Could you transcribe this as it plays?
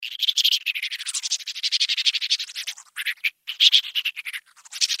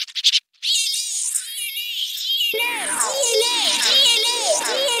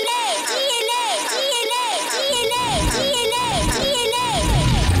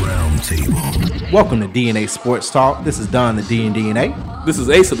Turntable. Welcome to DNA Sports Talk. This is Don, the D and DNA. This is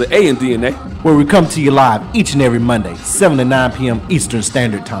Ace of the A and DNA. Where we come to you live each and every Monday, 7 to 9 p.m. Eastern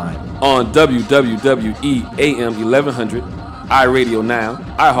Standard Time. On WWWE AM 1100, iRadio Now,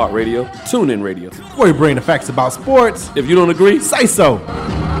 iHeartRadio, TuneIn Radio. Where we bring the facts about sports. If you don't agree, say so. Tell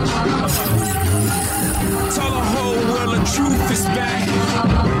the whole world the truth is back.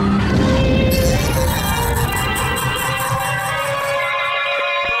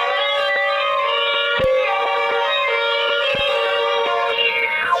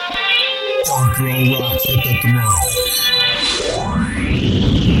 Throw rocks at the throne.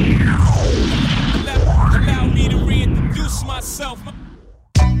 Allow me to reintroduce myself.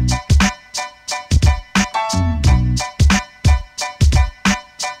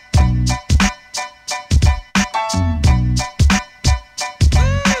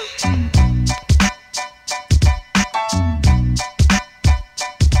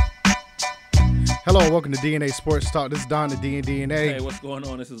 Hello, welcome to DNA Sports Talk. This is Don, the D and DNA. Hey, what's going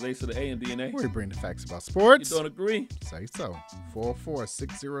on? This is Ace of the A and DNA. Where we bring the facts about sports. You don't agree? Say so.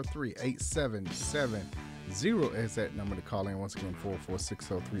 44603-8770 is that number to call in. Once again,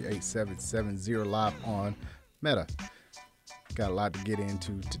 44603-8770 live on Meta. Got a lot to get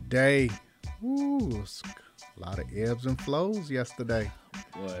into today. Ooh, a lot of ebbs and flows yesterday.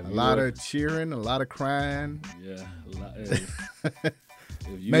 Boy, a lot of cheering, a lot of crying. Yeah, a lot.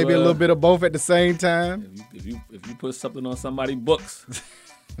 Maybe a little bit of both at the same time. If you put something on somebody's books.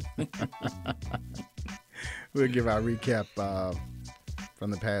 We'll give our recap from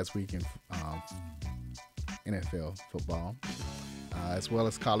the past week in NFL football, as well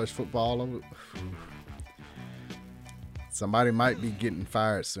as college football. Somebody might be getting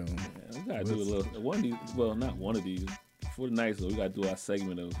fired soon. Yeah, we gotta do a little one of these. Well, not one of these. For the night, so we gotta do our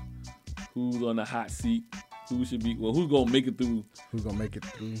segment of who's on the hot seat. Who should be? Well, who's gonna make it through? Who's gonna make it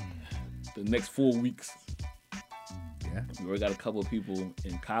through the next 4 weeks? Yeah, we got a couple of people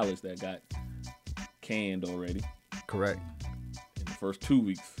in college that got canned already. Correct. In the first 2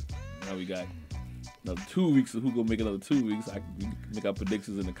 weeks, now we got another 2 weeks. So who gonna make another 2 weeks? I can make our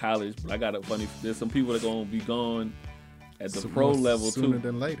predictions in the college, but I got a funny. There's some people that are gonna be gone at the pro level sooner too.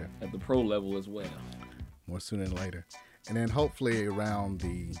 Than later. At the pro level as well. More sooner than later, and then hopefully around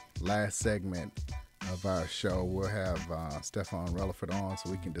the last segment of our show, we'll have Stefan Relaford on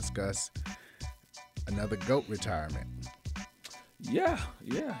so we can discuss another GOAT retirement. Yeah.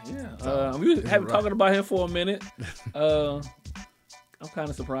 We have been talking about him for a minute. I'm kind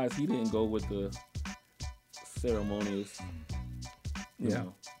of surprised he didn't go with the ceremonious. You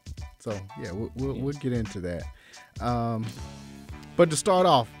know. So we'll get into that. But to start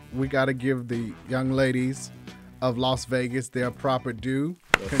off, we got to give the young ladies of Las Vegas their proper due.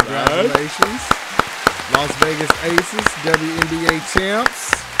 Congratulations. Las Vegas Aces, WNBA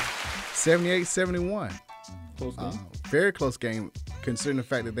champs, 78-71. Close game. Very close game, considering the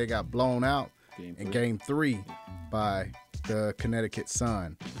fact that they got blown out in Game 3 by the Connecticut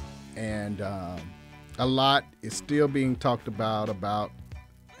Sun. And a lot is still being talked about, and I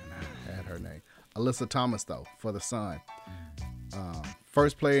had her name, Alyssa Thomas, though, for the Sun.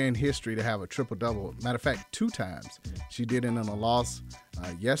 First player in history to have a triple-double. Matter of fact, 2 times. She did it in a loss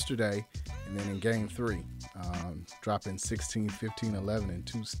yesterday, and then in Game 3, dropping 16, 15, 11, and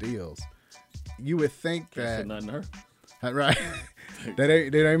 2 steals. You would think that... Can't say nothing to her. Right. that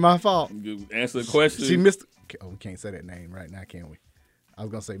ain't my fault. You answer the question. She missed... Oh, we can't say that name right now, can we? I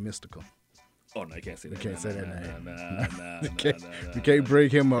was going to say Mystical. Oh, no, you can't say that. You can't say that name. Nah. You can't bring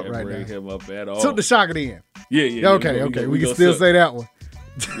him up right now. Bring him up at all. Took the shock at the end. Yeah. Okay. We can still say that one.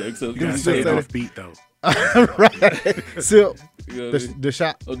 Yeah, so you say it off beat, though. Right. Silk. The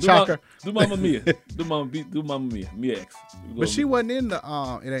shot. Shocker. Do Mamma Mia. Do Mamma Mia. Mia X. But she wasn't in the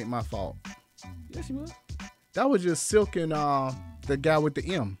It Ain't My Fault. Yeah, she was. That was just Silk and the guy with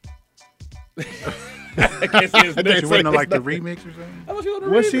the M. I can't say his name. She wasn't like the remix or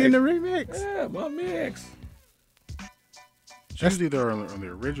something? Was she in the remix? Yeah, Mamma X. She's either on the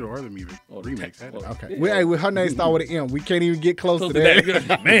original or the music remix. Okay. Yeah. Her name started with an M. We can't even get close to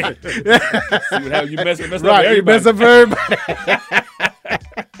that. Man. See what happens? You mess up everybody. You mess up everybody.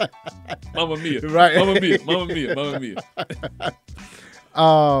 Mamma Mia. Right. Mamma Mia.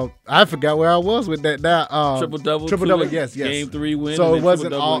 I forgot where I was with that. Now, triple double. Yes. Game 3 win. So it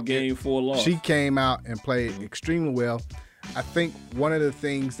wasn't all game 4 loss. She came out and played extremely well. I think one of the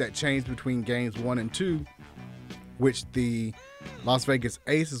things that changed between games 1 and 2, which the Las Vegas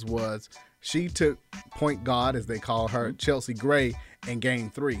Aces was, she took point guard, as they call her, Chelsea Gray, in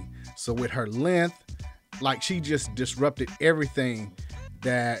game 3. So with her length, like, she just disrupted everything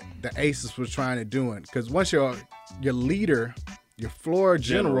that the Aces was trying to do. Because once your leader, your floor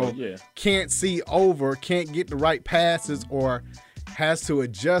general yeah. can't see over, can't get the right passes, or has to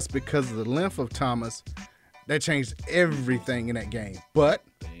adjust because of the length of Thomas, that changed everything in that game. But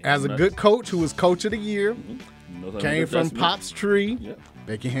as a good coach who was coach of the year, came from Pop's tree,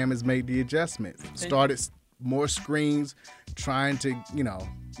 Becky Hammons made the adjustments. Started more screens, trying to,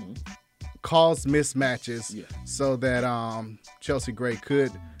 cause mismatches so that Chelsea Gray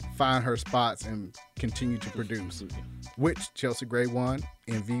could find her spots and continue to produce, which Chelsea Gray won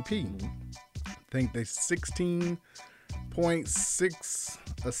MVP. I think they 16.6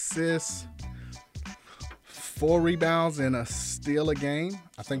 assists, 4 rebounds, and a steal a game,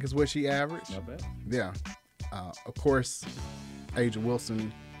 I think is what she averaged. Not bad. Yeah. Of course, A'ja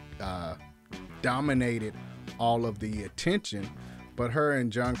Wilson dominated all of the attention, but her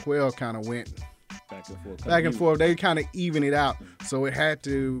and Jonquel kind of went back and forth. They kind of even it out. So it had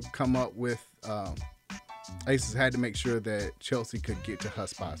to come up with Aces had to make sure that Chelsea could get to her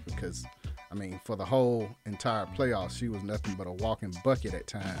spots because, for the whole entire playoffs, she was nothing but a walking bucket at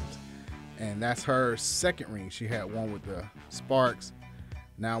times. And that's her second ring. She had one with the Sparks,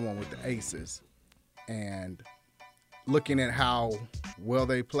 now one with the Aces. And looking at how well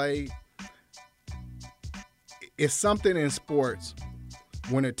they played, it's something in sports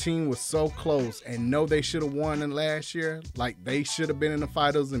when a team was so close and know they should have won in last year, like they should have been in the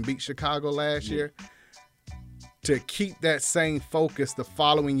finals and beat Chicago last year, to keep that same focus the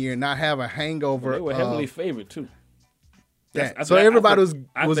following year, not have a hangover. They were heavily favored too. So everybody was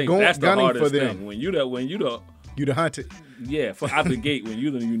gunning for them. Thing. When you the hunted. Yeah, for out the gate, when you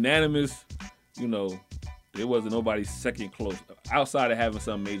the unanimous, there wasn't nobody second close outside of having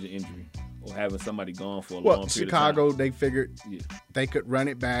some major injury or having somebody gone for a long period Chicago, of time. they figured they could run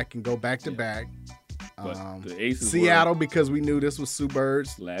it back and go back to back. But the Aces Seattle, because we knew this was Sue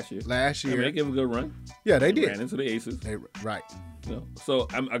Bird's last year. They gave a good run. Yeah, they did. Ran into the Aces. Right. So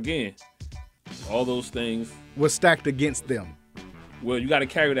again, all those things was stacked against them. Well, you got to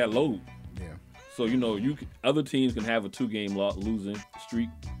carry that load. Yeah. So other teams can have a 2-game losing streak,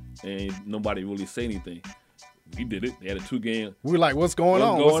 and nobody really say anything. We did it. They had a 2-game. We were like, what's going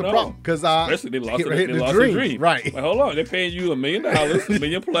on? What's the problem? Because especially they lost the dream. Right. Like, hold on, they're paying you $1 million, $1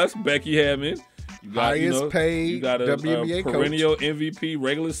 million plus. Becky Hammond. You got, highest paid you got a WNBA perennial coach. MVP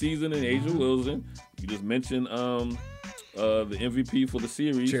regular season in A'ja Wilson. You just mentioned the MVP for the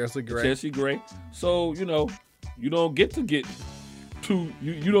series, Chelsea Gray. So you don't get two.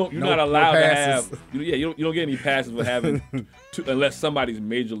 You're not allowed to have. You don't get any passes for having two unless somebody's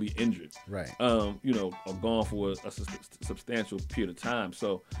majorly injured. Right. Or gone for a substantial period of time.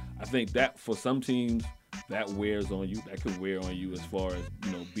 So I think that for some teams that wears on you. That could wear on you as far as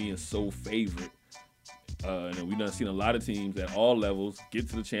being so favored. And we've done seen a lot of teams at all levels get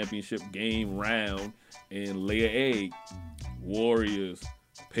to the championship game round and lay an egg. Warriors,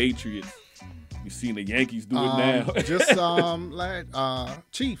 Patriots. We've seen the Yankees do it now.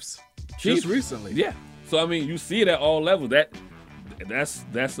 Chiefs. Just recently. Yeah. So you see it at all levels. That's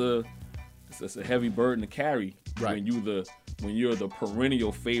a heavy burden to carry when you're the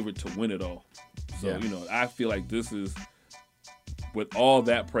perennial favorite to win it all. So I feel like this is with all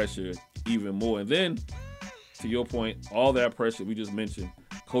that pressure even more. And then to your point, all that pressure we just mentioned,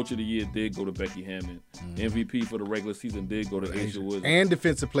 Coach of the Year did go to Becky Hammond. MVP for the regular season did go to A'ja Wilson. And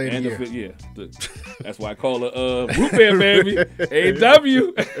Defensive Player of the Year. That's why I call her Root Beer Baby.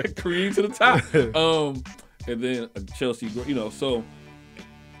 AW. Cream to the top. And then Chelsea, so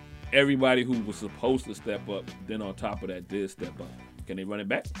everybody who was supposed to step up, then on top of that did step up. Can they run it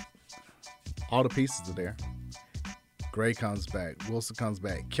back? All the pieces are there. Gray comes back. Wilson comes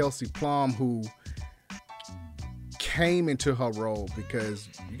back. Kelsey Plum, who came into her role because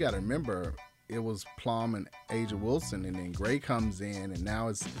you got to remember it was Plum and A'ja Wilson, and then Gray comes in, and now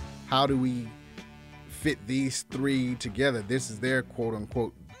it's how do we fit these three together? This is their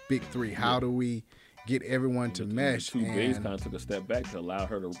quote-unquote big three. How do we get everyone to mesh? Two Bays kind of took a step back to allow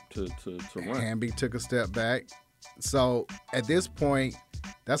her to run. Hamby took a step back. So at this point,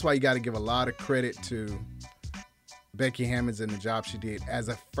 that's why you got to give a lot of credit to Becky Hammons and the job she did as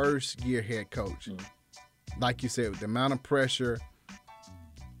a first-year head coach. Like you said, with the amount of pressure,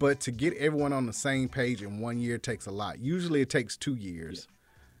 but to get everyone on the same page in 1 year takes a lot. Usually it takes 2 years.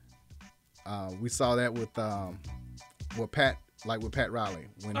 We saw that with Pat Riley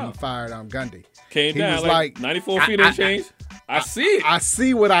when he fired Gundy. Came down like 94 feet and change. I see it. I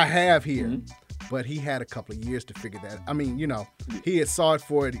see what I have here. But he had a couple of years to figure that. He had saw it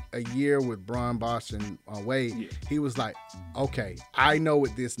for a year with Bron Bosch and Wade. Yeah. He was like, okay, I know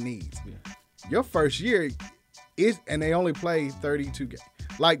what this needs. Yeah. Your first year, and they only played 32 games.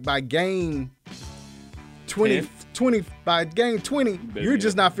 Like by game 20 by game 20, you're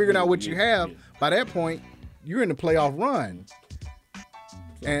just not figuring out what you have. Yeah. By that point, you're in the playoff run.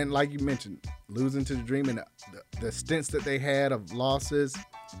 And like you mentioned, losing to the Dream and the stints that they had of losses,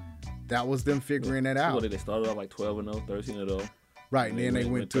 that was them figuring that out. They started off like 12-0, 13-0. Right, and then they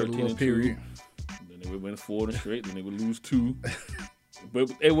went to the little period. Then they would win 4 straight, then they would lose 2.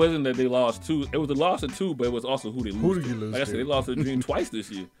 But it wasn't that they lost 2. It was a loss of 2, but it was also who they lose. Who did you lose Like I said, they lost to the Dream twice this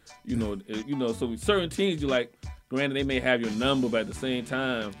year. You know. So certain teams, you like. Granted, they may have your number, but at the same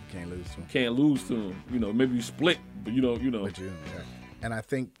time, can't lose to them. You know, maybe you split, but you know. But and I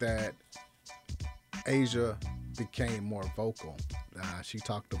think that Asia became more vocal. She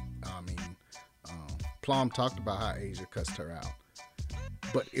talked. Plum talked about how Asia cussed her out.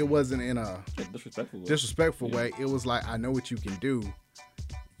 But it wasn't in a disrespectful way. It was like, I know what you can do.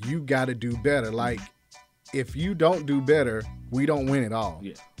 You got to do better. Like, if you don't do better, we don't win at all.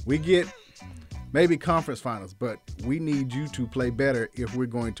 Yeah. We get maybe conference finals, but we need you to play better if we're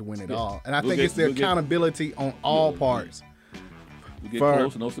going to win it all. And I think it's the accountability on all parts. We get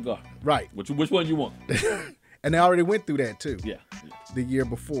close, no cigar. Right. Which one you want? And they already went through that too. Yeah. The year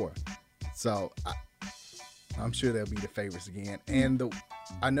before. So I'm sure they'll be the favorites again. And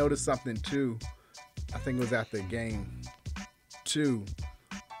I noticed something too. I think it was after game 2,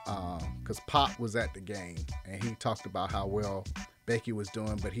 because Pop was at the game and he talked about how well Becky was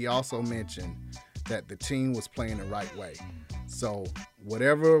doing, but he also mentioned that the team was playing the right way. So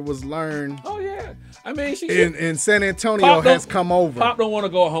whatever was learned, I mean, in San Antonio has come over. Pop don't want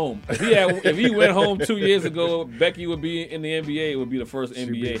to go home. If he went home 2 years ago, Becky would be in the NBA. It would be the first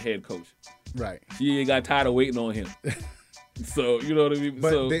NBA head coach. Right. She got tired of waiting on him. So you know what I mean.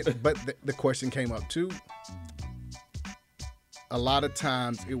 But the question came up too. A lot of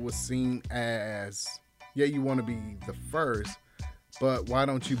times it was seen as, you want to be the first, but why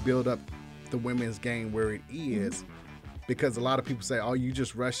don't you build up the women's game where it is? Because a lot of people say, "Oh, you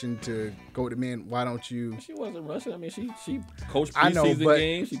just rushing to go to men. Why don't you?" She wasn't rushing. I mean, she coached preseason I know, but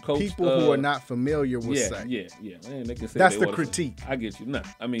games. She coached people who are not familiar with Yeah. Man, they can say that's the critique. I get you. No,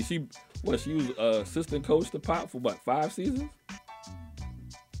 I mean, she was assistant coach to Pop for what, 5 seasons?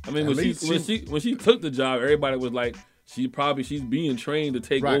 I mean, when she took the job, everybody was like, she's being trained to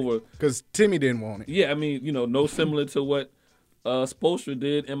take over because Timmy didn't want it. Yeah, I mean, no similar to what Spoelstra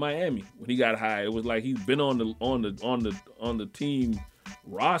did in Miami when he got hired. It was like he's been on the team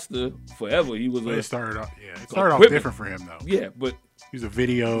roster forever. He was. It started off different for him though. Yeah, but he's a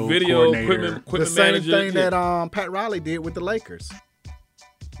video equipment the same manager. Thing that Pat Riley did with the Lakers.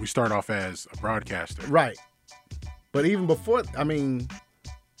 We start off as a broadcaster, right? But even before, I mean.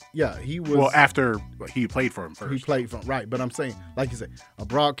 Yeah, he was. Well, after he played for him first. He played for him, right. But I'm saying, like you said, a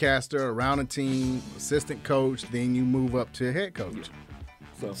broadcaster, around a team, assistant coach, then you move up to head coach.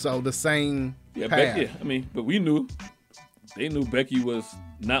 Yeah. So the same path. I mean, but they knew Becky was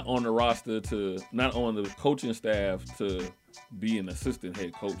not on the roster not on the coaching staff to be an assistant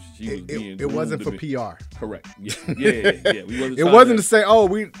head coach. It wasn't for PR. Correct. Yeah. It wasn't to say,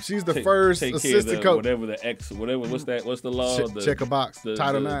 she's the first assistant coach. Whatever what's the law? Check a box.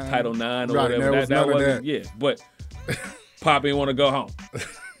 Title IX. Title IX or right, whatever. That wasn't. Yeah, but Pop ain't want to go home.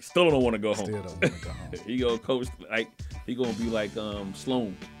 Still don't want to go home. Still don't want to go home. He gonna coach he gonna be like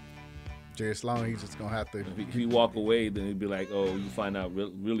Sloan. Jerry Sloan, he's just gonna have to. If he walk away, then he'd be like, "Oh, you find out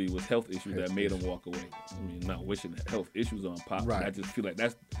really it was health issues that made him walk away." I mean, not wishing health issues on Pop. Right. I just feel like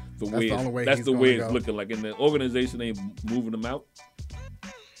that's the only way. That's the way it's looking like, and the organization ain't moving him out.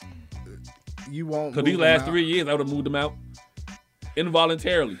 You won't. Because these last 3 years, I would have moved him out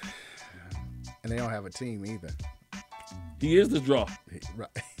involuntarily. And they don't have a team either. He is the draw. Right.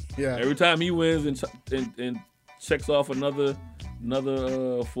 Yeah. Every time he wins and checks off another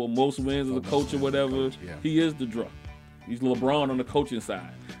for most wins as a coach or whatever, he is the draw. He's LeBron on the coaching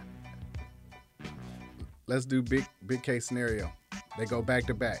side. Let's do big case scenario. They go back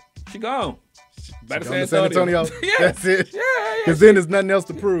to back. She gone. Back to San Antonio. Yeah. That's it. Yeah. Because then there's nothing else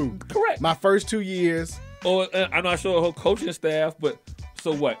to prove. Correct. My first 2 years. I'm not sure her coaching staff, but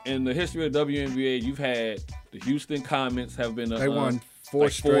so what? In the history of WNBA, you've had the Houston Comets have been they won 4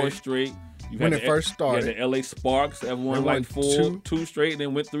 straight. When it first started, the LA Sparks have won like two straight, and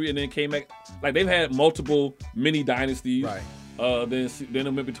then went 3, and then came back. Like they've had multiple mini dynasties. Right. Then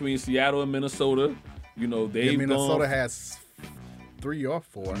it went between Seattle and Minnesota. Minnesota has 3 or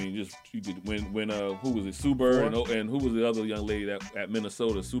 4. I mean, just you could when who was it? Sue Bird and who was the other young lady at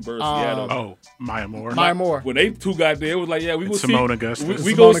Minnesota? Sue Bird, Seattle. Oh, Maya Moore. Maya Moore. When they two got there, it was like, we will see. Simone Augustus.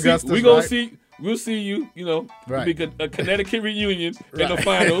 We gonna see. We'll see you. Right. It'll be a Connecticut reunion in the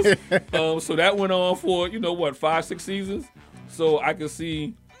finals. So that went on for 5-6 seasons. So I can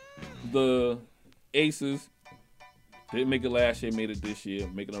see the Aces didn't make it last year, made it this year,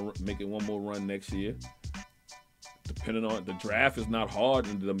 making one more run next year. Depending on the draft is not hard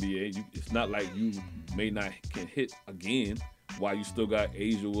in the NBA. It's not like you may not can hit again while you still got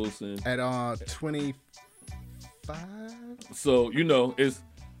Asia Wilson at 25. So it's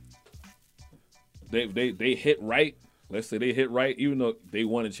they hit right. Let's say they hit right, even though they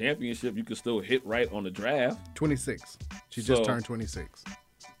won a championship, you can still hit right on the draft. 26. She just turned 26.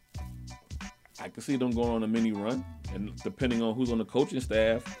 I can see them going on a mini run, and depending on who's on the coaching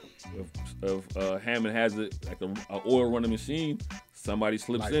staff, if Hammond has it like an oil running machine, somebody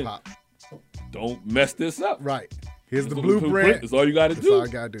slips Light in. pop. Don't mess this up. Right. Here's the So blueprint. That's all you got to do. That's all I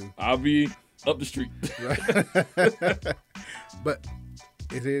got to do. I'll be up the street. Right. But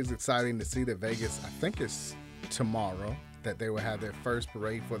it is exciting to see that Vegas, I think it's tomorrow, that they will have their first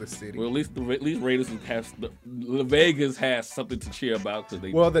parade for the city. Well, at least Raiders have Vegas has something to cheer about because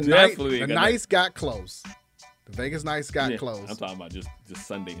they the definitely Knights got close. The Vegas Knights got close. I'm talking about just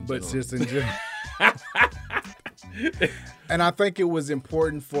Sunday in but general. just in general. And I think it was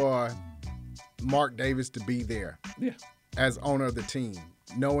important for Mark Davis to be there as owner of the team,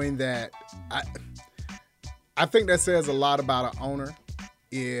 knowing that I think that says a lot about an owner.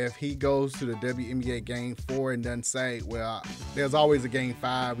 If he goes to the WNBA Game 4 and doesn't say, well, there's always a Game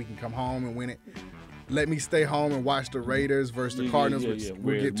 5, we can come home and win it. Let me stay home and watch the Raiders versus the Cardinals, which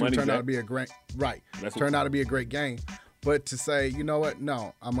we'll get to turn out to be a great out to be a great game. But to say, you know what,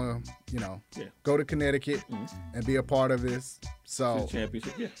 no, I'm going to, go to Connecticut and be a part of this. So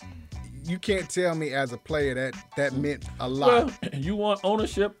championship, you can't tell me as a player that meant a lot. Well, you want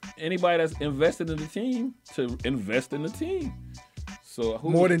ownership, anybody that's invested in the team, to invest in the team. So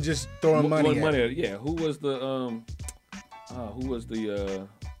more than just throwing money at it. Yeah. Who was the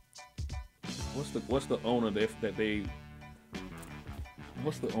what's the owner that they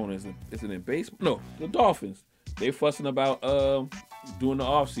what's the owner? Is it in baseball? No, the Dolphins. They fussing about during the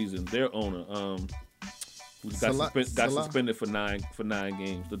offseason. Their owner who got suspended for nine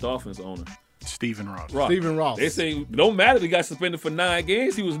games. The Dolphins owner. Stephen Ross. Stephen Ross. They say it don't matter if he got suspended for 9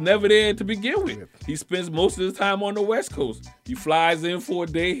 games. He was never there to begin with. He spends most of his time on the West Coast. He flies in for a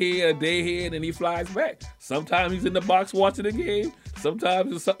day here, and he flies back. Sometimes he's in the box watching the game.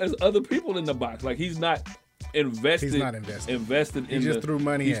 Sometimes there's other people in the box. Like he's not invested. He's not invested. Invested in he just threw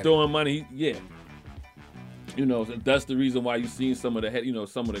money. He's throwing money. Yeah. That's the reason why you've seen some of the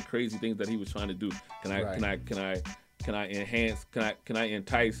some of the crazy things that he was trying to do. Can I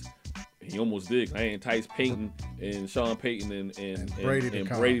entice? He almost did. I entice Peyton and Sean Payton and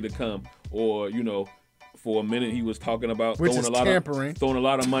Brady to come. Or, for a minute he was talking about throwing a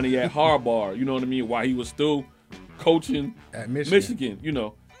lot of money at Harbaugh, you know what I mean, while he was still coaching at Michigan.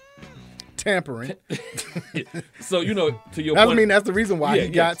 Tampering. So, to your point. I mean, that's the reason why he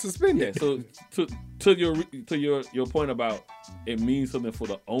got suspended. Yeah, so to your point about it means something for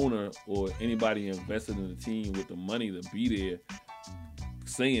the owner or anybody invested in the team with the money to be there,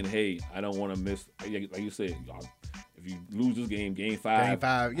 saying, hey, I don't want to miss, like you said, if you lose this game 5,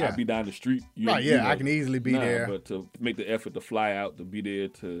 I'll be down the street. I can easily be there. But to make the effort to fly out, to be there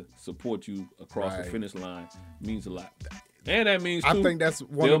to support you across the finish line means a lot. And that means, too, I think that's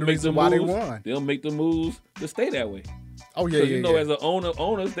one of the reasons why they won. They'll make the moves to stay that way. Oh, yeah, as an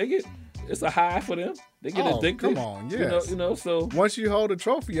owners, they get, it's a high for them. They get addicted. Come on, yes. So once you hold a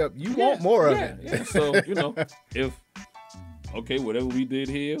trophy up, you want more of it. Yeah. So, if whatever we did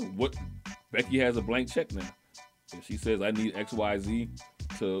here, Becky has a blank check now. If she says I need XYZ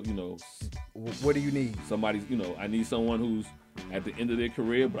to, what do you need? Somebody's, I need someone who's at the end of their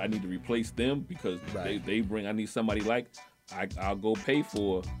career, but I need to replace them because they bring. I need somebody I'll go pay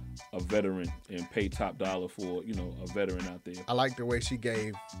for a veteran and pay top dollar for a veteran out there. I like the way she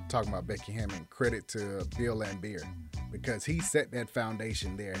gave, talking about Becky Hammond, credit to Bill Laimbeer because he set that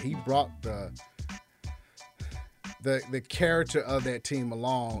foundation there. He brought the character of that team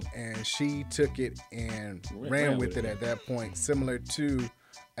along, and she took it and ran with it at that point, similar to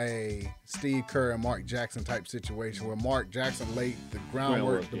a Steve Kerr and Mark Jackson type situation where Mark Jackson laid the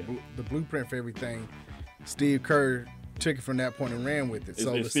groundwork, the blueprint for everything. Steve Kerr took it from that point and ran with it.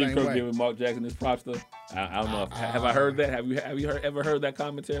 So is the Steve same Kerr way. giving Mark Jackson his props though? I don't know. Have I heard that? Have you ever heard that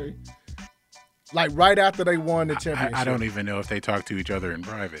commentary? Like right after they won the championship. I don't even know if they talk to each other in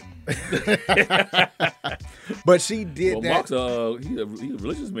private. But she did that. Mark's he's a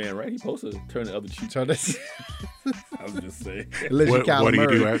religious man, right? He's supposed to turn the other cheek. I was just saying. What do you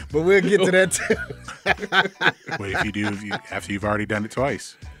do after? But we'll get to that too. What if you do after you've already done it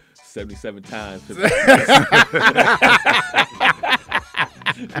twice? 77 times.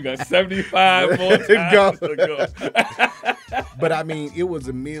 We got 75 more times to go. But I mean, it was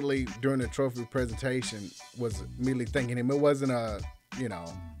immediately during the trophy presentation. Was immediately thanking him. It wasn't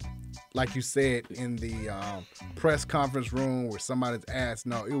like you said in the press conference room where somebody's asked.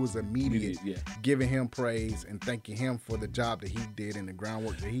 No, it was immediate, giving him praise and thanking him for the job that he did and the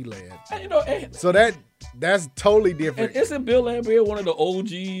groundwork that he led. So that's totally different. And isn't Bill Laimbeer one of the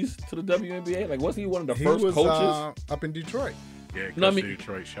OGs to the WNBA? Like, wasn't he one of the first coaches? Up in Detroit. Yeah,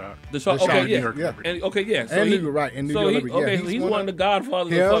 Detroit Shock. The Shock, okay, yeah. So and he was right in New York. So he's one of the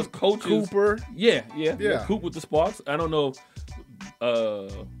godfathers of the first coaches. Cooper. Yeah. Coop with the Sparks. I don't know.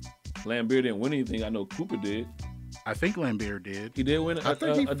 Laimbeer didn't win anything. I know Cooper did. I think Laimbeer did. He did win. I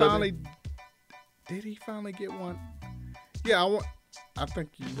think he finally. Did he finally get one? Yeah, I think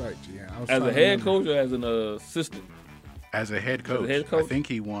you're right, Gian. As a head coach or as an assistant? As a head coach. I think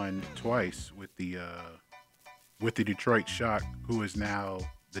he won twice with the Detroit Shock, who is now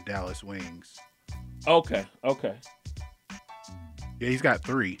the Dallas Wings. Okay. Yeah, he's got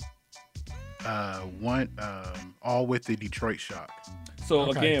 3. One, all with the Detroit Shock. So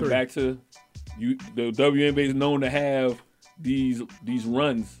again, 3. Back to the WNBA is known to have these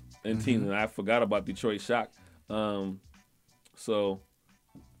runs and teams, and I forgot about Detroit Shock. So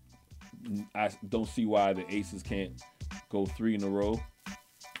I don't see why the Aces can't go 3 in a row.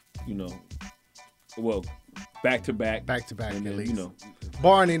 Back to back, and then, at least.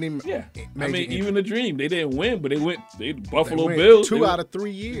 Barring any even the Dream, they didn't win, but they Buffalo Bills 2 out of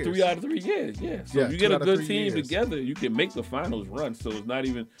 3 years. 3 out of 3 years, yeah. So if you get a good team together, you can make the finals run. So it's not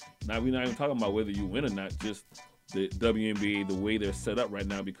even we're not even talking about whether you win or not. Just the WNBA, the way they're set up right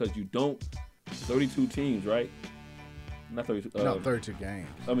now, because you don't 32 teams, right? Not 32. 32 games.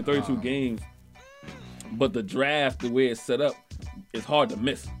 32 games. But the draft, the way it's set up, it's hard to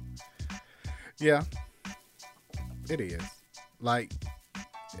miss. Yeah, it is.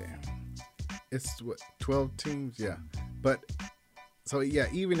 It's 12 teams, yeah. But so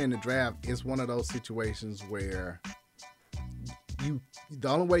even in the draft, it's one of those situations where the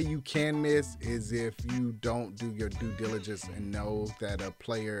only way you can miss is if you don't do your due diligence and know that a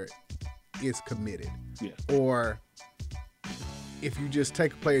player is committed. Yeah. Or if you just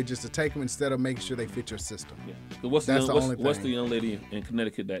take a player just to take them instead of making sure they fit your system. Yeah. So what's the young lady in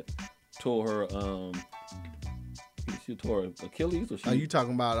Connecticut that tore her she tore Achilles? Or Are you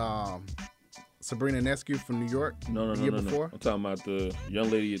talking about Sabrina Ionescu from New York? No. Before? I'm talking about the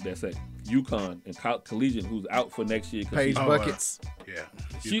young lady that's at UConn and collegiate who's out for next year. Paige Buckets.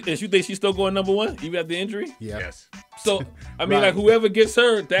 You think she's still going number 1 even after the injury? Yeah. Yes. So I mean, like whoever gets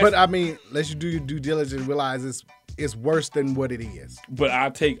her. But I mean, let you do your due diligence and realize it's worse than what it is. But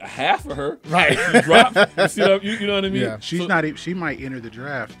I'll take a half of her. Right. She drops. You know what I mean? Yeah. She might enter the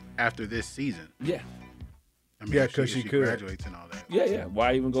draft after this season. Yeah. I mean, because she could graduates and all that. Yeah.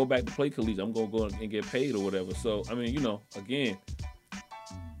 Why even go back to play collegiate? I'm gonna go and get paid or whatever. So I mean, again,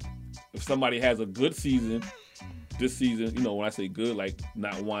 if somebody has a good season, this season, when I say good, like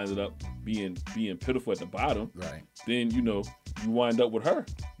not winding up being pitiful at the bottom, right? Then you wind up with her.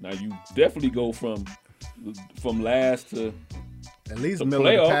 Now you definitely go from last to at least middle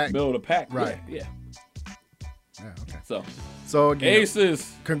of the pack. Right. Yeah. Okay. So again,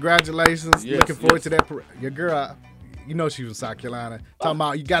 Aces, congratulations. Looking forward to that. Your girl, she was in South Carolina. Talking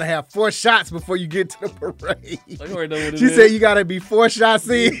about you got to have 4 shots before you get to the parade. I already know what she said you got to be 4 shots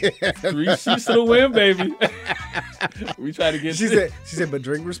in. 3 sheets to the win, baby. We try to get. She said, but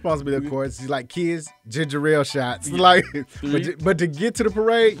drink responsibly, of course. She's like, kids, ginger ale shots. But to get to the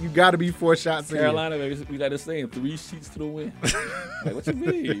parade, you got to be 4 shots Carolina, baby, we got this saying, 3 sheets to the win. Like, what you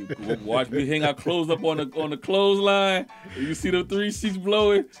mean? Watch me hang our clothes up on the clothesline. And you see the 3 sheets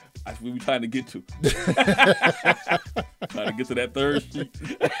blowing. That's what we trying to get to. Trying to get to that 3rd sheet.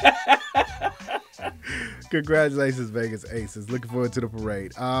 Congratulations, Vegas Aces. Looking forward to the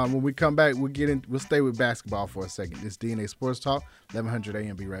parade. When we come back, we'll stay with basketball for a second. This DNA Sports Talk, 1100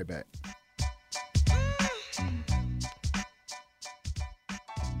 AM. Be right back.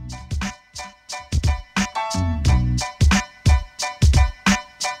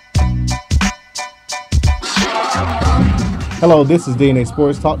 Hello, this is DNA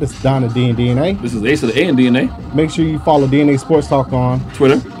Sports Talk. This is Donna D and DNA. This is Ace of the A and DNA. Make sure you follow DNA Sports Talk on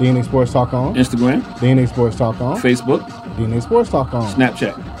Twitter, DNA Sports Talk on Instagram, DNA Sports Talk on Facebook, DNA Sports Talk on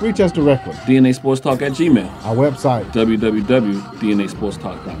Snapchat. Reach us directly. DNA Sports Talk at Gmail. Our website,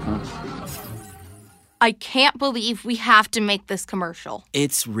 www.dnasportstalk.com. I can't believe we have to make this commercial.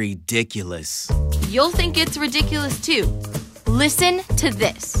 It's ridiculous. You'll think it's ridiculous too. Listen to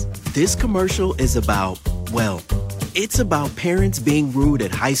this. This commercial is about, it's about parents being rude at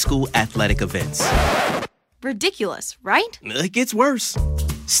high school athletic events. ridiculous, right? It gets worse.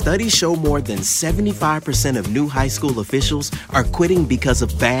 Studies show more than 75% of new high school officials are quitting because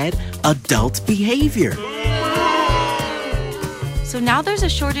of bad adult behavior. So now there's a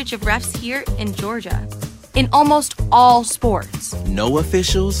shortage of refs here in Georgia, in almost all sports. No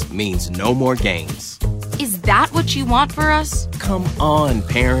officials means no more games. Is that what you want for us? Come on,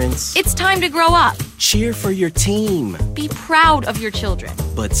 parents. It's time to grow up. Cheer for your team. Be proud of your children.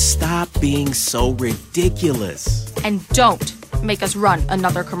 But stop being so ridiculous. And don't make us run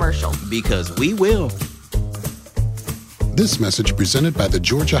another commercial. Because we will. This message presented by the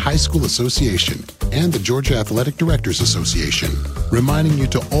Georgia High School Association and the Georgia Athletic Directors Association, reminding you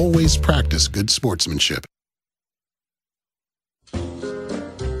to always practice good sportsmanship.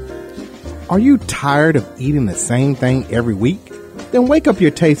 Are you tired of eating the same thing every week? Then wake up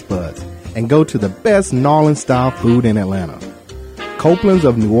your taste buds and go to the best New Orleans-style food in Atlanta. Copeland's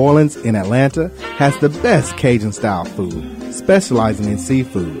of New Orleans in Atlanta has the best Cajun-style food, specializing in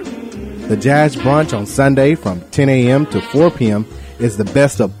seafood. The Jazz Brunch on Sunday from 10 a.m. to 4 p.m. is the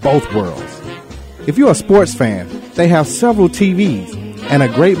best of both worlds. If you're a sports fan, they have several TVs and a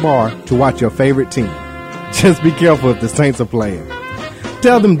great bar to watch your favorite team. Just be careful if the Saints are playing.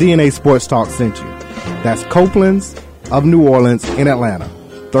 Tell them DNA Sports Talk sent you. That's Copeland's of New Orleans in Atlanta.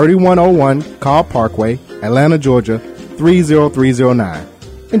 3101 Carl Parkway, Atlanta, Georgia, 30309.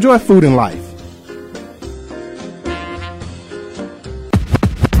 Enjoy food and life.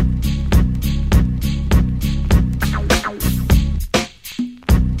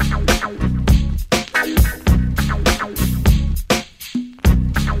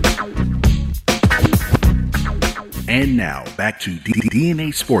 And now, back to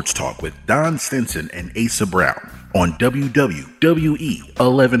DNA Sports Talk with Don Stinson and Asa Brown on WWE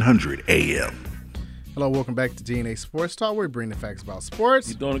 1100 AM. Hello, welcome back to DNA Sports Talk. We bring the facts about sports.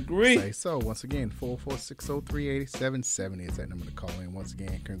 You don't agree? Say so. Once again, 446038770 is that number to call in. Once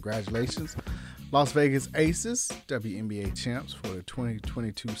again, congratulations. Las Vegas Aces, WNBA champs for the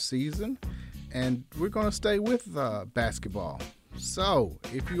 2022 season. And we're going to stay with basketball. So,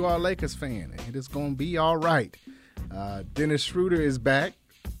 if you are a Lakers fan, it is going to be all right. Dennis Schroeder is back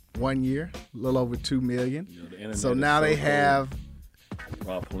 1 year, a little over $2 million. So now they have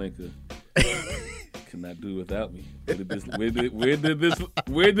Rob Pelinka cannot do without me. Where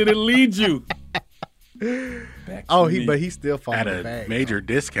did it lead you? But he's still falling at a back. major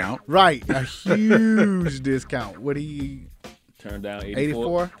discount. Right, a huge discount. What he turned down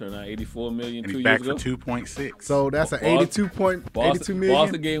 84. Turned down $84 million. And 2 he's years back ago. for 2.6. So that's an 82 million. Boston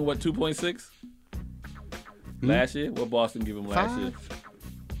gave him what, 2.6? Last year? What Boston give him last year?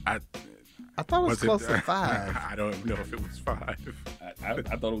 I thought it was close to 5. I don't know if it was 5. I thought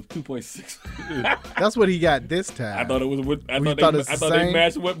it was 2.6. That's what he got this time. I thought it was. I thought they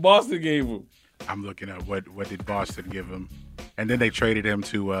matched what Boston gave him. I'm looking at what did Boston give him, and then they traded him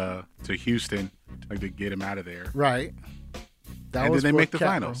to Houston to get him out of there. Right. And then they make the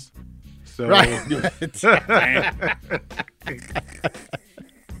finals. So right.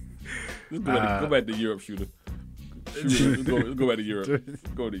 Go back to Europe, shooter. Go back to Europe.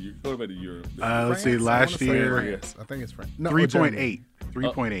 Go back to Europe. Let's see. Last year, I think it's France. 3.8.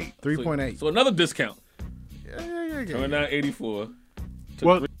 3.8. 3.8. So another discount. Yeah. Coming down 84.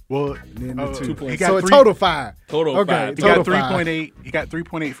 Well, he got total 5. Total 5. He got 3.8. He got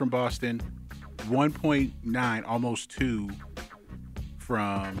 3.8 from Boston. 1.9, almost 2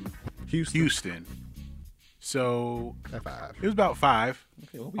 from Houston. So at 5. It was about 5.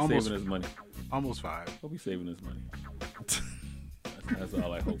 Okay, hope he's saving his money. Almost 5. Hope he's saving his money. That's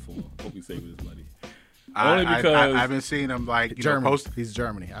all I hope for. Hope he's saving his money. Only because I've been seeing him post. He's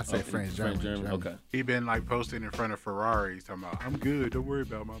Germany. I say French, Germany. Okay. He been posting in front of Ferraris, talking about I'm good. Don't worry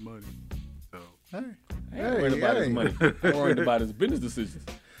about my money. So I ain't worried about his money. I'm worried about his business decisions.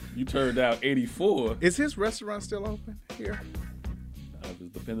 You turned out 84. Is his restaurant still open here? It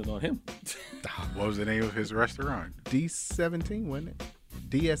was dependent on him. What was the name of his restaurant? D17, wasn't it?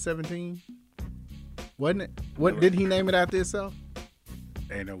 DS17, wasn't it? What did he name it after himself?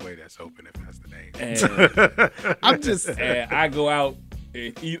 Ain't no way that's open if that's the name. And I go out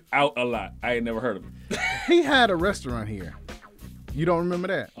and eat out a lot. I ain't never heard of it. He had a restaurant here. You don't remember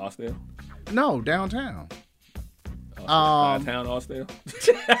that? Austell? No, downtown. Downtown Austell?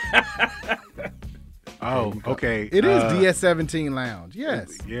 Oh, okay. It is DS17 Lounge.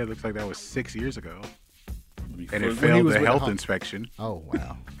 Yes. Yeah, it looks like that was 6 years ago. And When it he failed was the with health the inspection. Oh,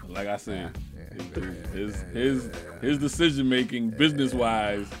 wow. Like I said, his decision making business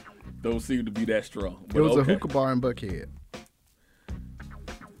wise don't seem to be that strong. But it was a hookah bar in Buckhead.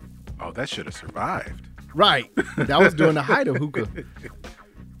 Oh, that should have survived. Right. That was during the height of hookah.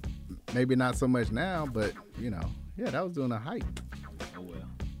 Maybe not so much now, but that was doing a hike. Oh, well.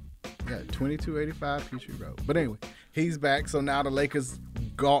 Yeah, 2285 Peachtree Road. But anyway, he's back. So now the Lakers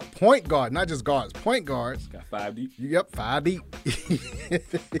point guard, not just guards, point guards. Got 5 deep. Yep, 5 deep.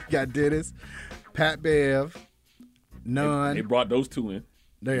 Got Dennis, Pat Bev, Nunn. They brought those 2 in.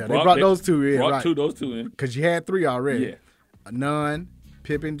 Yeah, they brought those 2 in. Brought right. those 2 in. Because you had 3 already. Yeah. Nunn,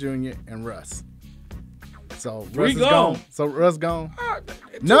 Pippen Jr., and Russ. So 3 Russ is gone. So Russ gone.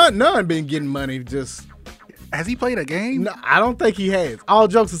 Nunn been getting money just. Has he played a game? No, I don't think he has. All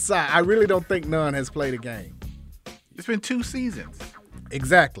jokes aside, I really don't think Nunn has played a game. It's been 2 seasons.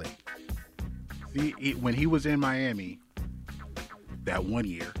 Exactly. See, when he was in Miami that one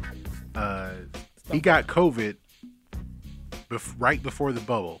year, he got COVID right before the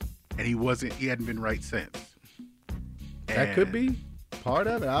bubble, and he hadn't been right since. That could be part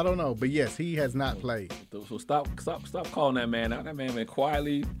of it. I don't know. But yes, he has not played. So stop calling that man out. That man been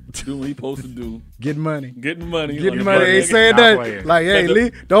quietly doing what he's supposed to do. Getting money. Ain't saying that. Like, hey,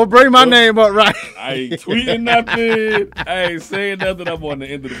 Lee, don't bring my name up right. I ain't tweeting nothing. I ain't saying nothing. I'm on the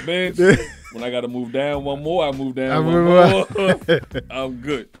end of the bench. When I got to move down one more, I move down one more. I'm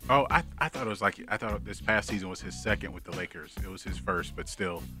good. Oh, I thought it was I thought this past season was his second with the Lakers. It was his first, but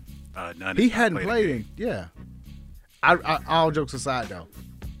still, none. He hadn't played. Yeah. I all jokes aside, though,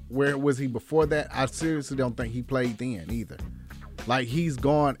 where was he before that? I seriously don't think he played then either. Like, he's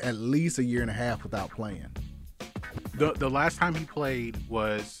gone at least a year and a half without playing. The last time he played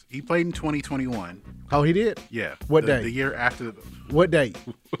in 2021. Oh, he did? Yeah. What day? The year after. What date?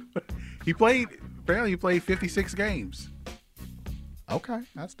 Apparently he played 56 games. Okay,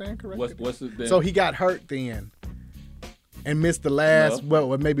 I stand corrected. What's it then? So he got hurt then and missed the last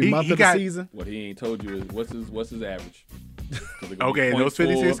month of the season? What he ain't told you is what's his average? Okay, in those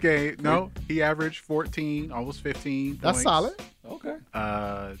 56 games, no, he averaged 14, almost 15 That's points. solid. Okay.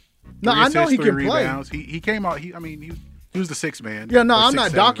 No, I know he can rebounds. play. He came out. He was the 6th man. Yeah, no, I'm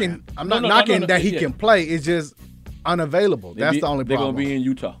not knocking. I'm not knocking that he can play. It's just unavailable. That's the only problem. They're gonna be in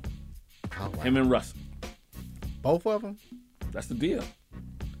Utah. Oh, wow. Him and Russ. Both of them. That's the deal.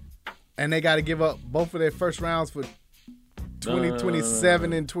 And they got to give up both of their first rounds for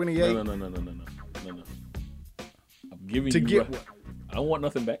 27 and 28. No. I'm giving you Russ. I don't want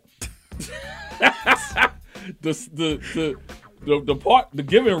nothing back. The part, the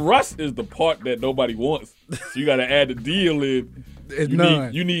giving Russ is the part that nobody wants. So you got to add the deal in.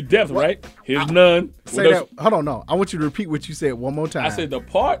 You need depth, right? Here's none. Say that. Hold on, no. I want you to repeat what you said one more time. I said the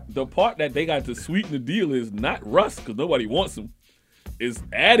part that they got to sweeten the deal is not Russ because nobody wants him. Is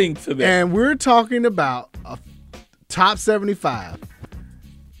adding to that. And we're talking about a top 75,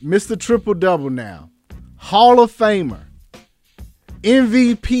 Mr. Triple Double now, Hall of Famer,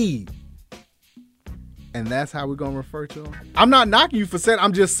 MVP. And that's how we're going to refer to him. I'm not knocking you for saying.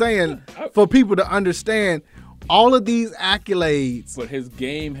 I'm just saying for people to understand all of these accolades. But his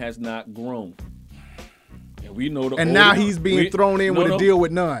game has not grown. And we know now he's being thrown in with a deal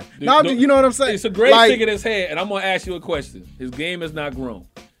with Nunn. Now, you know what I'm saying? It's a great thing in his head. And I'm going to ask you a question. His game has not grown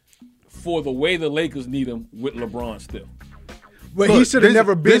for the way the Lakers need him with LeBron still. But he should have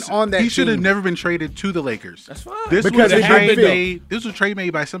never been on that team. He should have never been traded to the Lakers. That's fine. This was a trade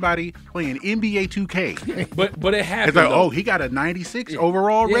made by somebody playing NBA 2K. But it happened. It's like, he got a 96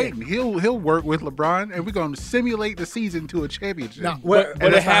 overall rating. He'll work with LeBron, and we're going to simulate the season to a championship. Now, but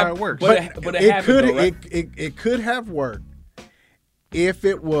that's not how it works. It could have worked if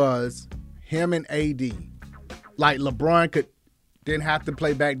it was him and AD. Like LeBron didn't have to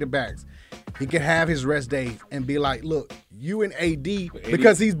play back-to-backs. He could have his rest days and be like, look, you and AD,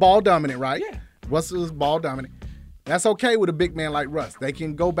 because he's ball dominant, right? Yeah. Russell is ball dominant. That's okay with a big man like Russ. They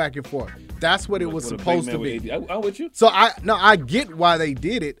can go back and forth. That's what it was supposed to be. I'm with you. So I get why they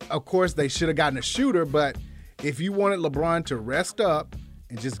did it. Of course, they should have gotten a shooter, but if you wanted LeBron to rest up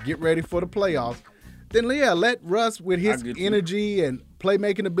and just get ready for the playoffs, then let Russ with his energy and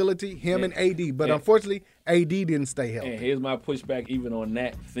playmaking ability, and AD. But unfortunately, AD didn't stay healthy. And here's my pushback even on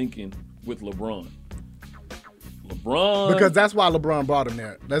that thinking with LeBron. Because that's why LeBron brought him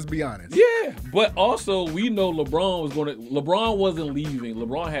there. Let's be honest. Yeah, but also we know LeBron wasn't leaving.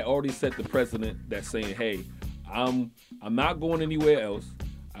 LeBron had already set the precedent that's saying, "Hey, I'm not going anywhere else.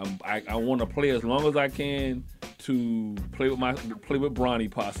 I want to play as long as I can to play with Bronny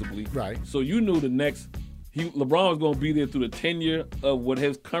possibly." Right. So you knew LeBron was going to be there through the tenure of what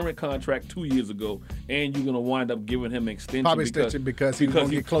his current contract 2 years ago, and you're going to wind up giving him extension. Probably extension because he's going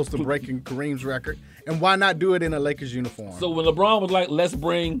to get close to breaking Kareem's record. And why not do it in a Lakers uniform? So when LeBron was like, let's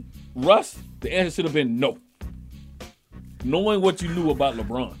bring Russ, the answer should have been no. Knowing what you knew about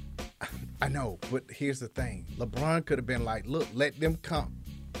LeBron. I know, but here's the thing. LeBron could have been like, look, let them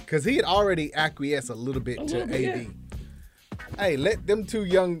because he had already acquiesced a little bit to AD. Yeah. Hey, let them two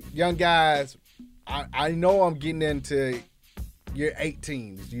young guys. I know I'm getting into year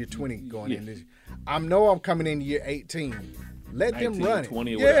 18, year 20 going in this. I know I'm coming in year 18. Let 19, them run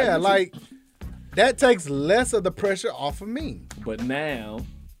 20 it. or whatever. Yeah, like that takes less of the pressure off of me. But now,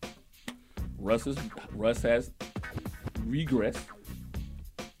 Russ has regressed.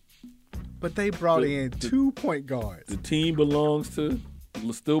 But they brought in 2 point guards. The team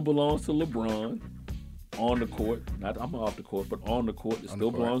still belongs to LeBron on the court. Not I'm off the court, but on the court, it still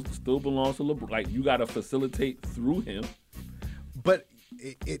belongs to LeBron. Like you got to facilitate through him. But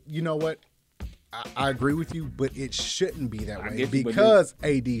it you know what? I agree with you, but it shouldn't be that way you, because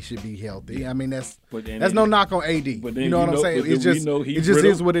AD should be healthy. Yeah. I mean, that's no knock on AD. But you know what I'm saying? It's just it just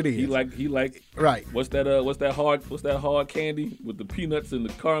is what it is. He like right. What's that hard candy with the peanuts and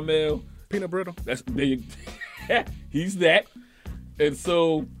the caramel? Peanut brittle. He's that. And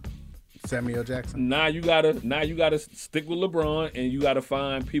so Samuel Jackson. Now you gotta stick with LeBron, and you gotta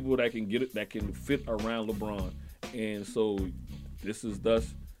find people that can get it, that can fit around LeBron. And so this is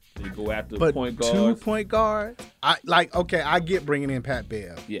thus. They go after point guards. 2 point guards. I get bringing in Pat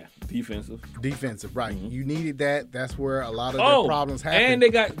Bev. Yeah, defensive, right? Mm-hmm. You needed that. That's where a lot of their problems happen. And they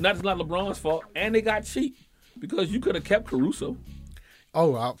got it's not LeBron's fault. And they got cheap because you could have kept Caruso.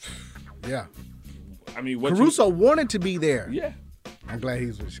 Yeah. I mean, Caruso wanted to be there. Yeah. I'm glad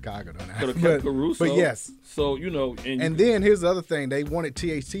he's with Chicago though. Could have kept Caruso. But yes. So and then here's the other thing: they wanted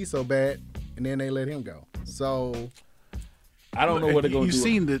THT so bad, and then they let him go. So. I don't know what they're going to do. You've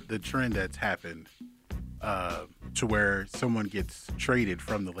seen the trend that's happened to where someone gets traded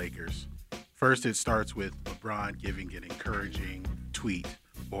from the Lakers. First, it starts with LeBron giving an encouraging tweet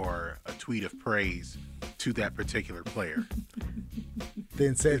or a tweet of praise to that particular player.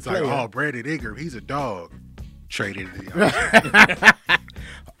 Then said it's like, oh, Brandon Ingram, he's a dog. Traded to the other.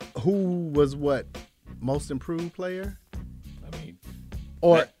 Who was what? Most improved player? I mean,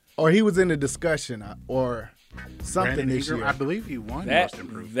 or he was in the discussion or something Brandon this Ingram, year. I believe he won most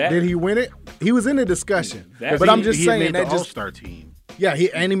improved. Did he win it? He was in the discussion. But I'm just saying made that the All-Star team. Yeah, he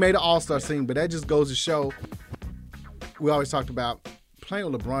made an All-Star team, but that just goes to show. We always talked about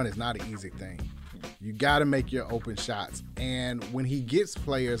playing with LeBron is not an easy thing. You got to make your open shots, and when he gets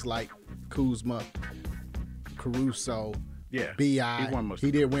players like Kuzma, Caruso, B.I.,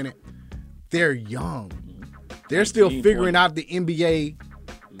 he did win it. They're young. They're still figuring out the NBA,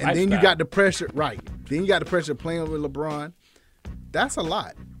 and then you got the pressure. Right. Then you got the pressure of playing with LeBron. That's a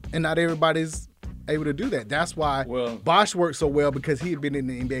lot. And not everybody's able to do that. That's why Bosh worked so well because he had been in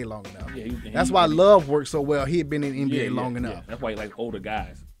the NBA long enough. That's why Love worked so well. He had been in the NBA long enough. Yeah. That's why he likes older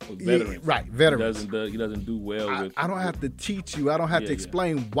guys. Veterans. Right, veterans. He doesn't do well with. I don't have to teach you. I don't have to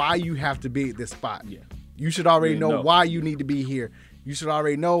explain why you have to be at this spot. Yeah. You should already know why you need to be here. You should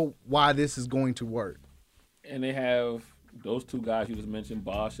already know why this is going to work. And they have those two guys you just mentioned,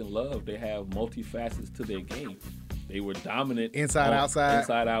 Bosh and Love. They have multifacets to their game. They were dominant inside, outside.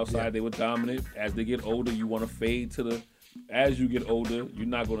 Yeah. They were dominant. As they get older, you want to fade to the. As you get older, you're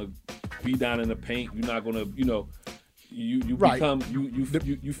not going to be down in the paint. You're not going to, you become you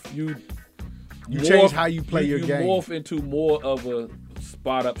change how you play your game. You morph into more of a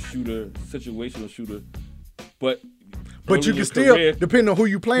spot up shooter, situational shooter, but you can still, depending on who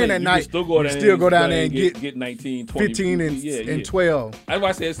you playing that night, you still go down there and get 19, 20, 15 and 12. That's why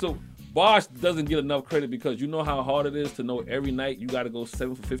I said so. Bosh doesn't get enough credit because you know how hard it is to know every night you got to go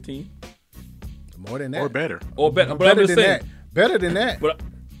 7 for 15. More than that, or better, But better than that. Better than that. But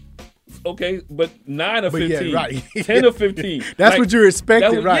okay, but 9 or 15, yeah, right. 10 or 15. That's what you're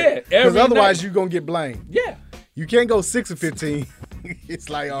expecting, right? Because otherwise you're gonna get blamed. Yeah, you can't go 6 or 15. It's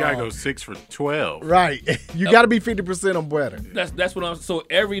like you gotta go 6 for 12. Right. You gotta be 50% or better. That's what I'm. So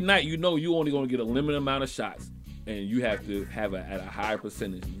every night you only gonna get a limited amount of shots, and you have to have at a higher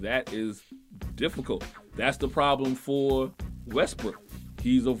percentage. That is difficult. That's the problem for Westbrook.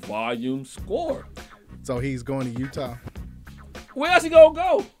 He's a volume scorer. So he's going to Utah. Where else he gonna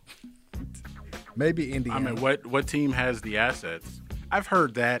go? Maybe Indiana. I mean, what team has the assets? I've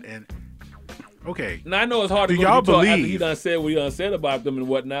heard that, and okay. Now I know it's hard to go to Utah after he done said what he done said about them and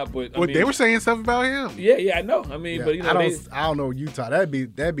whatnot, but they were saying stuff about him. Yeah, I know. I mean, but I don't know Utah. That'd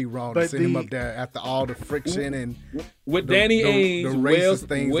be wrong to send him up there after all the friction and with Danny Ainge. Where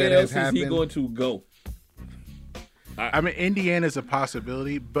else is he going to go? I mean, Indiana's a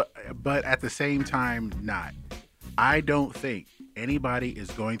possibility, but at the same time, not. I don't think anybody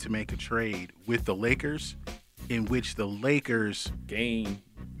is going to make a trade with the Lakers in which the Lakers gain.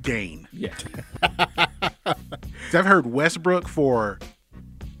 Yeah. I've heard Westbrook for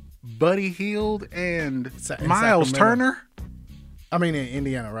Buddy Hield and Miles Turner. I mean, in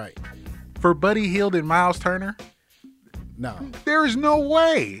Indiana, right? For Buddy Hield and Miles Turner, No. there is no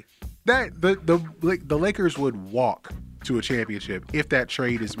way that the Lakers would walk to a championship if that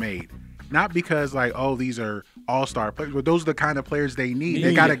trade is made. Not because these are all-star players, but those are the kind of players they need.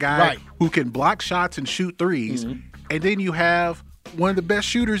 They got a guy who can block shots and shoot threes, and then you have one of the best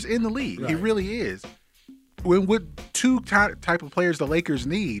shooters in the league. He really is. With two type of players the Lakers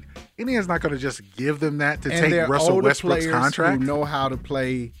need, Indiana's not going to just give them that to take Russell Westbrook's contract. Who know how to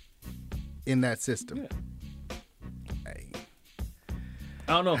play in that system. Yeah.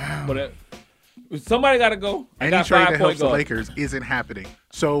 I don't know, but somebody got to go. Any trade that helps the Lakers isn't happening.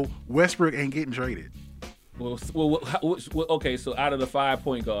 So Westbrook ain't getting traded. Well, okay. So out of the 5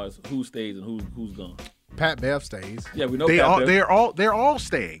 point guards, who stays and who's gone? Pat Bev stays. Yeah, we know They're Bev. all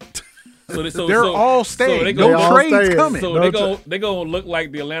staying. So they're all staying. So no trades coming. So they're gonna look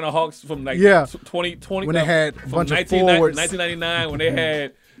like the Atlanta Hawks from 2020 when they had a bunch of 1999 when they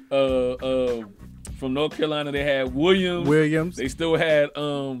had from North Carolina they had Williams. They still had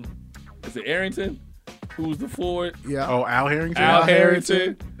is it Arrington? Who was the forward? Yeah. Oh, Al Harrington. Al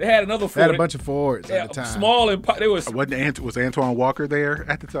Harrington. They had another forward. They had a bunch of forwards at the time. Small and they was Antoine Walker there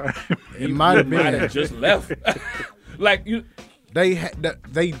at the time? It might have been. Might have just left. They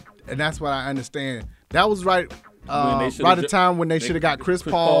and that's what I understand. That was right the time when they should have got Chris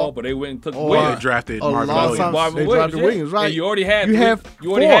Paul, but they went and took Williams. They drafted Marvin Williams. They drafted Williams, right? And you already had They had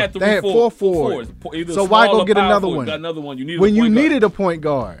four forwards. So why go get another one? Got another one. You needed when you needed a point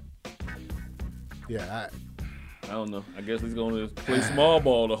guard. Yeah, I don't know. I guess he's going to play small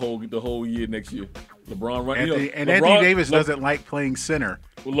ball the whole year next year. LeBron run. Anthony Davis doesn't like playing center.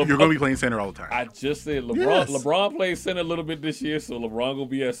 You're going to be playing center all the time. I just said LeBron. Yes. LeBron plays center a little bit this year, so LeBron gonna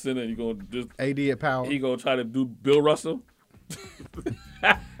be at center. You gonna just AD at power. He gonna try to do Bill Russell.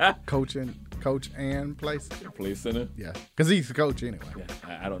 Coach and play center. Yeah, because he's the coach anyway. Yeah,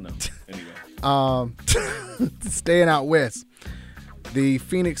 I don't know. Anyway, staying out west, the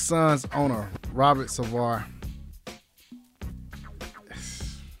Phoenix Suns owner Robert Sarver.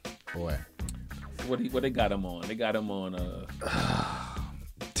 Boy. What they got him on? They got him on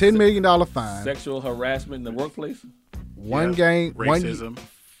 $10 million fine. Sexual harassment in the workplace. One game. Racism.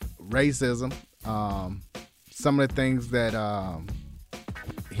 Racism. Some of the things that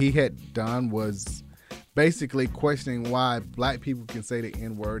he had done was basically questioning why black people can say the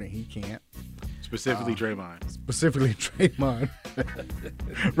N-word and he can't. Specifically Draymond.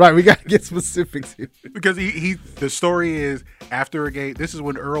 Right, we got to get specifics here. Because the story is, after a game, this is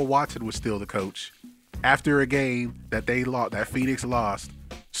when Earl Watson was still the coach. After a game that that Phoenix lost,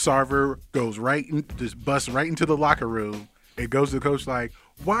 Sarver goes busts right into the locker room and goes to the coach like,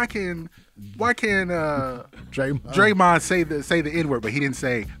 why can Draymond say the N-word, but he didn't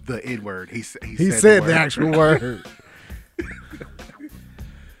say the N-word. He said the actual word.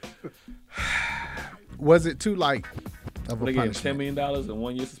 Was it too light of a punishment? $10 million and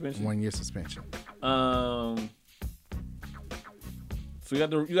 1 year suspension. 1 year suspension. So you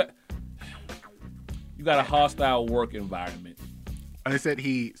got a hostile work environment. I said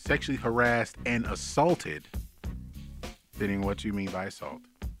he sexually harassed and assaulted. Depending on what you mean by assault.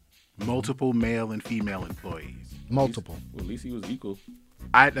 Multiple male and female employees. Multiple. At least he was equal.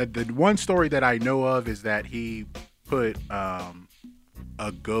 The one story that I know of is that he put a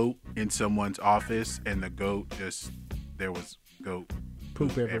goat in someone's office, and the goat there was goat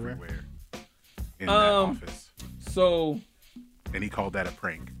poop everywhere in that office. And he called that a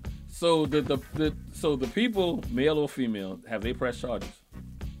prank. So the people, male or female, have they pressed charges?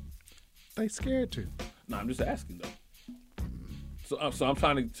 They scared to. No, I'm just asking though. So I'm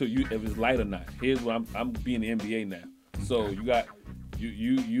trying to you if it's light or not. Here's what I'm being the NBA now. So you got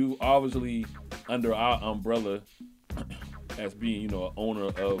you obviously under our umbrella as being an owner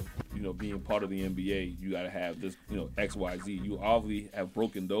of being part of the NBA. You got to have this XYZ. You obviously have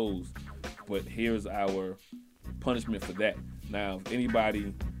broken those, but here's our punishment for that. Now, if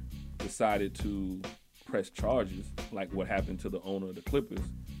anybody decided to press charges, like what happened to the owner of the Clippers,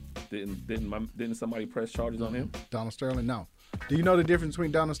 didn't somebody press charges on him? Donald Sterling, no. Do you know the difference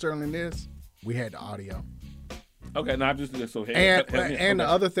between Donald Sterling and this? We had the audio. Okay, now I'm just so. And the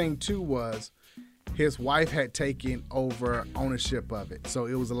other thing too was his wife had taken over ownership of it, so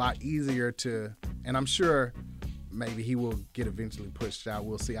it was a lot easier to. And I'm sure maybe he will get eventually pushed out.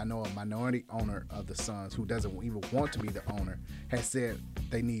 We'll see. I know a minority owner of the Suns who doesn't even want to be the owner has said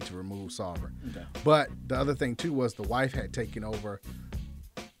they need to remove Sarver. Okay. But the other thing too was the wife had taken over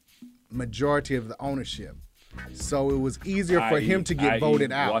majority of the ownership. So it was easier for him to get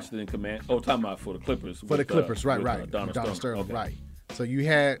voted out. Washington Command. Oh, talking about for the Clippers. For the Clippers, right. Donald Sterling, okay. right. So you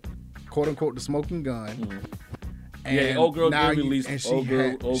had, quote unquote, the smoking gun, Yeah, old girl now did release. and Old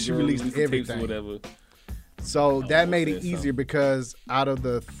girl she released the tapes or everything. whatever. So that made it say easier something. because out of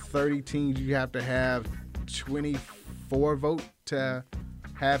the 30 teams, you have to have 24 vote to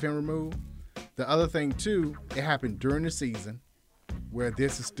have him removed. The other thing too, it happened during the season, where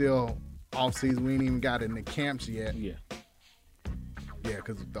this is still off season. We ain't even got in the camps yet. Yeah. Yeah,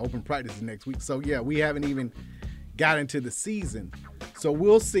 because the open practice is next week. So yeah, we haven't even got into the season. So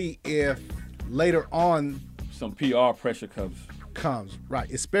we'll see if later on Some PR pressure comes,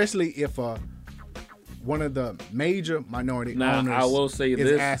 right? Especially if one of the major minority Now, owners I will say is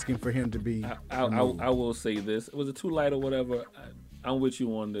this. asking for him to be I will say this. Was it too light or whatever? I'm with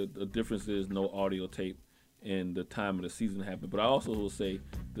you on the difference is no audio tape and the time of the season happened. But I also will say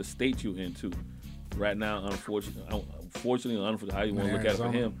the state you're in too. Right now, unfortunately, or unfortunately, how you want to look at it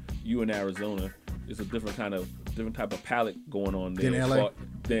for him, you in Arizona, it's a different type of palette going on there Than LA?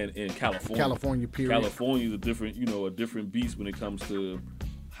 than in California. California, period. California's a different beast when it comes to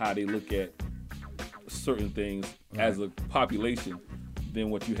how they look at certain things as a population than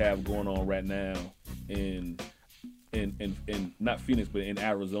what you have going on right now in not Phoenix, but in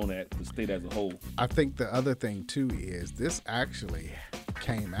Arizona, the state as a whole. I think the other thing too is this actually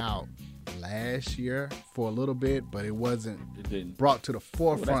came out last year for a little bit, but it wasn't brought to the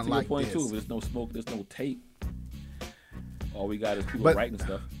forefront Well, that's like the point this. too. There's no smoke. There's no tape. All we got is people But writing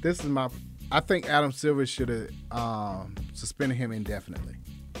stuff. This is I think Adam Silver should have suspended him indefinitely.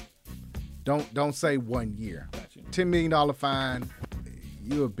 Don't say 1 year. $10 million fine.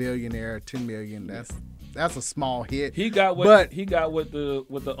 You a billionaire. $10 million. That's a small hit. He got what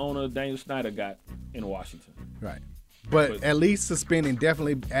the owner Daniel Snyder got in Washington. Right. But at least suspend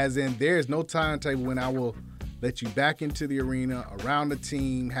indefinitely, as in there is no timetable when I will let you back into the arena, around the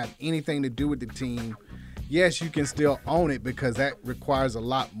team, have anything to do with the team. Yes, you can still own it because that requires a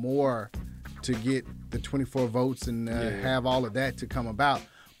lot more to get the 24 votes and have all of that to come about.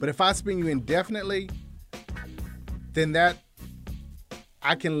 But if I suspend you indefinitely, then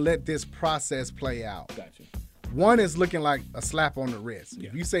I can let this process play out. Gotcha. One is looking like a slap on the wrist.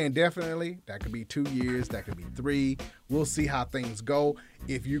 If you say indefinitely, that could be 2 years, that could be 3. We'll see how things go.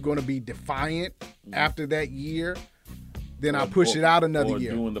 If you're going to be defiant after that year, then I'll push it out another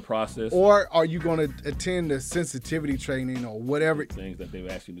year. Or doing the process. Or are you going to attend the sensitivity training or whatever? Things that they've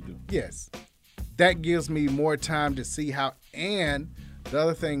asked you to do. Yes. That gives me more time to see how. And the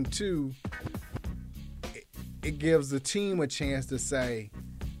other thing, too, it gives the team a chance to say,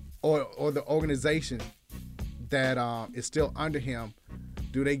 or the organization that is still under him,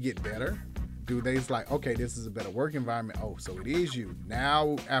 do they get better? Do they like, okay, this is a better work environment. Oh, so it is you.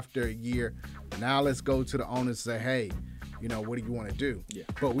 Now, after a year, now let's go to the owners and say, hey, what do you want to do? Yeah.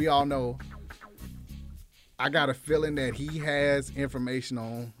 But we all know, I got a feeling that he has information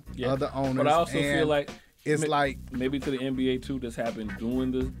on other owners. But I also feel like it's like maybe to the NBA too. This happened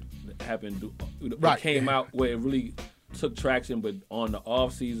doing this. Right. It came out where it really took traction, but on the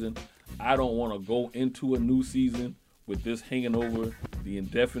off season, I don't want to go into a new season with this hanging over the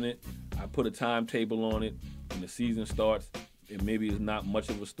indefinite. I put a timetable on it when the season starts. And maybe it's not much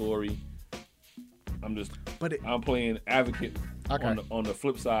of a story. I'm playing advocate on the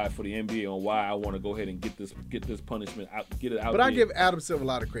flip side for the NBA on why I want to go ahead and get this punishment out, get it out. But I give Adam Silver a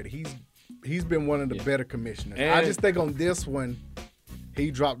lot of credit. He's been one of the better commissioners. And I just think on this one, he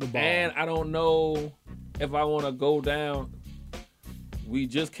dropped the ball. And I don't know if I want to go down. We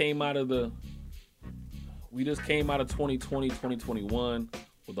just came out of 2020, 2021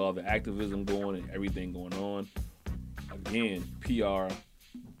 with all the activism going and everything going on. Again, PR.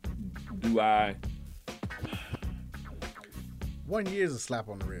 Do I? 1 year is a slap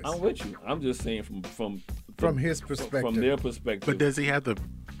on the wrist. I'm with you. I'm just saying from his perspective. From their perspective. But does he have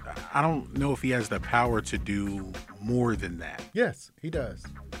I don't know if he has the power to do more than that. Yes, he does.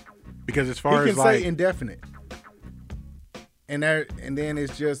 Because as far he as can say indefinite. And then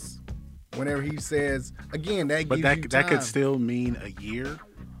it's just whenever he says again that gives you time. That could still mean a year.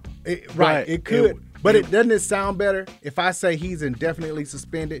 Right, it could. But doesn't it sound better if I say he's indefinitely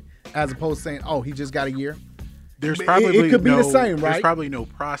suspended as opposed to saying, oh, he just got a year? There's probably it could be the same, right? There's probably no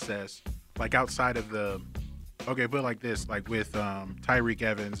process like outside of the. Okay, put it like this: like with Tyreek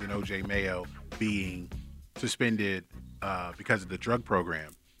Evans and OJ Mayo being suspended because of the drug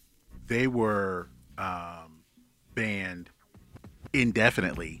program, they were banned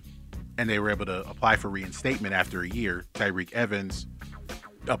indefinitely, and they were able to apply for reinstatement after a year. Tyreek Evans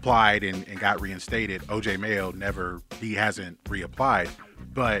applied and got reinstated. OJ Mayo he hasn't reapplied,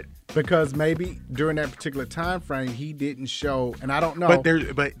 but because maybe during that particular time frame he didn't show, and I don't know. But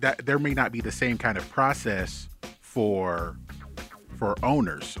there may not be the same kind of process for for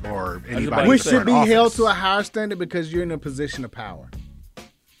owners or about anybody. to Which say. should be in held office. to a higher standard because you're in a position of power.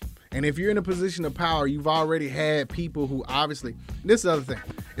 And if you're in a position of power, you've already had people who obviously, this is the other thing.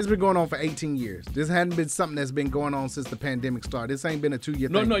 It's been going on for 18 years. This hadn't been something that's been going on since the pandemic started. This ain't been a 2-year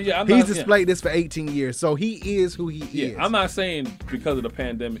thing. No, yeah, I'm He's not- displayed this for 18 years. So he is who he is. I'm not saying because of the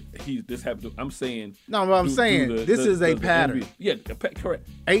pandemic this happened. I'm saying No, but I'm saying this is a pattern. NBA yeah, correct.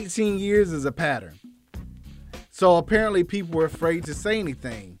 18 years is a pattern. So apparently people were afraid to say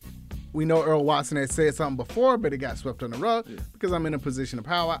anything. We know Earl Watson had said something before, but it got swept on the rug. Because I'm in a position of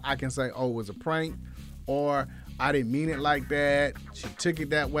power, I can say, oh, it was a prank, or I didn't mean it like that. She took it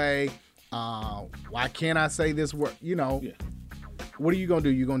that way. Why can't I say this word? You know, what are you going to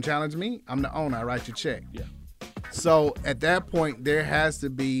do? You going to challenge me? I'm the owner. I write your check. Yeah. So at that point, there has to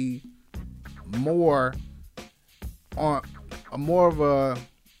be more of a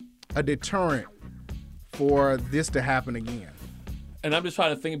deterrent for this to happen again. And I'm just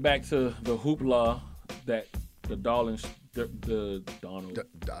trying to think back to the hoopla that the Donald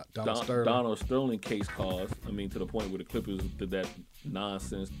Sterling case caused. I mean, to the point where the Clippers did that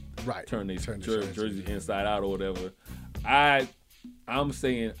nonsense, turn their jersey inside out or whatever. I'm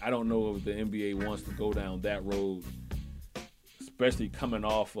saying I don't know if the NBA wants to go down that road, especially coming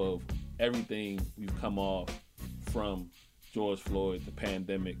off of everything we've come off from George Floyd, the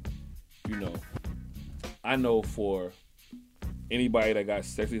pandemic. You know, I know for anybody that got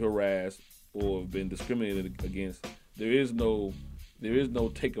sexually harassed or been discriminated against, there is no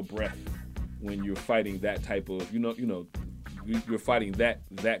take a breath when you're fighting that type of you're fighting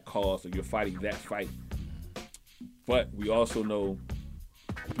that cause or you're fighting that fight. But we also know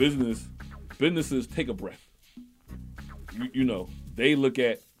businesses take a breath. You know, they look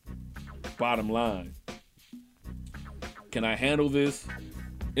at bottom line. Can I handle this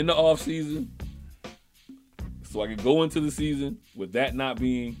in the off season? So I can go into the season with that not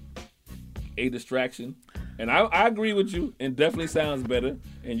being a distraction. And I agree with you, and definitely sounds better.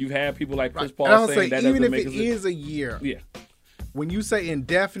 And you've had people like Chris Paul saying that even doesn't if make it sense. is a year, when you say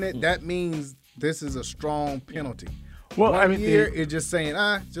indefinite, that means this is a strong penalty. Well, 1 I mean, year is just saying,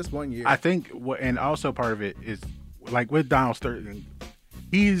 just 1 year. I think, and also part of it is like with Donald Sterling,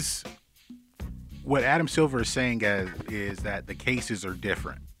 what Adam Silver is saying is that the cases are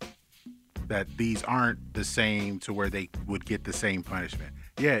different. That these aren't the same to where they would get the same punishment.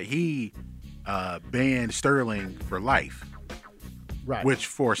 Yeah, he banned Sterling for life, right? Which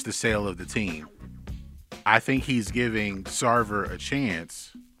forced the sale of the team. I think he's giving Sarver a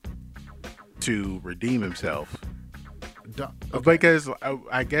chance to redeem himself. Because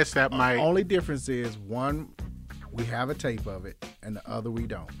I guess that might... The only difference is one, we have a tape of it, and the other we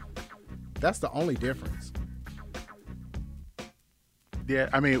don't. That's the only difference. Yeah,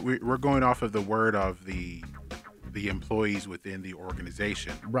 I mean, we're going off of the word of the employees within the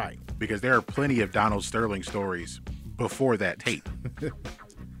organization. Right. Because there are plenty of Donald Sterling stories before that tape.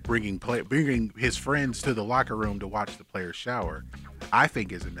 Bringing his friends to the locker room to watch the players shower, I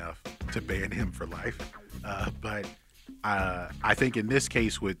think is enough to ban him for life. But I think in this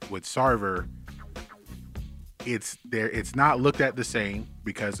case with Sarver, it's not looked at the same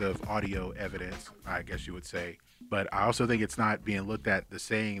because of audio evidence, I guess you would say. But I also think it's not being looked at the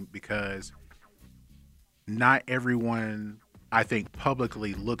same because not everyone, I think,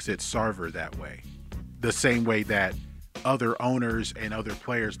 publicly looks at Sarver that way. The same way that other owners and other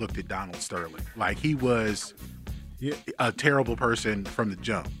players looked at Donald Sterling. Like he was a terrible person from the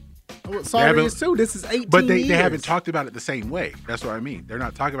jump. Well, sorry, is too. This is 18 but they years. haven't talked about it the same way. That's what I mean. They're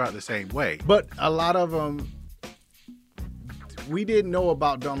not talking about it the same way. But a lot of them, we didn't know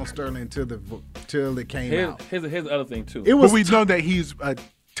about Donald Sterling until it came out. Here's the other thing too. But we know that he's a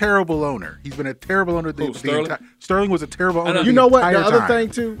terrible owner. He's been a terrible owner. Sterling was a terrible owner. You know what? The other time. thing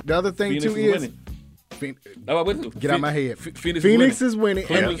too. The other thing Phoenix too is is. Get out of my head. Phoenix is winning.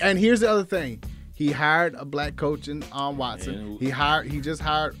 And here's the other thing. He hired a black coach in Watson. He just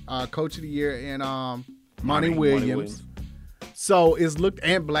hired Coach of the Year in Monty Williams. So it's looked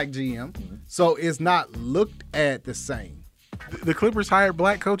and black GM. Mm-hmm. So it's not looked at the same. The Clippers hired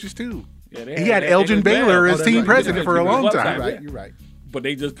black coaches too. Yeah, he had Elgin Baylor as team president for a long time. You're right. But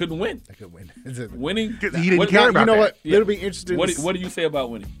they just couldn't win. They couldn't win. Winning. He didn't care about that. You know what? It'll be interesting. What do you say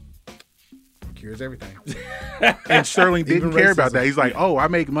about winning? Cures everything. And Sterling didn't care about that. He's like, oh, I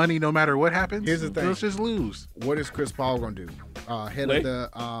make money no matter what happens. Here's the thing. Let's just lose. What is Chris Paul going to do? Head of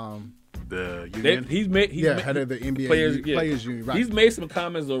the union? Head of the NBA players union. Right. He's made some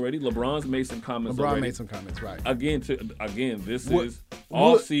comments already. LeBron's made some comments already. LeBron made some comments, right. Again, this is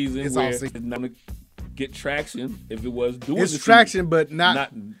off season where it's not going to get traction if it was doing it's traction, season. But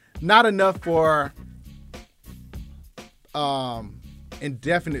not enough for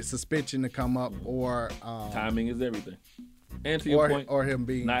indefinite suspension to come up, or timing is everything. And to your point, or him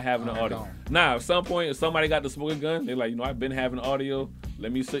being not having the audio. gone. Now, at some point, if somebody got the smoking gun, they're like, I've been having audio.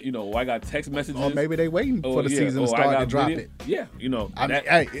 Let me say, I got text messages. Or maybe they waiting for the season to start to drop it. Yeah, I mean,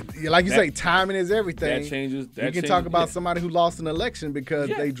 hey, like you say, timing is everything. That changes. We can talk about somebody who lost an election because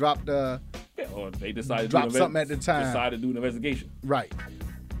they dropped or they decided to do something at the time. Decided to do an investigation. Right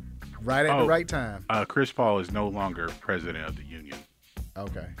at the right time. Chris Paul is no longer president of the union.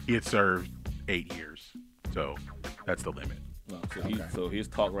 Okay. He had served 8 years, so that's the limit. So his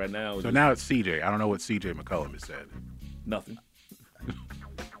talk right now is now it's CJ. I don't know what CJ McCollum has said. Nothing.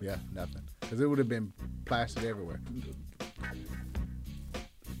 Yeah, nothing. Because it would have been plastered everywhere.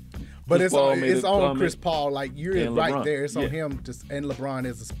 But it's on Chris Paul. Like, you're right LeBron. There. It's on him. And LeBron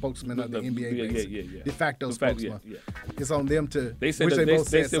is a spokesman of the NBA. Yeah. De facto spokesman. Yeah. It's on them to. They said,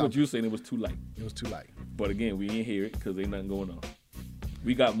 they said what you saying. It was too late. It was too late. But again, we didn't hear it because ain't nothing going on.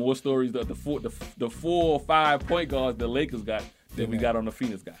 We got more stories the 4 or 5 point guards the Lakers got than we got on the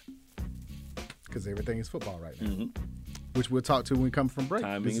Phoenix guy. Because everything is football right now. Mm-hmm. Which we'll talk to when we come from break.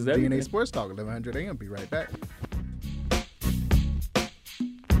 Timing this is everything. DNA Sports Talk, 1100 AM. Be right back.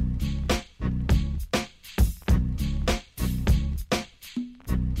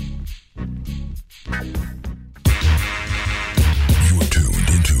 You're tuned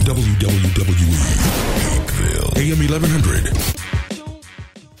into WWE Hakeville, AM 1100.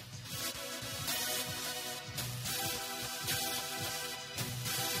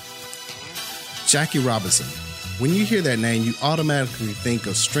 Jackie Robinson. When you hear that name, you automatically think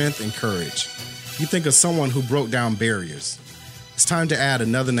of strength and courage. You think of someone who broke down barriers. It's time to add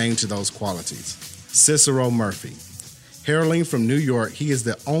another name to those qualities. Cicero Murphy. Hailing from New York, he is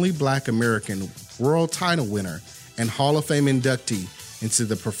the only Black American world title winner and Hall of Fame inductee into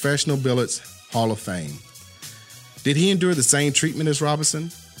the Professional Billiards Hall of Fame. Did he endure the same treatment as Robinson?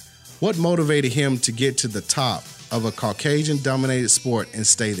 What motivated him to get to the top of a Caucasian-dominated sport and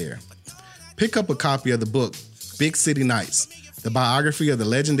stay there? Pick up a copy of the book, Big City Nights, the biography of the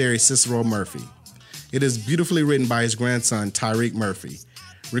legendary Cicero Murphy. It is beautifully written by his grandson, Tyreek Murphy,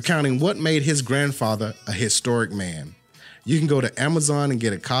 recounting what made his grandfather a historic man. You can go to Amazon and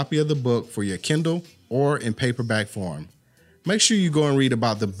get a copy of the book for your Kindle or in paperback form. Make sure you go and read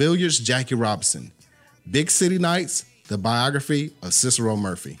about the billiards Jackie Robinson. Big City Nights, the biography of Cicero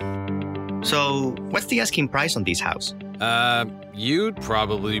Murphy. So, what's the asking price on this house? You'd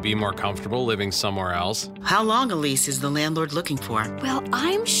probably be more comfortable living somewhere else. How long a lease is the landlord looking for? Well,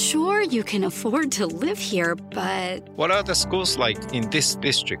 I'm sure you can afford to live here, but... What are the schools like in this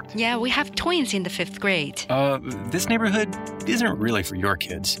district? Yeah, we have twins in the 5th grade. This neighborhood isn't really for your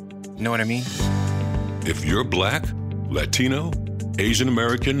kids. You know what I mean? If you're Black, Latino, Asian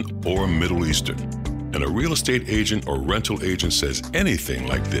American, or Middle Eastern, and a real estate agent or rental agent says anything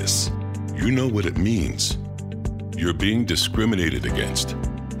like this, you know what it means. You're being discriminated against.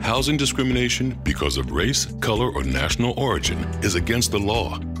 Housing discrimination because of race, color, or national origin is against the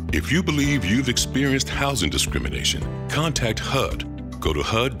law. If you believe you've experienced housing discrimination, contact HUD. Go to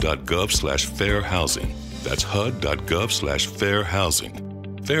HUD.gov/fair housing. That's HUD.gov/fair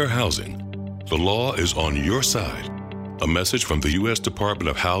housing. Fair housing. The law is on your side. A message from the U.S. Department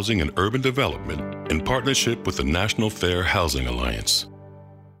of Housing and Urban Development in partnership with the National Fair Housing Alliance.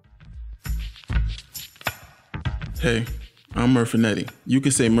 Hey, I'm Murfinetti. You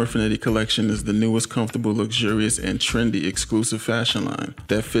could say Murfinetti Collection is the newest, comfortable, luxurious, and trendy exclusive fashion line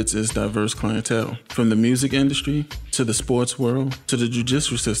that fits its diverse clientele. From the music industry, to the sports world, to the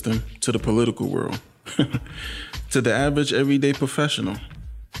judicial system, to the political world, to the average everyday professional.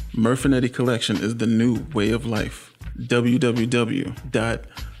 Murfinetti Collection is the new way of life.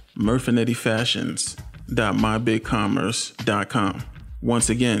 www.murfinettifashions.mybigcommerce.com. Once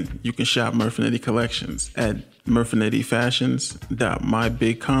again, you can shop Murfinetti Collections at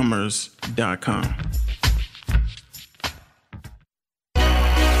murfinettifashions.mybigcommerce.com.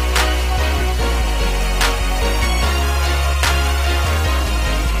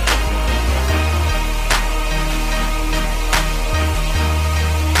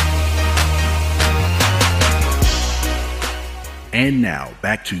 And now,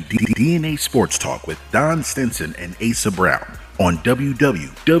 back to DNA Sports Talk with Don Stinson and Asa Brown on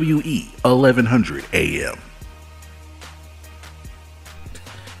WWE 1100 AM.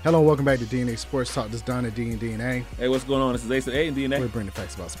 Hello and welcome back to DNA Sports Talk. This is Don at D and DNA. Hey, what's going on? This is Asa A and DNA. We bring the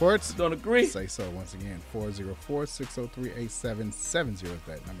facts about sports. Don't agree. Say so once again. 404-603-8770 is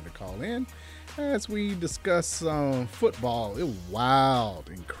that number to call in as we discuss football. It was wild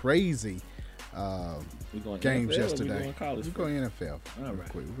and crazy. Games NFL yesterday. We're going NFL. All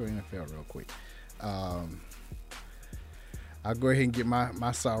right. We're going NFL real quick. I'll go ahead and get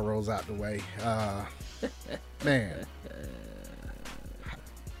my sorrows out the way. Man,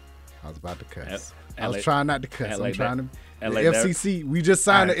 I was about to cuss. I was trying not to cuss. I'm trying to. The FCC, we just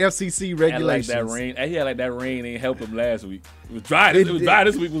signed the FCC regulations. He had like that rain ain't helped him last week. It was dry. It was dry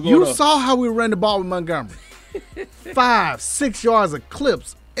this week. You saw how we ran the ball with Montgomery. 5-6 yards of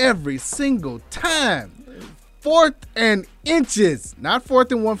clips every single time. 4th and inches, not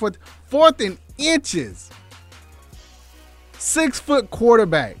 4th and 1/4. 4th and inches. 6-foot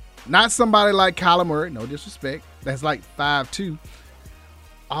quarterback, not somebody like Kyler Murray. No disrespect. That's like 5'2".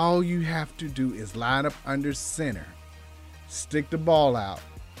 All you have to do is line up under center. Stick the ball out.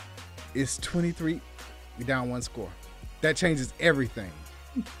 It's 23. We down 1 score. That changes everything.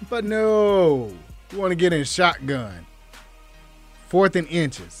 But no, you want to get in shotgun. 4th and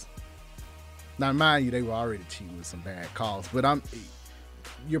inches. Now, mind you, they were already cheating with some bad calls, but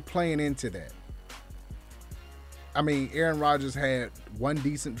you're playing into that. I mean, Aaron Rodgers had one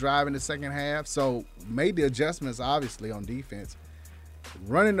decent drive in the second half, so made the adjustments, obviously, on defense.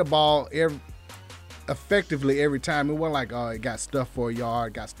 Running the ball effectively every time. It wasn't like, oh, it got stuffed for a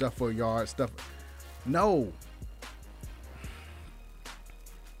yard, stuff. No.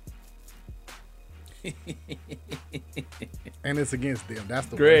 And it's against them. That's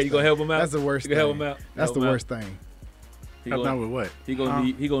the Greg, worst. you gonna help him out? That's the worst thing. Help him out. That's the worst thing. Help out with what? He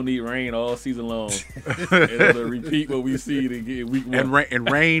gonna need rain all season long. It'll repeat what we see to get week 1.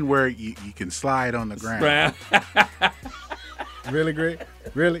 And rain where you can slide on the ground. Really, Greg?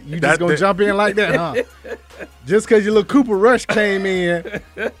 Really? You just gonna jump in like that, huh? Just because your little Cooper Rush came in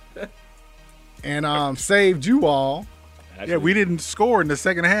and saved you all. Actually, yeah, we didn't score in the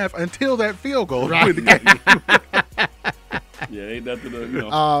second half until that field goal. Right. Yeah, ain't nothing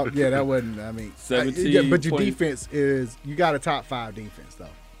to, yeah, that wasn't, I mean. 17 but your defense is, you got a top 5 defense, though.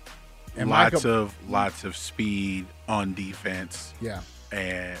 And lots of speed on defense. Yeah.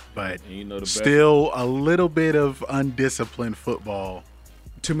 But the still a little bit of undisciplined football.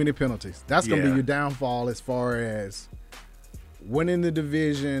 Too many penalties. That's going to be your downfall as far as winning the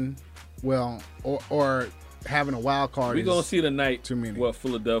division, well, or having a wild card. We're going to see tonight too many. What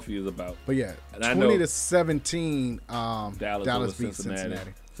Philadelphia is about. But yeah, 20-17, Dallas beat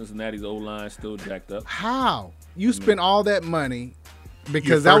Cincinnati. Cincinnati's O-line still jacked up. How? You spent all that money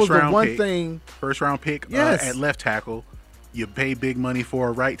because that was the one thing. First round pick at left tackle. You pay big money for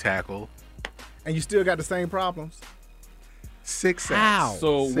a right tackle. And you still got the same problems. 6 sacks. How?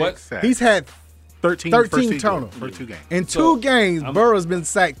 So what? Sacks. He's had 13 total for 2 games. In 2 games, Burrow's been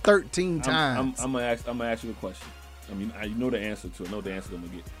sacked 13 times. I'm gonna ask you a question. I mean, I know the answer to it. I know the answer I'm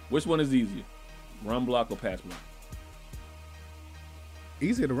gonna get. Which one is easier, run block or pass block?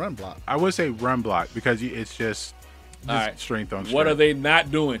 Easier to run block. I would say run block because it's just strength on strength. What are they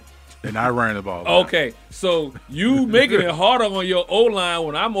not doing? They're not running the ball. Okay, so you making it harder on your O-line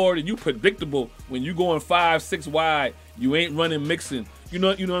when I'm already predictable. When you going 5-6 wide, you ain't running mixing. You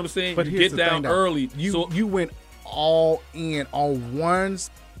know what I'm saying? But you get down early. You went all in on one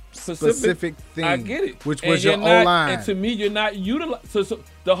specific thing. I get it. Which was your O-line. And to me, you're not utilizing. So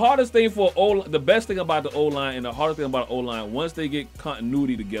the hardest thing for the best thing about the O-line and the hardest thing about the O-line, once they get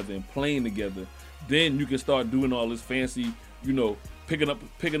continuity together and playing together, then you can start doing all this fancy, picking up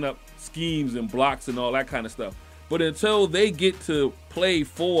schemes and blocks and all that kind of stuff. But until they get to play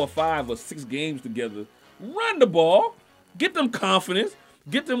 4 or 5 or 6 games together, run the ball, get them confidence,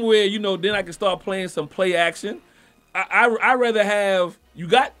 get them where, then I can start playing some play action. I rather have, you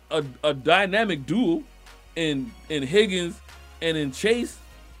got a dynamic duel in Higgins and in Chase.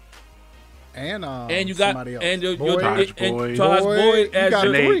 And you got somebody else. and Todd Boyd as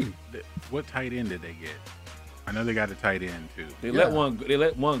your 3. What tight end did they get? I know they got a tight end too. They let one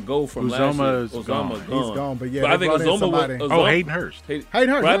go from last year. Uzomah's gone. He's gone, but I think Uzomah was Hayden Hurst. Hayden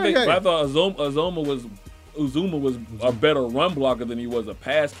Hurst. But I thought Uzomah was a better run blocker than he was a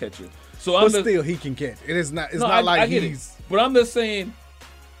pass catcher. So still he can catch. It's not like he's. But I'm just saying,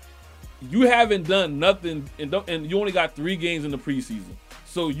 you haven't done nothing, and you only got 3 games in the preseason.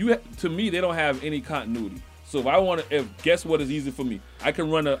 So to me, they don't have any continuity. So guess what is easy for me? I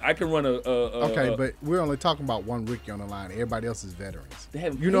can run a. Okay, but we're only talking about one rookie on the line. Everybody else is veterans. They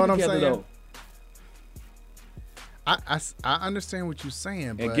haven't you know what I'm saying? Though. I understand what you're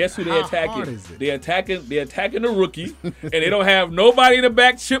saying, but and guess who they're attacking? Hard is it? They're attacking the rookie, and they don't have nobody in the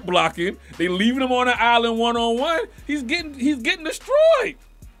back chip blocking. They leaving him on an island 1-on-1. He's getting destroyed.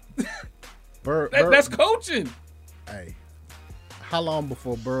 That's coaching. Hey, how long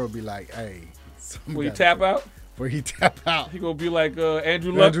before Burrow be like, hey? Will he tap out? Where he tap out? He gonna be like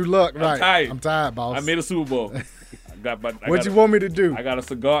Andrew Luck. Andrew Luck, right? I'm tired. I'm tired, boss. I made a Super Bowl. What you want me to do? I got a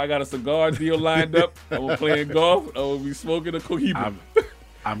cigar deal lined up. I'm playing golf. I will be smoking a cohiba.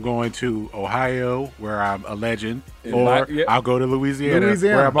 I'm going to Ohio, where I'm a legend, I'll go to Louisiana,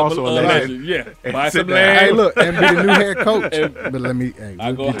 where I'm also a legend. Yeah, and buy some down. land. Hey, look, and be the new head coach. But let me. Hey,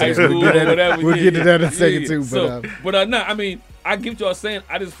 I go high school or whatever. We'll get to that in a second too. But no, I mean, I get what y'all saying.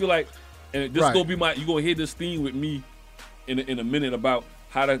 I just feel like, and this gonna be you gonna hear this theme with me in a minute about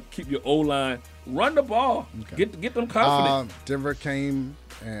how to keep your O-line, run the ball, get them confident. Denver came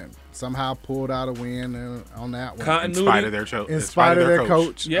and somehow pulled out a win on that one. Continuity. In spite of their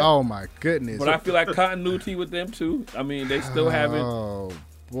coach. Yeah. Oh, my goodness. But I feel like continuity with them, too. I mean, they still haven't. Oh,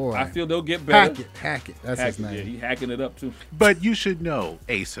 boy. I feel they'll get better. Hackett. That's his name. Yeah, he hacking it up, too. But you should know,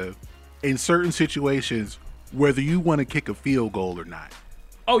 Asa, in certain situations, whether you want to kick a field goal or not.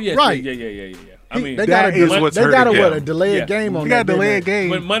 Oh, yeah. Right. Yeah. I mean, they got a delay a game on that. They got a delay a game.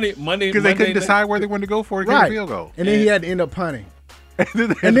 When money because they couldn't decide where they wanted to go for a field goal. And then he had to end up punting.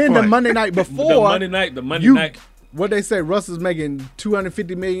 And then the Monday night before. The Monday night. What they say, Russell's making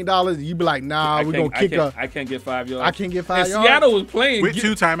 $250 million. You be like, nah, we're going to kick I can't get 5 yards. I can't get 5 yards. Seattle was playing. With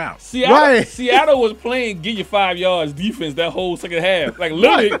 2 timeouts. Seattle was playing get you 5 yards defense that whole second half. Like,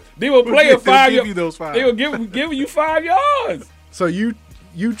 literally, they were playing 5 yards. They were giving you 5 yards. So you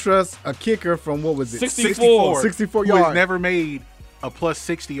trust a kicker from, what was it? 64 yards. Who has never made a plus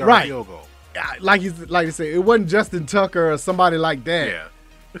 60-yard field goal. Like you said, it wasn't Justin Tucker or somebody like that. Yeah.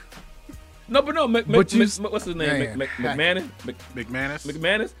 No, but no. What's his name?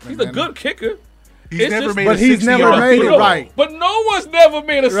 McManus. He's a good kicker. He's never made it right. But no one's never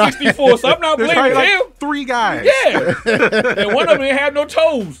made a 64, so I'm not blaming him. 3 guys. Yeah. And one of them had no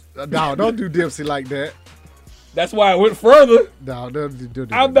toes. No, don't do Dempsey like that. That's why I went further. No, don't do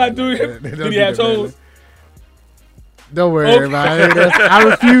I'm not doing him. Did he have toes? Don't worry about it. I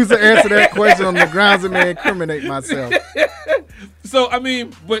refuse to answer that question on the grounds it may incriminate myself. So, I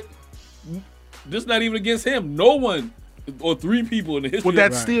mean, but this not even against him. No one or 3 people in the history.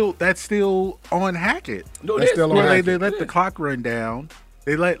 Well, that's still on Hackett. No, that's still on Hackett. They let the clock run down.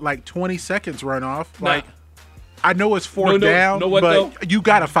 They let like 20 seconds run off. Like, I know it's 4th down, but you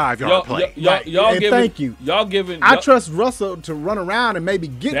got a 5-yard play. Thank you. Y'all giving. I trust Russell to run around and maybe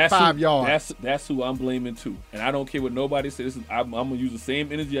get 5 yards. That's who I'm blaming too, and I don't care what nobody says. I'm gonna use the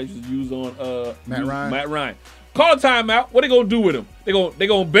same energy I used to use on Matt Ryan. Call a timeout. What they gonna do with him? They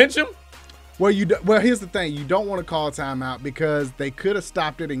gonna bench him? Well, here's the thing. You don't want to call a timeout because they could have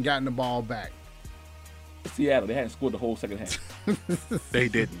stopped it and gotten the ball back. Seattle, they hadn't scored the whole second half. They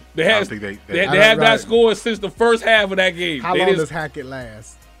didn't. They have not scored since the first half of that game. How long does Hackett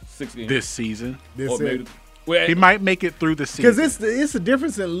last? 6 games. This season. He might make it through the season. Because it's a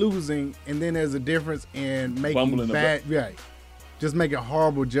difference in losing, and then there's a difference in making just making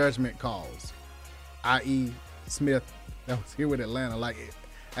horrible judgment calls, i.e. Smith that was here with Atlanta. Like,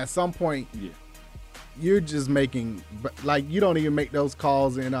 at some point, you're just making, like, you don't even make those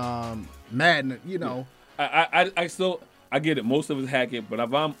calls in Madden, you know. I get it. Most of it's Hackett, but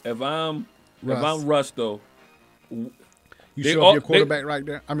if I'm Russ though, you show up your quarterback right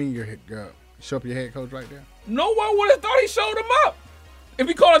there. I mean, show up your head coach right there. No one would have thought he showed him up if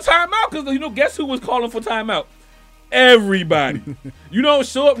he called a timeout. Because guess who was calling for timeout? Everybody. You don't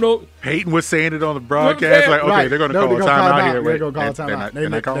show up. No. Peyton was saying it on the broadcast. Like, okay, they're going to call a timeout here. They're going to call a timeout. They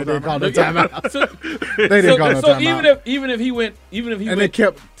didn't call the timeout. They didn't call no timeout. So even if he went, and they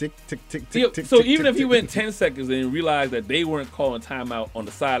kept tick, tick, tick, tick, tick. So tick, even tick, if he tick, went tick. 10 seconds and realized that they weren't calling timeout on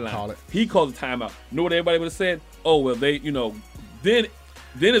the sideline, he called a timeout. You know what everybody would have said? Oh well, then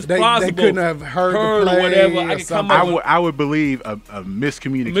it's plausible. They couldn't have heard the play or whatever. I can come up I would believe a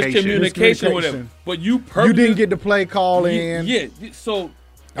miscommunication with him. But you didn't get the play call in. Yeah. So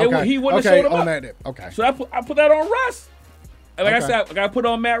he wouldn't have showed him up. Okay. So I put that on Russ. And like I said, I got to put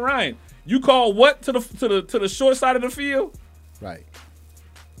on Matt Ryan. You call what to the short side of the field? Right.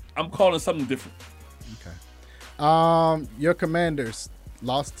 I'm calling something different. Okay. Your Commanders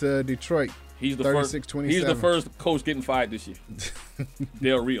lost to Detroit. He's the 36-27. He's the first coach getting fired this year.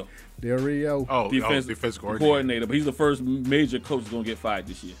 Del Rio. Defense coordinator. But he's the first major coach that's going to get fired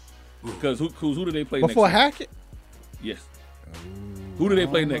this year. Because who do they play before next? Hackett? Yes. Who do they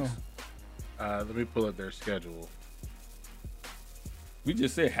play next? Let me pull up their schedule. We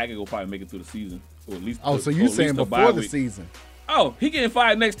just said Hackett will probably make it through the season. Or at least so you saying before the season. Oh, he getting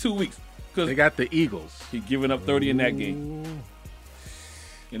fired next 2 weeks. Because they got the Eagles. He giving up 30 in that game.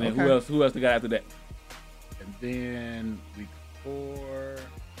 And then who else they got after that? And then week 4,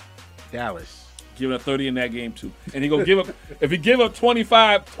 Dallas. Giving up 30 in that game too. And he gonna give up if he give up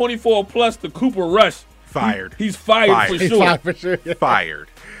 25, 24 plus to Cooper Rush. Fired. He's fired for sure. He's fired for sure. Fired.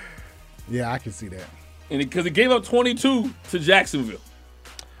 Yeah, I can see that. and because it gave up 22 to Jacksonville.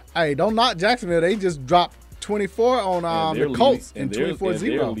 Hey, don't knock Jacksonville. They just dropped 24 on the Colts and 24-0.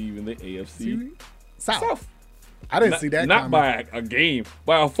 They're leaving the AFC South. I didn't see that. Not by a game,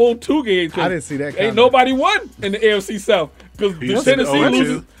 by a full 2 games. I didn't see that. Ain't nobody won in the AFC South because Tennessee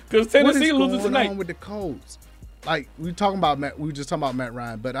loses. Because Tennessee loses tonight. What's going on with the Colts? Like we were just talking about Matt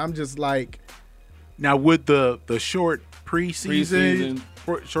Ryan, but I'm just like, now with the short preseason,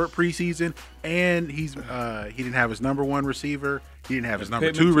 and he didn't have his number 1 receiver. He didn't have his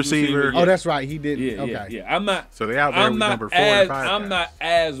number 2 receiver. Oh, that's right. He didn't. Yeah. I'm not. So they out there with number 4 and 5. I'm not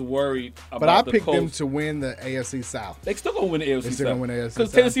as worried about but I the picked Colts. them to win the AFC South. They still gonna win the AFC South. Still gonna win the AFC South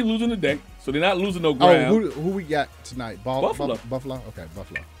because Tennessee losing today, so they're not losing no ground. Oh, who we got tonight? Buffalo. Buffalo. Okay,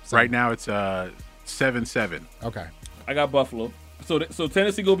 Buffalo. Right now it's 7-7. Okay. I got Buffalo. So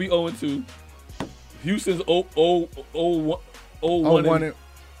Tennessee gonna be 0-2. Houston's 0-1.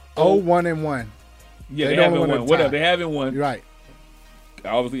 0-1. Yeah, they haven't won. Whatever, they haven't won. You're right.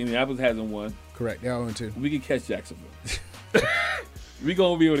 Obviously, Indianapolis hasn't won. Correct. They're 0-2. We can catch Jacksonville. We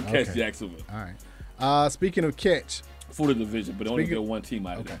gonna be able to catch Jacksonville. All right. Speaking of catch, for the division, but only get one team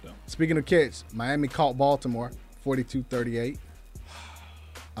out of that though. Speaking of catch, Miami caught Baltimore 42-38.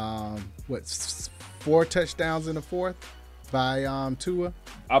 4 touchdowns in the fourth by Tua.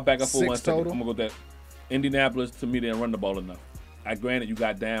 I'll back up for 6 1 second. total. I'm gonna go with that. Indianapolis, to me, they didn't run the ball enough. Granted, you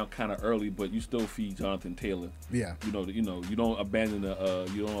got down kind of early, but you still feed Jonathan Taylor. Yeah. You don't abandon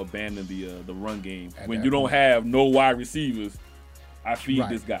the run game when you don't have no wide receivers. I feed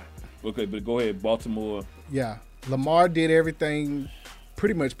this guy. Okay, but go ahead, Baltimore. Yeah, Lamar did everything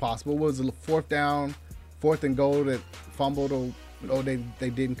pretty much possible. What was it, 4th and goal that fumbled or they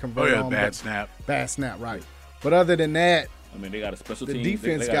didn't convert on? Bad snap. Bad snap, right. But other than that, I mean, they got a special the teams.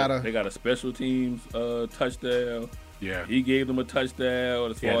 defense they got a special teams touchdown. Yeah, he gave them a touchdown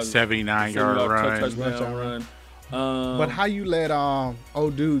as far as 79-yard touchdown run. But how you let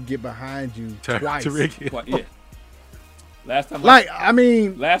old dude get behind you twice? Yeah. Last time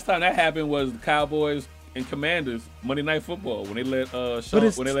that happened was the Cowboys and Commanders Monday Night Football when they let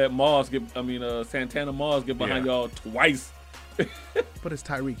Santana Moss get behind y'all twice. But it's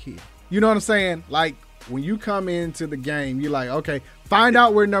Tyreek Hill. You know what I'm saying? Like when you come into the game, you're like, okay, find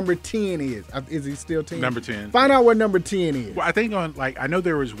out where number 10 is. Is he still 10? Number 10. Find out where number 10 is. Well, I think I know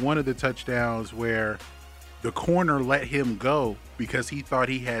there was one of the touchdowns where the corner let him go because he thought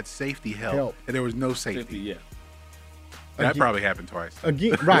he had safety help. And there was no safety. Yeah. That probably happened twice.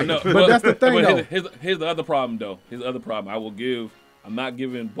 Again, right. But that's the thing, though. Here's the other problem, though. I'm not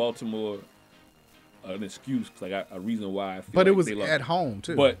giving Baltimore an excuse, because I got a reason why I feel but like it was they lost. at home,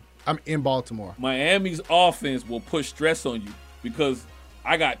 too. But I'm in Baltimore. Miami's offense will put stress on you because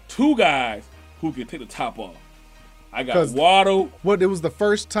I got 2 guys who can take the top off. I got Waddle. It was the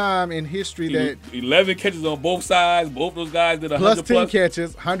first time in history that 11 catches on both sides. Both those guys did 100 plus 10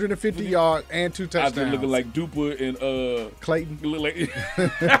 catches, 150 yards, and 2 touchdowns. I've been looking like Duper and Clayton.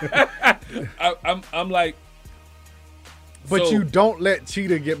 I'm like. But you don't let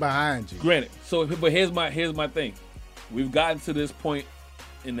Cheetah get behind you. Granted. But here's my thing. We've gotten to this point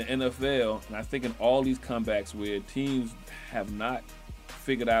in the NFL, and I think in all these comebacks where teams have not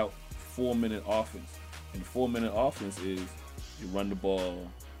figured out 4-minute offense. And 4-minute offense is you run the ball,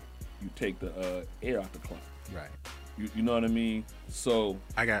 you take the air out the clock. Right. You know what I mean? So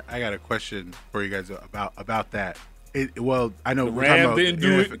I got a question for you guys about that. I know the Rams didn't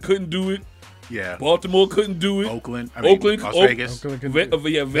do it, couldn't do it. Yeah. Baltimore couldn't do it. Las Vegas.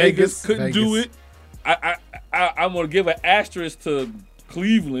 Vegas couldn't do it. I'm gonna give an asterisk to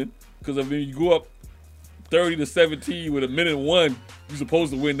Cleveland because I mean you go up 30-17 with 1:01, you're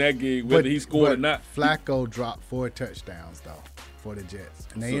supposed to win that game whether he scored or not. Flacco dropped 4 touchdowns though for the Jets,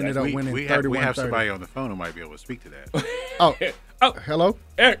 and they ended up winning 31-30. We have somebody on the phone who might be able to speak to that. Oh, hello,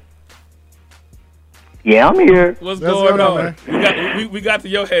 Eric. Yeah, I'm here. What's going on, man? We got to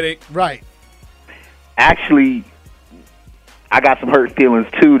your headache. Right. Actually, I got some hurt feelings,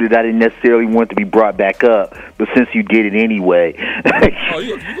 too, that I didn't necessarily want to be brought back up, but since you did it anyway.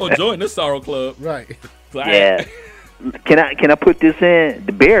 You're going to join this sorrow club. Right. Yeah. Can I put this in?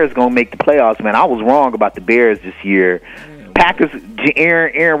 The Bears going to make the playoffs, man. I was wrong about the Bears this year. Packers,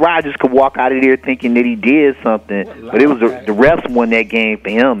 Aaron Rodgers could walk out of there thinking that he did something, but it was the refs won that game for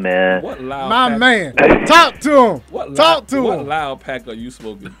him, man. Man, talk to him. What loud pack are you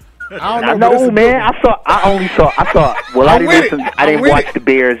smoking? I know, man. I didn't watch the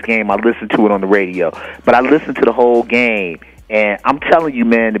Bears game. I listened to it on the radio, but I listened to the whole game, And I'm telling you,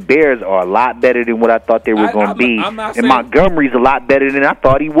 man, the Bears are a lot better than what I thought they were going to be. And Montgomery's a lot better than I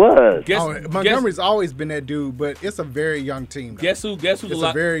thought he was. Montgomery's always been that dude, but it's a very young team. Guess who's a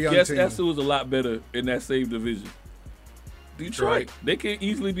lot? Very young team. Guess who's a lot better in that same division? Detroit. They could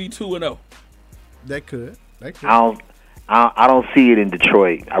easily be 2-0. They could. I don't see it in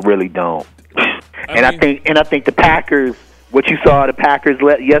Detroit. I really don't. I think the Packers. What you saw the Packers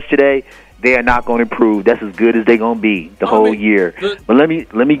yesterday, they are not going to improve. That's as good as they're going to be the whole year. But let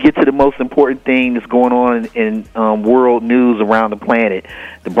me get to the most important thing that's going on in world news around the planet.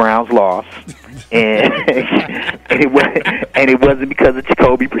 The Browns lost, and it wasn't because of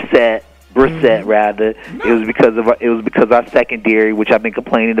Jacoby Brissett rather. It was because our secondary, which I've been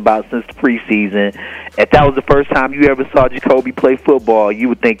complaining about since the preseason. If that was the first time you ever saw Jacoby play football, you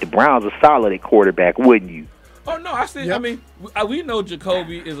would think the Browns are solid at quarterback, wouldn't you? Oh no, I see. Yep. I mean, we know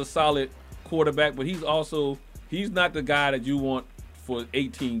Jacoby is a solid quarterback, but he's not the guy that you want for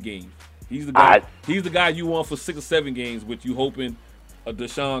 18 games. He's the guy you want for 6 or 7 games, with you hoping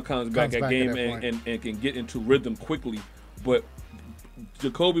Deshaun comes back at game and can get into rhythm quickly. But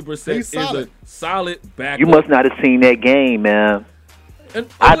Jacoby Brissett is a solid backup. You must not have seen that game, man.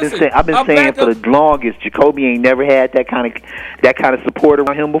 I've been saying for the longest, Jacoby ain't never had that kind of support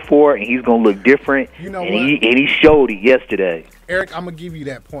around him before, and he's gonna look different. You know what? And he showed it yesterday. Eric, I'm gonna give you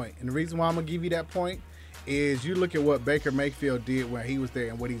that point, and the reason why I'm gonna give you that point is you look at what Baker Mayfield did when he was there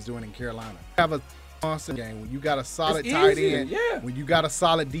and what he's doing in Carolina. You have a constant game when you got a solid tight end, when you got a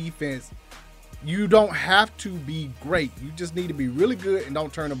solid defense. You don't have to be great. You just need to be really good and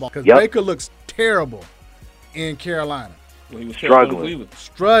don't turn the ball. Because Baker looks terrible in Carolina. Well, he was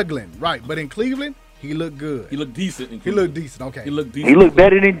struggling, right? But in Cleveland, he looked good. He looked decent. Okay. He looked decent. He looked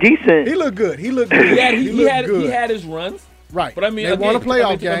better than decent. He looked good. He had his runs. Right. But I mean, they won a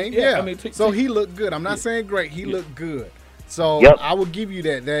playoff game. Yeah. So he looked good. I'm not saying great. He looked good. So I will give you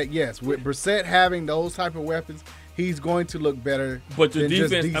that. Yes, with Brissett having those type of weapons, he's going to look better. But your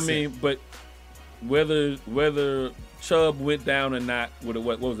defense, I mean, but whether Chubb went down or not, with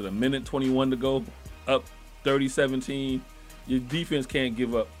what was it, a minute 21 to go, up 30-17. Your defense can't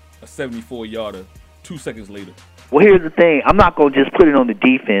give up a 74-yarder 2 seconds later. Well, here's the thing. I'm not going to just put it on the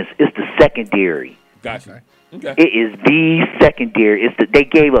defense. It's the secondary. Gotcha. Okay. It is the secondary. They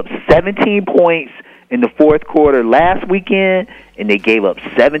gave up 17 points in the fourth quarter last weekend, and they gave up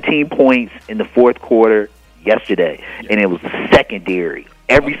 17 points in the fourth quarter yesterday. And it was the secondary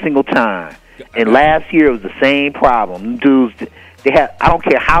every single time. And last year it was the same problem. Dudes, I don't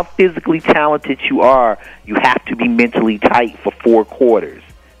care how physically talented you are, you have to be mentally tight for 4 quarters.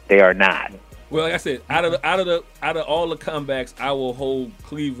 They are not. Well, like I said, out of all the comebacks, I will hold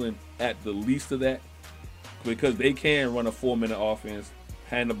Cleveland at the least of that, because they can run a 4-minute offense,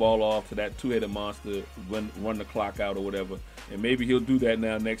 hand the ball off to that 2-headed monster, run the clock out or whatever. And maybe he'll do that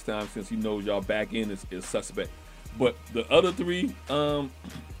now next time, since he knows y'all back end is suspect. But the other three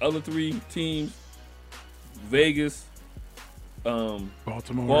teams, Vegas,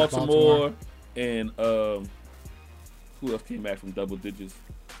 Baltimore, and who else came back from double digits?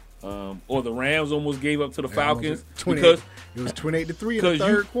 Or the Rams almost gave up to the Falcons because it was 28-3 in the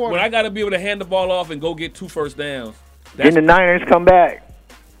third quarter. When I got to be able to hand the ball off and go get 2 first downs. Didn't the Niners come back?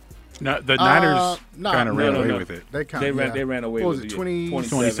 No, the Niners kind of ran away with it. They ran away with it. What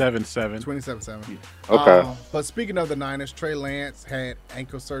was it, 27-7. 27-7. Okay. But speaking of the Niners, Trey Lance had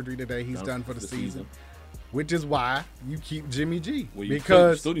ankle surgery today. He's done for the season. Which is why you keep Jimmy G. Well, you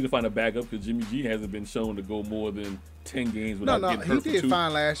still need to find a backup, because Jimmy G hasn't been shown to go more than 10 games without getting hurt. He did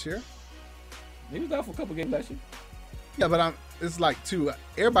fine last year. He was out for a couple games last year. Yeah, but it's like 2.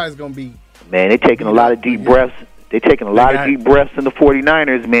 Everybody's going to be. Man, they're taking a lot of deep breaths. They're taking a lot of deep breaths in the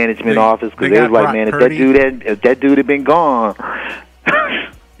 49ers management office, because they was like, man, if that dude had been gone.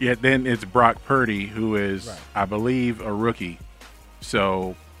 Yeah, then it's Brock Purdy, who is, I believe, a rookie.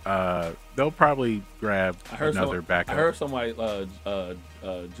 So they'll probably grab another backup. I heard somebody,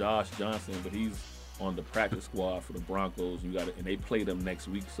 Josh Johnson, but he's on the practice squad for the Broncos. And they play them next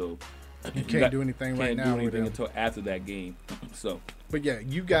week, so you can't do anything right now. Can't do anything until after that game. But yeah,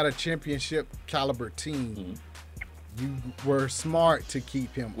 you got a championship caliber team. Mm-hmm. You were smart to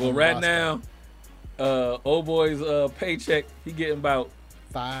keep him. Well, right now, old boy's paycheck, he getting about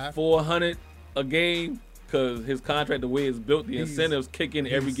 $400 a game, because his contract, the way it's built, the incentives kick in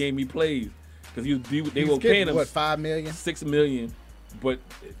every game he plays. Because they were paying him $5 million, $6 million, but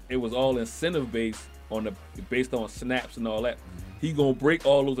it was all incentive based on snaps and all that. He gonna break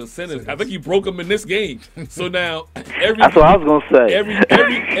all those incentives. I think he broke them in this game. So now that's what I was gonna say.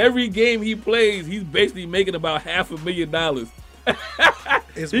 Every game he plays, he's basically making about $500,000.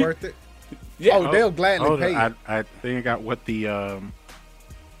 It's worth it. Yeah. Oh, they'll gladly pay you. I think I got what the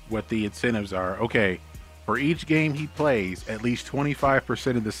incentives are. Okay, for each game he plays, at least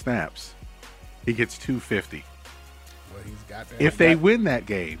 25% of the snaps, he gets $250. Well, he's got that. If they win that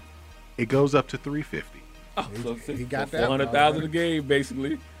game, it goes up to $350. Oh, so he got that. 400,000 a game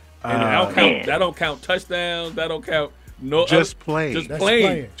basically, and that don't count touchdowns. That don't count. No, just playing. Just That's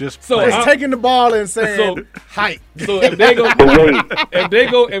playing. Just So playing. it's taking the ball and saying height. So if they go, if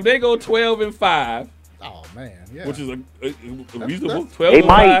they go 12-5. Oh man, yeah. Which is a reasonable 12-5. They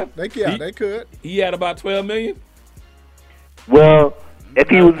might. They could. He had about 12 million. Well, if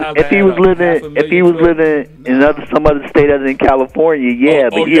he was living in some other state other than California,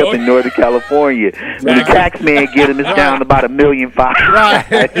 but he up in Northern California. When the tax man get him, it's down about $1.5 million.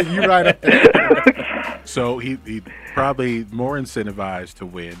 Right, you right up there. So he probably more incentivized to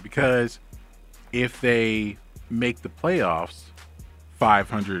win, because if they make the playoffs,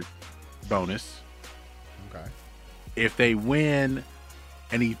 500 bonus. Okay. If they win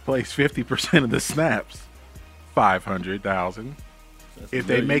and he plays 50% of the snaps, 500,000. If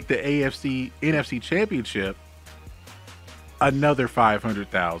they make the NFC championship, another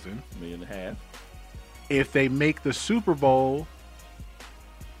 500,000. $1.5 million. If they make the Super Bowl,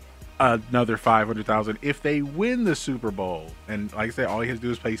 another 500,000. If they win the Super Bowl, and like I said, all he has to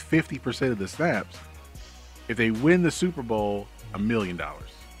do is play 50% of the snaps. If they win the Super Bowl, $1 million.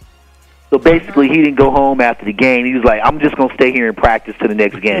 So basically, he didn't go home after the game. He was like, "I'm just gonna stay here and practice to the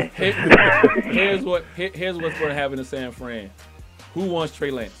next game." Here's what's going to happen in San Fran. Who wants Trey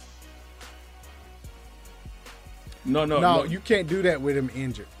Lance? No. You can't do that with him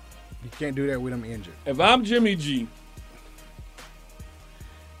injured. You can't do that with him injured. If I'm Jimmy G,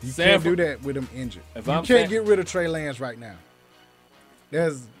 you can't do that with him injured. You can't get rid of Trey Lance right now.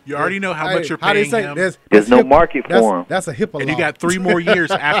 You already know how much you're paying him. There's no market for him. That's a HIPAA law. And you got 3 more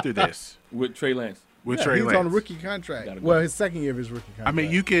years after this. With Trey Lance. He's on a rookie contract. Well, his second year of his rookie contract. I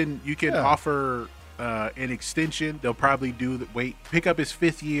mean, you can offer an extension. They'll probably pick up his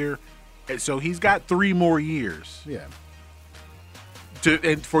 5th year. And so he's got 3 more years. Yeah.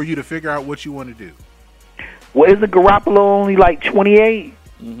 And for you to figure out what you want to do. Well, isn't Garoppolo only like 28?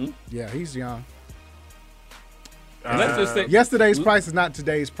 Mm-hmm. Yeah, he's young. Let's just say yesterday's price is not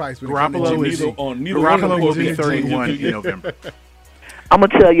today's price. Garoppolo will be 31 in November. I'm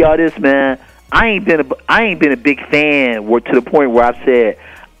gonna tell y'all this, man. I ain't been a big fan to the point where I said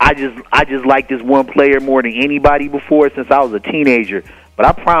I just like this one player more than anybody before since I was a teenager. But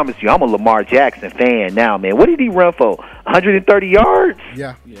I promise you, I'm a Lamar Jackson fan now, man. What did he run for? 130 yards?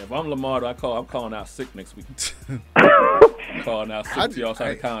 Yeah. If I'm Lamar, I'm calling out sick next week. I'm calling out sick to y'all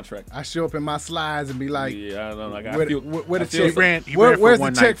sign a contract. I show up in my slides and be like, "Yeah, I don't know. Where's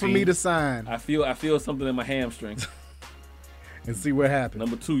the check for me to sign?" I feel something in my hamstring. And see what happens.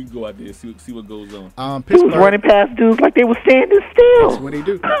 Number 2, you go out there see what goes on. He was running past dudes like they were standing still. That's what he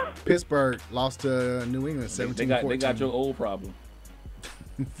do. Pittsburgh lost to New England 17-14. They got your old problem.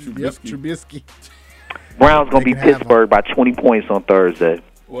 Trubisky. Browns gonna beat Pittsburgh by 20 points on Thursday.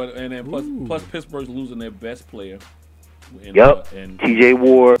 Well, and then plus Pittsburgh's losing their best player. And T.J.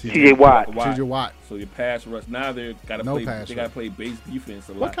 Watt. So your pass rush now they got to play base defense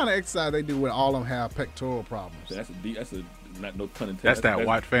a lot. What kind of exercise they do when all of them have pectoral problems? So that's a not no pun intended. That's that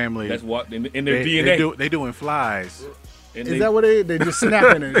Watt family. That's what in their DNA. They doing flies. And is that what they just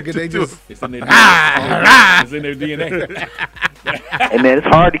snapping it? They just it's in their DNA. It's in their DNA. Hey man, it's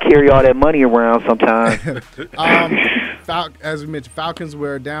hard to carry all that money around sometimes. As we mentioned, Falcons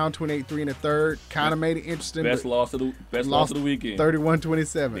were down 28-3 in the third. Kind of made it interesting. Best loss of the weekend.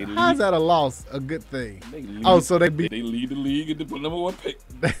 31-27. How's that a loss? A good thing. They lead the league in the number 1 pick.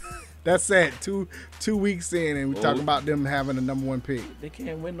 That's sad. Two weeks in, and we're talking about them having the number 1 pick. They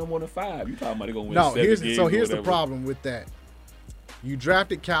can't win no more than 5. You talking about they're gonna win 7 games? So here's the problem with that. You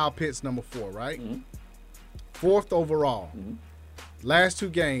drafted Kyle Pitts number 4, right? Mm-hmm. 4th overall. Mm-hmm. Last 2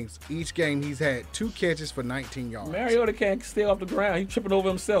 games, each game he's had 2 catches for 19 yards. Mariota can't stay off the ground. He's tripping over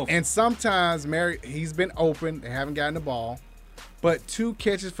himself. And sometimes he's been open. They haven't gotten the ball. But 2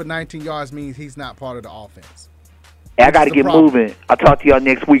 catches for 19 yards means he's not part of the offense. Hey, I got to get moving. I'll talk to y'all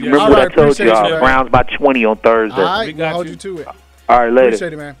next week. Yeah. Remember what I told y'all? Browns by 20 on Thursday. All right, we'll hold you to it. All right, later.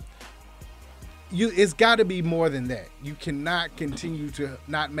 Appreciate it, man. It's got to be more than that. You cannot continue to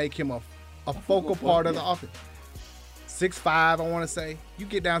not make him a focal part of the offense. 6'5", I want to say. You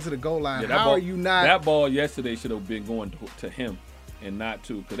get down to the goal line. How are you not? That ball yesterday should have been going to him and not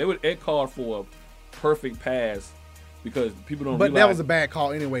to. Because it called for a perfect pass because people don't. But realize that was a bad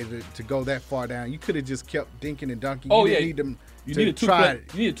call anyway to go that far down. You could have just kept dinking and dunking. Oh, You yeah. didn't need them You to needed try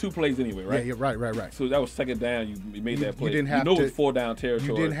you needed 2 plays anyway, right? Yeah, right. So that was second down. You made that play. You didn't have it to. was 4 down territory.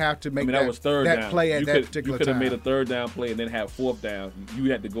 You didn't have to make that was third that down. play at that particular You could have time. made a third down play and then have 4th down.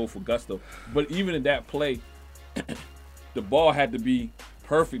 You had to go for gusto. But even in that play, the ball had to be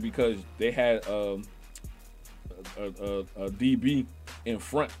perfect because they had a DB in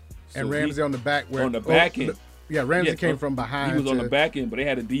front. And Ramsey on the back. On the back end. Yeah, Ramsey came from behind. He was on the back end, but they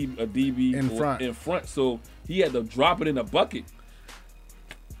had a DB in front. So he had to drop it in a bucket.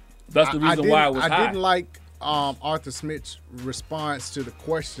 That's the reason why it was high. I didn't like Arthur Smith's response to the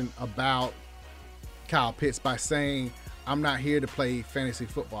question about Kyle Pitts by saying, "I'm not here to play fantasy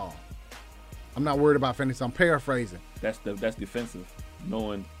football. I'm not worried about fantasy." I'm paraphrasing. That's defensive.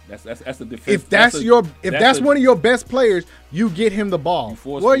 Knowing that's the defense. If that's one of your best players, you get him the ball.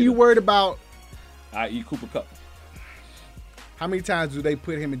 What are you worried about? I.e. Cooper Kupp. How many times do they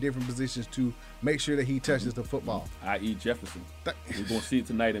put him in different positions to make sure that he touches the football? I.e. Jefferson. We're gonna see it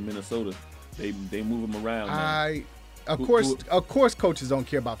tonight in Minnesota. They move him around. Of course, coaches don't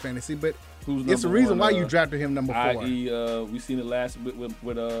care about fantasy, but it's the reason why you drafted him number 4. I.e. We seen it last with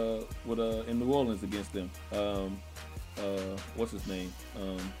in New Orleans against them. What's his name?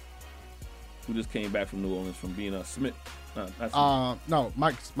 Who just came back from New Orleans from being a Smith? No,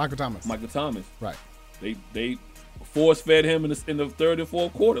 Michael Thomas. Michael Thomas. Right. They force fed him in the 3rd and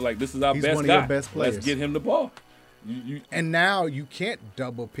 4th quarter. Like, this is our He's best one guy. Of your best players. Let's get him the ball. And now you can't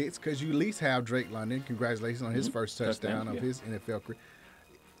double Pitts because you at least have Drake London. Congratulations on his first touchdown of his NFL career.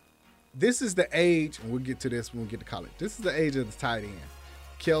 This is the age, and we'll get to this when we get to college. This is the age of the tight end.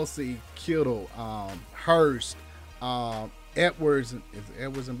 Kelsey, Kittle, Hurst, Edwards. Is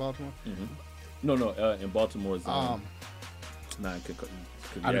Edwards in Baltimore? Mm-hmm. No. In Baltimore is I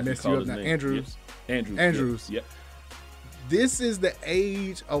messed you up now. Andrews. Yep. Andrews. Yep. This is the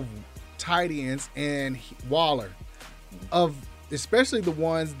age of tight ends and Waller, of especially the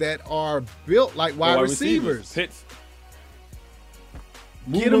ones that are built like wide receivers. Pitts.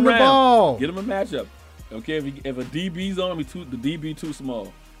 Get him the ball. Get him a matchup. Okay, if a DB's on, the DB too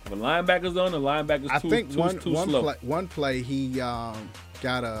small. If a linebacker's on, the linebacker's too slow. One play he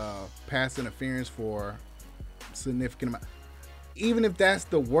got a pass interference for significant amount. Even if that's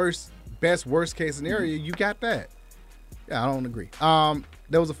the worst case scenario, you got that. Yeah, I don't agree.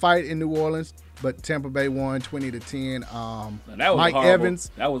 There was a fight in New Orleans, but Tampa Bay won 20-10. Mike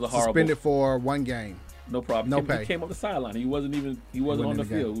Evans suspended for 1 game. No problem. No pay. He came off the sideline. He wasn't on the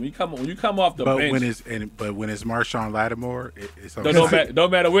field. When you come off the bench. When it's Marshawn Lattimore, it's on don't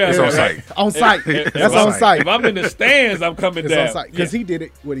matter where. It's on site. On site. That's on site. If I'm in the stands, I'm coming down. On site because he did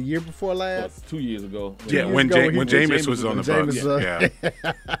it a year before last. 2 years ago. Yeah, when Jameis was on the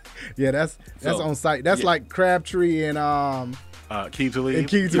Bucs. Yeah, that's on site. That's like Crabtree and Keith Lee. And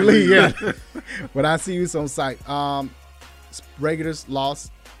Keith Lee, yeah. When I see you, it's on site. Raiders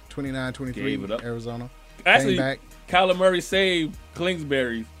lost 29-23 Arizona. Actually, Kyler Murray saved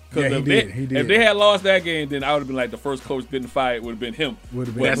Kingsbury. Yeah, he did. If they had lost that game, then I would have been like, the first coach getting fired would have been him.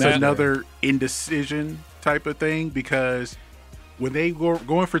 That's another indecision type of thing, because when they were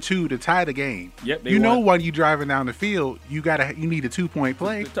going for 2 to tie the game, when you driving down the field, you need a 2-point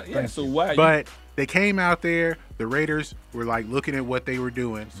play. Yeah, so why? But they came out there, the Raiders were like looking at what they were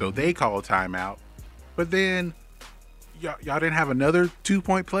doing, so they called timeout. But then y'all didn't have another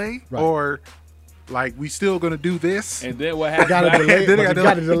 2-point play, or like, we still gonna do this? And then what happened? Got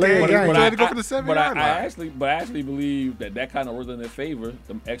to delay game. Tried to go for the 7-yard line. I actually believe that kind of worked in their favor.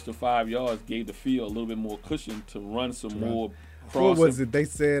 The extra 5 yards gave the field a little bit more cushion to run some more. What was it? They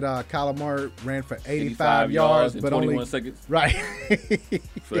said Kyler Murray ran for 85 yards, but 21 only seconds. Right.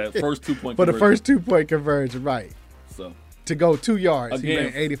 For that first 2-point. For the first 2-point conversion, right? So to go 2 yards,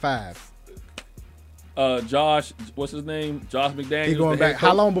 again, he ran 85. Josh, what's his name? Josh McDaniels. He going back.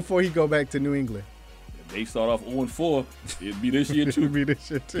 How long before he go back to New England? They start off 0-4. It'd be this year too.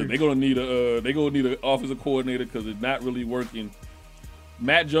 They're gonna need an offensive coordinator because it's not really working.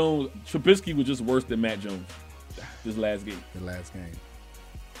 Matt Jones, Trubisky was just worse than Matt Jones this last game.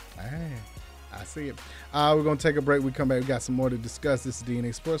 I see it. We're gonna take a break. We come back. We got some more to discuss. This is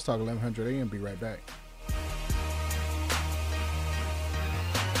DNA Sports Talk, 1100 AM. Be right back.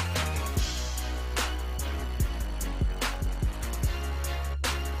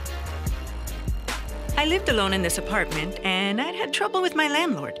 I lived alone in this apartment, and I'd had trouble with my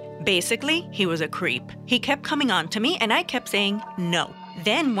landlord. Basically, he was a creep. He kept coming on to me, and I kept saying no.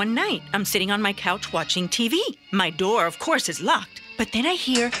 Then one night, I'm sitting on my couch watching TV. My door, of course, is locked. But then I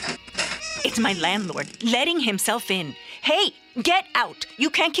hear, it's my landlord letting himself in. Hey, get out.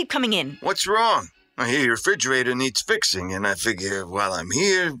 You can't keep coming in. What's wrong? I hear your refrigerator needs fixing, and I figure while I'm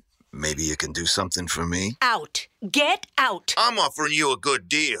here, maybe you can do something for me. Out. Get out. I'm offering you a good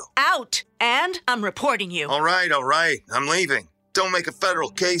deal. Out. And I'm reporting you. All right. I'm leaving. Don't make a federal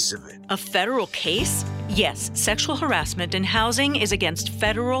case of it. A federal case? Yes, sexual harassment in housing is against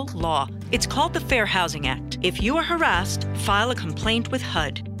federal law. It's called the Fair Housing Act. If you are harassed, file a complaint with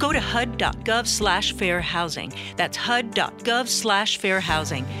HUD. Go to HUD.gov/fairhousing. That's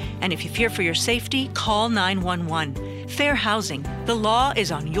HUD.gov/fairhousing. And if you fear for your safety, call 911. Fair housing. The law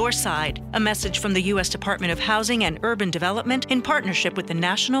is on your side. A message from the U.S. Department of Housing and Urban Development in partnership with the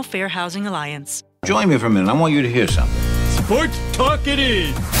National Fair Housing Alliance. Join me for a minute. I want you to hear something. Sports Talk it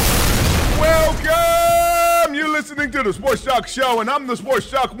is. Welcome! You're listening to the Sports Talk Show, and I'm the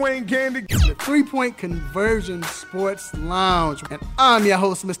Sports Talk Wayne Candy. The 3-Point Conversion Sports Lounge, and I'm your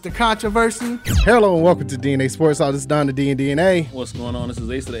host, Mr. Controversy. Hello and welcome to DNA Sports Talk. This is Don the D and DNA. What's going on? This is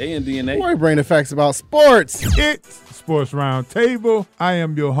Ace of the A and DNA. Where we bring the facts about sports. It's Sports Roundtable. I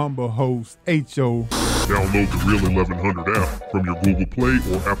am your humble host, H.O. Download the Real 1100 app from your Google Play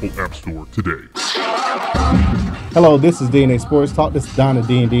or Apple App Store today. Hello, this is DNA Sports Talk. This is Donna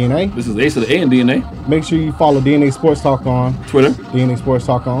D and DNA. This is Ace of the A and DNA. Make sure you follow DNA Sports Talk on Twitter, DNA Sports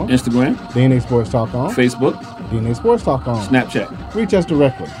Talk on Instagram, DNA Sports Talk on Facebook, DNA Sports Talk on Snapchat. Reach us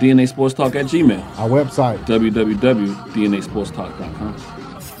directly. DNA Sports Talk at Gmail. Our website, www.dnasportstalk.com.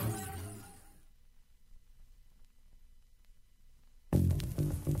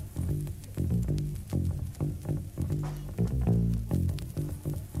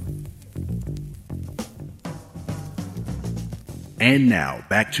 And now,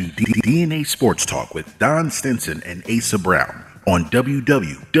 back to DNA Sports Talk with Don Stinson and Asa Brown on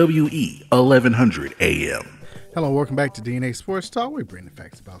WWE 1100 AM. Hello, welcome back to DNA Sports Talk. We bring the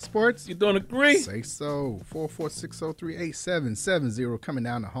facts about sports. You don't agree? Say so. 446038770 coming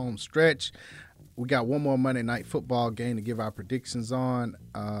down the home stretch. We got one more Monday Night Football game to give our predictions on.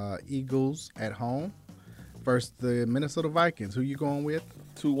 Eagles at home versus the Minnesota Vikings. Who you going with?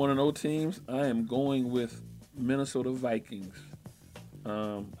 2 1-0 teams. I am going with Minnesota Vikings.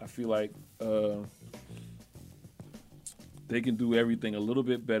 I feel like they can do everything a little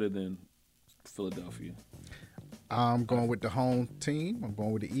bit better than Philadelphia. I'm going with the home team. I'm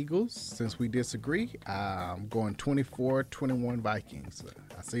going with the Eagles. Since we disagree, I'm going 24-21 Vikings.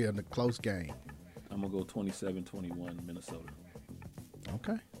 I see it in a close game. I'm going to go 27-21 Minnesota.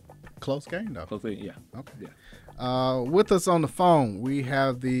 Okay. Close game, though. Close game, yeah. Okay. Yeah. With us on the phone, we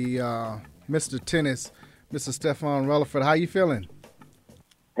have the Mr. Tennis, Mr. Stefan Rutherford. How you feeling?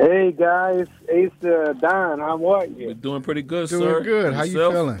 Hey, guys. Asa, Don, how are you? We're doing pretty good, sir. Doing good. How you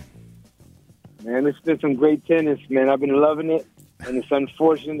feeling? Man, it's been some great tennis, man. I've been loving it, and it's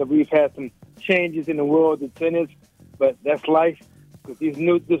unfortunate that we've had some changes in the world of tennis, but that's life. Because this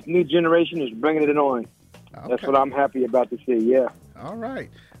new generation is bringing it on. Okay. That's what I'm happy about to see, yeah. All right.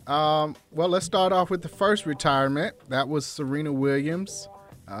 Well, let's start off with the first retirement. That was Serena Williams.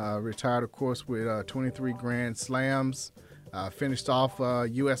 Retired, of course, with 23 Grand Slams. Finished off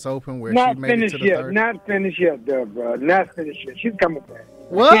U.S. Open where she made it to the third. Not finished yet, though, bro. Not finished yet. She's coming back.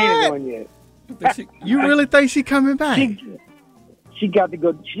 What? She ain't going yet. You really think she's coming back? She got to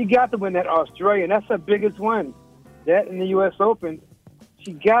go. She got to win that Australian. That's her biggest one. That in the U.S. Open.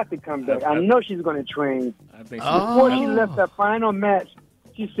 She got to come back. I know she's going to train. I think Before she left that final match,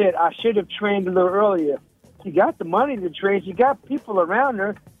 she said, I should have trained a little earlier. She got the money to train. She got people around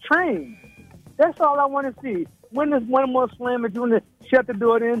her. Train. That's all I want to see. Win this one more slam if you want to shut the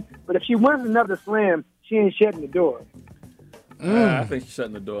door in. But if she wins another slam, she ain't shutting the door. I think she's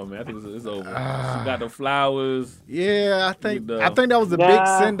shutting the door, man. I think it's over. She got the flowers. Yeah, I think that was a big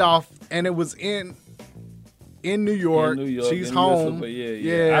send-off, and it was in New York. She's home.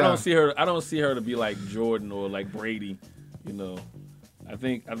 Yeah. I don't see her to be like Jordan or like Brady. You know, I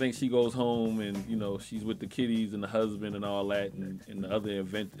think she goes home and she's with the kiddies and the husband and all that, and the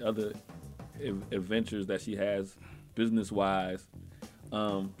other adventures that she has business wise.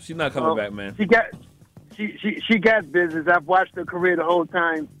 She's not coming back, man. She got business. I've watched her career the whole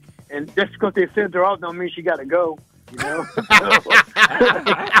time, and just because they sent her off don't mean she got to go. I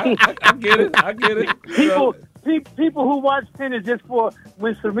get it. People who watch tennis just for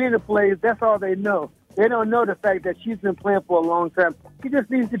when Serena plays, that's all they know. They don't know the fact that she's been playing for a long time. She just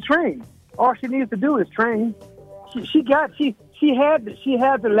needs to train. All she needs to do is train. She had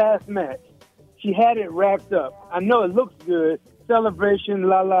the last match. She had it wrapped up. I know it looks good. Celebration,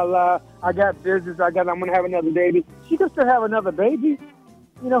 la la la. I got business. I'm gonna have another baby. She can still have another baby.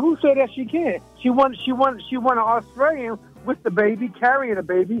 Who said that she can't? She won an Australian with the baby, carrying a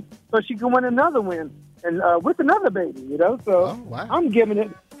baby, so she can win another win and with another baby. So wow. I'm giving it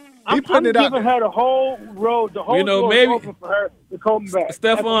I'm giving her the whole road, the whole door maybe open for her to come back.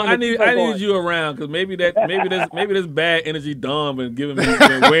 Stephon, I need you around because maybe this bad energy Dom been giving me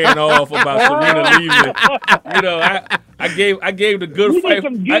been wearing off about Serena leaving. I gave the good you fight. Need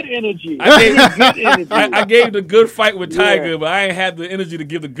some good energy. I gave the good fight with Tiger, but I ain't had the energy to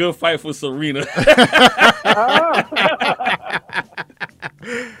give the good fight for Serena.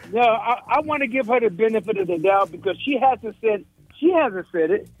 No, I want to give her the benefit of the doubt because she hasn't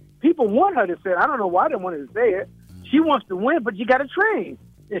said it. People want her to say it. I don't know why they want her to say it. She wants to win, but you got to train.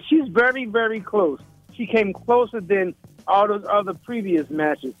 And she's very, very close. She came closer than all those other previous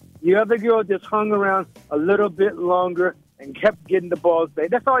matches. The other girl just hung around a little bit longer and kept getting the balls back.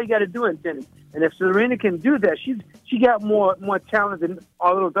 That's all you got to do in tennis. And if Serena can do that, she got more talent than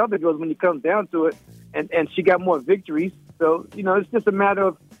all those other girls when it comes down to it. And she got more victories. So, it's just a matter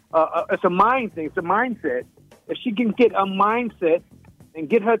of it's a mind thing. It's a mindset. If she can get a mindset and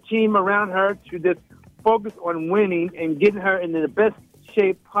get her team around her to just focus on winning and getting her in the best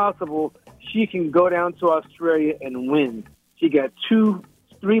shape possible, she can go down to Australia and win. She got 2-3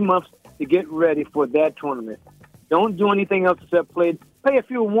 months to get ready for that tournament. Don't do anything else except play a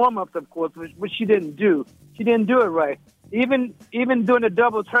few warm-ups, of course, which she didn't do. She didn't do it right. Even doing the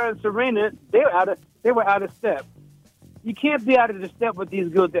double turn, Serena, they were out of step. You can't be out of the step with these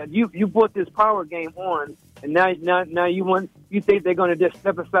girls that you put this power game on, and now you think they're going to just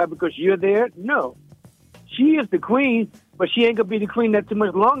step aside because you're there? No, she is the queen, but she ain't gonna be the queen that too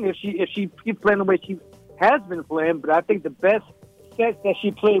much longer if she keeps playing the way she has been playing. But I think the best sets that she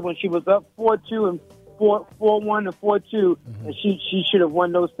played when she was up 4-2 and 4-1 and 4-2, and she should have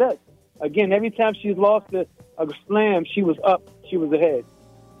won those sets. Again, every time she's lost a slam, she was up, she was ahead.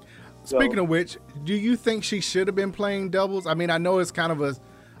 Speaking of which, do you think she should have been playing doubles? I mean, I know it's kind of a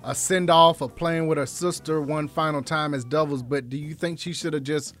send-off of playing with her sister one final time as doubles, but do you think she should have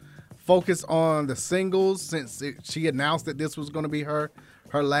just focused on the singles since she announced that this was going to be her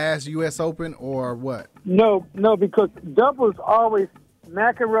last U.S. Open, or what? No, because doubles always,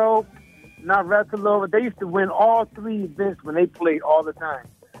 McEnroe, Navratilova, they used to win all 3 events when they played all the time.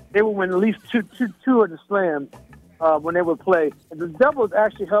 They would win at least two of the slams. When they would play. And the doubles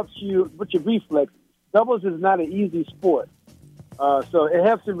actually helps you with your reflex. Doubles is not an easy sport. So it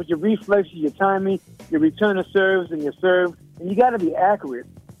helps you with your reflexes, your timing, your return of serves, and your serve. And you got to be accurate.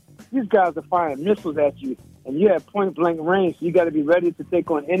 These guys are firing missiles at you, and you have point-blank range, so you got to be ready to take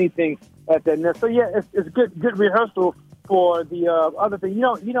on anything at that net. So, yeah, it's good rehearsal for the other thing.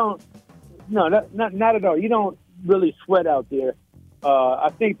 Not at all. You don't really sweat out there. I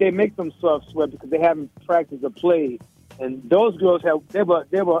think they make themselves sweat because they haven't practiced or played. And those girls they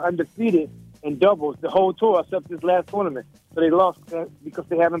were undefeated in doubles the whole tour except this last tournament. So they lost because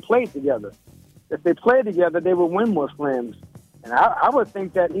they haven't played together. If they played together, they would win more slams. And I would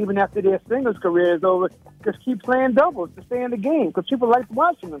think that even after their singles career is over, just keep playing doubles to stay in the game because people like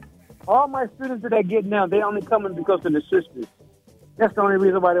watching them. All my students that I get now, they only coming because of the sisters. That's the only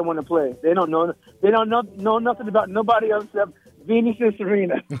reason why they want to play. They don't know nothing about nobody else except Venus and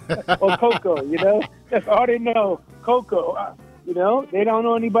Serena or Coco, That's all they know. Coco, they don't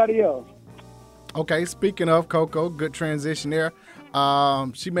know anybody else. Okay, speaking of Coco, good transition there.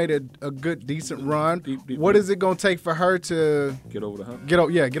 She made a good, decent run. What is it going to take for her to get over the hump? Get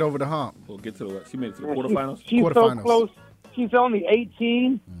over the hump. Well, she made it to the quarterfinals. She's so close. She's only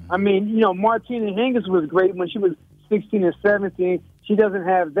 18. I mean, Martina Hingis was great when she was 16 and 17. She doesn't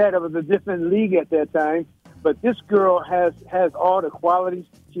have that. It was a different league at that time. But this girl has all the qualities.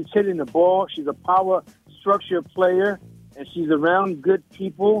 She's hitting the ball. She's a power structure player, and she's around good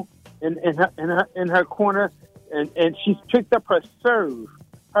people in her corner. And she's picked up her serve.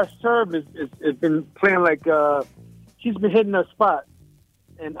 Her serve has been playing like she's been hitting her spot.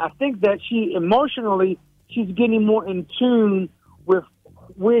 And I think that she emotionally she's getting more in tune with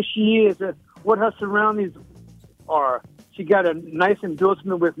where she is and what her surroundings are. She got a nice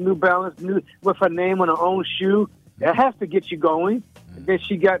endorsement with New Balance, with her name on her own shoe. That has to get you going. And then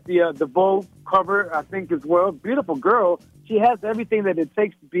she got the Vogue cover, I think, as well. Beautiful girl. She has everything that it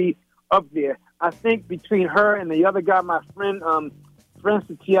takes to be up there. I think between her and the other guy, my friend,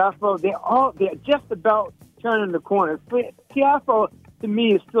 Francis Tiafoe, they're just about turning the corner. Tiafoe, to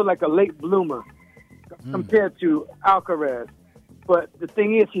me, is still like a late bloomer compared to Alcaraz. But the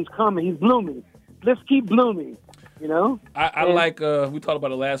thing is, he's coming. He's blooming. Let's keep blooming. I like. We talked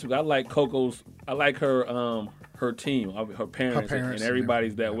about it last week. I like Coco's. I like her. Her team, her parents and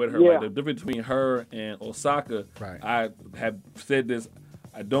everybody's that with her. Yeah. Like the difference between her and Osaka. Right. I have said this.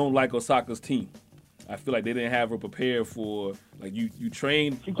 I don't like Osaka's team. I feel like they didn't have her prepared for. Like you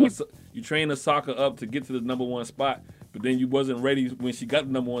train Osaka up to get to the number one spot, but then you wasn't ready when she got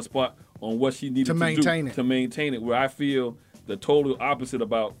the number one spot on what she needed to maintain do to maintain it. Where I feel the total opposite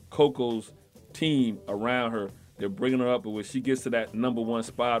about Coco's team around her. They're bringing her up, but when she gets to that number one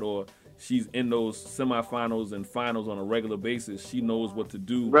spot or she's in those semifinals and finals on a regular basis, she knows what to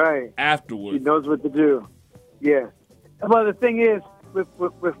do afterwards. She knows what to do. Yeah. Well, the thing is, with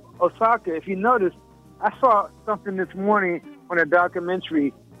Osaka, if you notice, I saw something this morning on a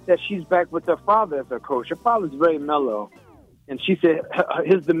documentary that she's back with her father as her coach. Her father's very mellow, and she said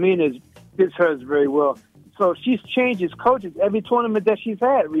his demeanor fits hers very well. So she's changed his coaches every tournament that she's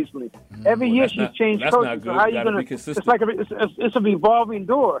had recently. Every year she's changed coaches. Not good. So how you gonna? It's like it's a revolving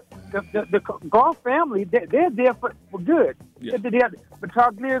door. The golf family, they're there for good. Yeah. They got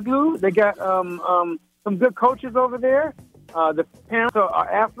Battaglia. They got some good coaches over there. The parents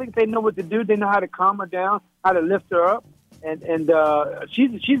are athletes. They know what to do. They know how to calm her down, how to lift her up, and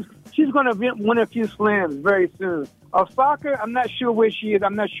she's going to win a few slams very soon. Osaka, I'm not sure where she is.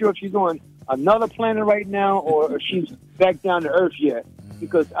 I'm not sure if she's on another planet right now or if she's back down to Earth yet,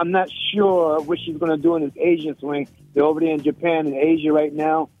 because I'm not sure what she's going to do in this Asian swing. They're over there in Japan and Asia right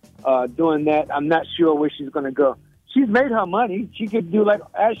now doing that. I'm not sure where she's going to go. She's made her money. She could do like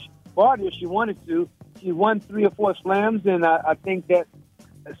Ash Barty if she wanted to. She won 3 or 4 slams, and I think that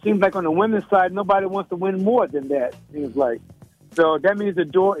it seems like on the women's side, nobody wants to win more than that, seems like. So that means the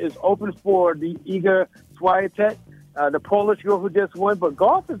door is open for the Iga Swiatek, the Polish girl who just won, but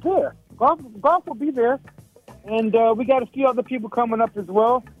golf is there. Golf will be there. And we got a few other people coming up as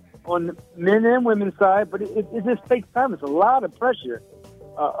well on the men and women's side, but it just takes time. It's a lot of pressure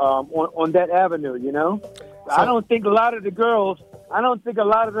on that avenue, you know? So, I don't think a lot of the girls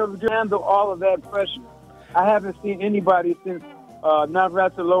handle all of that pressure. I haven't seen anybody since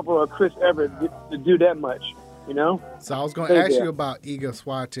Navratilova or Chris Evert to do that much, you know? So I was going to ask you about Iga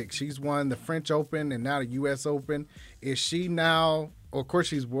Swiatek. She's won the French Open and now the U.S. Open. Is she now, of course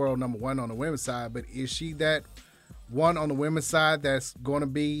she's world number one on the women's side, but is she that one on the women's side that's going to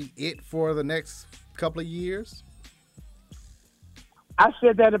be it for the next couple of years? I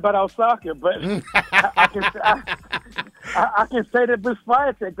said that about Osaka, but I can say that with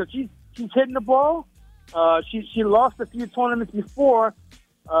Swiatek because she's hitting the ball. She lost a few tournaments before.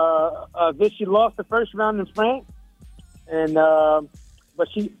 This she lost the first round in France, and but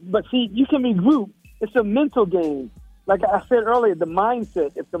see, you can regroup. It's a mental game. Like I said earlier, the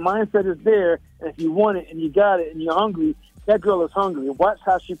mindset. If the mindset is there, and if you want it and you got it and you're hungry, that girl is hungry. Watch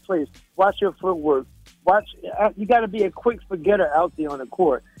how she plays. Watch her footwork. You got to be a quick forgetter out there on the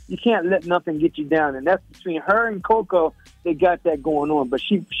court. You can't let nothing get you down, and that's between her and Coco. They got that going on, but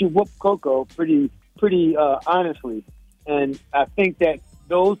she whooped Coco pretty honestly, and I think that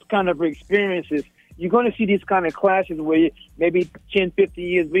those kind of experiences, you're going to see these kind of clashes where maybe 10, 50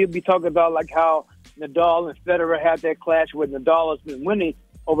 years we'll be talking about like how Nadal and Federer had that clash where Nadal has been winning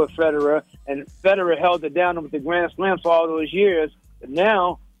over Federer, and Federer held it down with the Grand Slams for all those years. But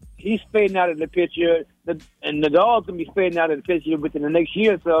now he's fading out of the picture, and Nadal's going to be fading out of the picture within the next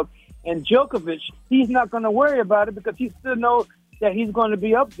year or so. And Djokovic, he's not going to worry about it because he still knows that he's going to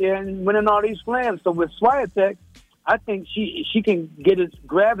be up there and winning all these slams. So with Swiatek, I think she can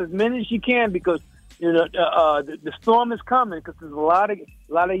grab as many as she can because you know the storm is coming because there's a lot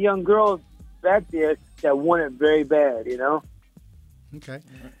of young girls back there that want it very bad, you know. Okay.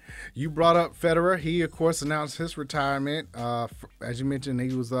 You brought up Federer. He, of course, announced his retirement. As you mentioned,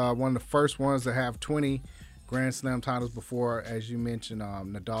 he was one of the first ones to have 20 Grand Slam titles before, as you mentioned,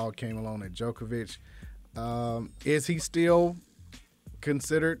 Nadal came along at Djokovic. Is he still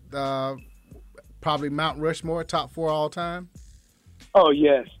considered probably Mount Rushmore, top 4 all time? Oh,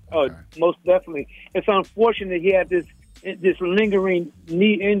 yes. Okay. Oh, most definitely. It's unfortunate he had this lingering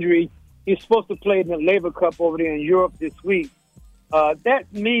knee injury. He's supposed to play in the Laver Cup over there in Europe this week. That's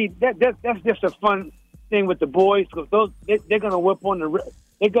just a fun thing with the boys because they're gonna whip up on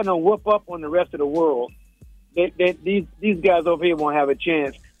the rest of the world. These guys over here won't have a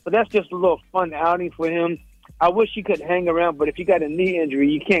chance. But that's just a little fun outing for him. I wish he could hang around, but if you got a knee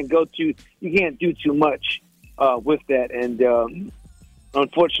injury, you can't do too much with that. And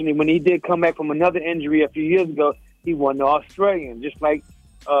unfortunately, when he did come back from another injury a few years ago, he won the Australian, just like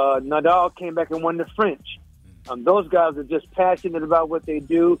Nadal came back and won the French. Those guys are just passionate about what they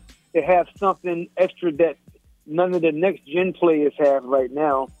do. They have something extra that none of the next gen players have right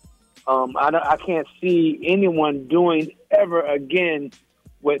now. I can't see anyone doing ever again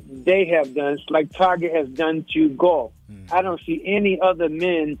what they have done. It's like Tiger has done to golf. I don't see any other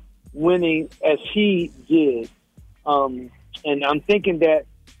men winning as he did. And I'm thinking that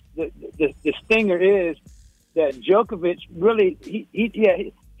the stinger is that Djokovic really he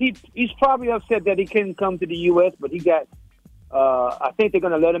he's probably upset that he couldn't come to the U.S., but he got. I think they're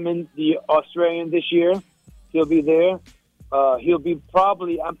going to let him in the Australian this year. He'll be there. He'll be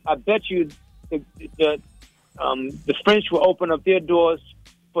probably. I bet you the French will open up their doors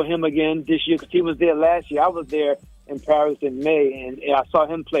for him again this year because he was there last year. I was there in Paris in May, and I saw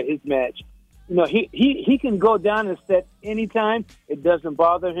him play his match. You know, he can go down and set anytime. It doesn't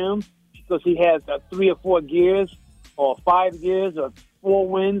bother him because he has 3 or 4 gears or 5 gears or 4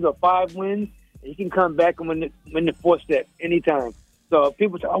 wins or 5 wins. He can come back and win the 4th set anytime. So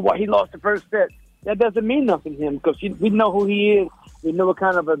people say, oh, well, he lost the first set. That doesn't mean nothing to him because we know who he is. We know what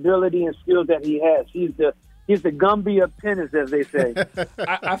kind of ability and skills that he has. He's the Gumby of tennis, as they say.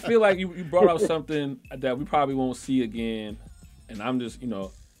 I feel like you brought up something that we probably won't see again. And I'm just,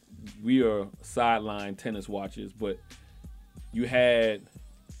 we are sideline tennis watchers, but there's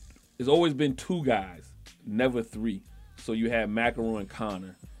always been 2 guys, never 3. So you had McEnroe and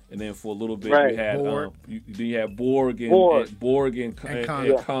Connor. And then for a little bit, you had you had Borg and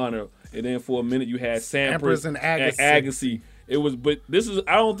Connor. And then for a minute, you had Sampras and Agassi. It was, but this is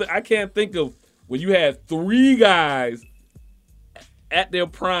I can't think of when you had 3 guys at their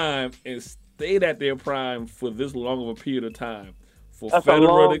prime and stayed at their prime for this long of a period of time. For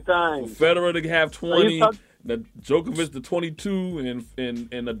Federer to have 20, Djokovic the 22, and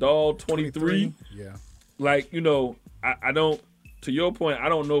Nadal 23. Yeah, I don't. To your point, I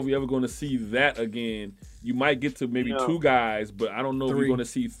don't know if we're ever going to see that again. You might get to maybe 2 guys, but I don't know if we're going to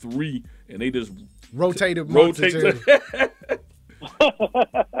see 3, and they just rotate.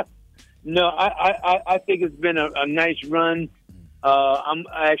 No, I think it's been a nice run. I'm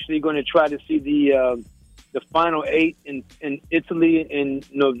actually going to try to see the final 8 in Italy in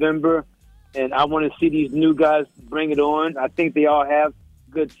November, and I want to see these new guys bring it on. I think they all have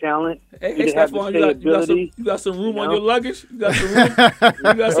good talent. Hey, Stephon, you got some room on your luggage? You got some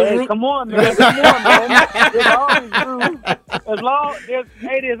room? Room? Come on, man. There's always room.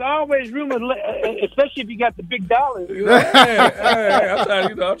 There's always room, especially if you got the big dollars. I'm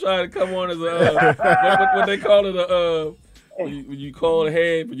trying to come on as what they call it, when you call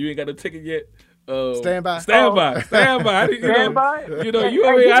ahead, but you ain't got the ticket yet. Stand by. Stand by. I heard. Stand by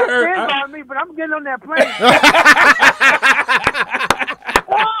me, but I'm getting on that plane.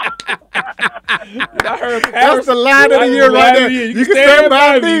 I heard Paris. That's the line of the year right there. You can stand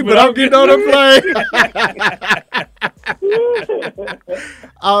by me, but I'm getting on the plane.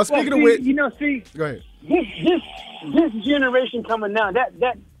 Speaking of which, go ahead. This generation coming now,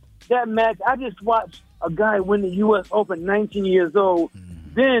 that match, I just watched a guy win the U.S. Open, 19 years old.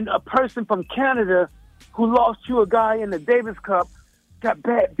 Then a person from Canada who lost to a guy in the Davis Cup got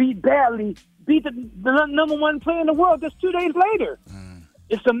beat badly, beat the number 1 player in the world just 2 days later.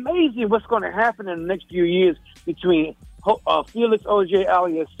 It's amazing what's going to happen in the next few years between Felix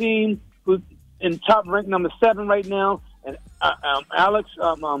Auger-Aliassime, who's in top rank number 7 right now, and Carlos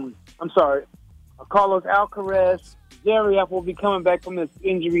Alcaraz. Zverev will be coming back from his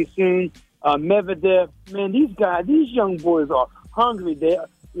injury soon. Medvedev. Man, these young boys are hungry. A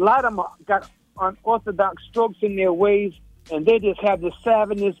lot of them got unorthodox strokes in their ways, and they just have the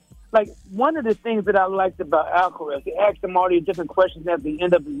savviness. Like, one of the things that I liked about Alcaraz, they asked him all these different questions at the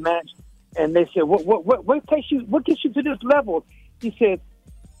end of his match, and they said, what gets you to this level? He said,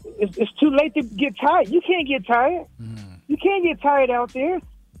 it's too late to get tired. You can't get tired. You can't get tired out there.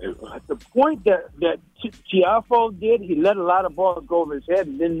 At the point that Tiafoe did, he let a lot of balls go over his head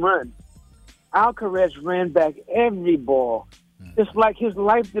and didn't run. Alcaraz ran back every ball. It's like his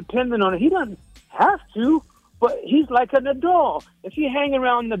life depended on it. He doesn't have to, but he's like a Nadal. If you hang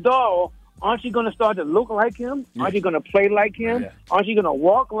around Nadal, aren't you going to start to look like him? Yeah. Aren't you going to play like him? Yeah. Aren't you going to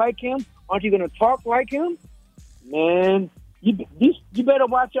walk like him? Aren't you going to talk like him? Man, you better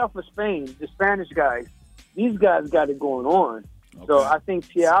watch out for Spain, the Spanish guys. These guys got it going on. Okay. So I think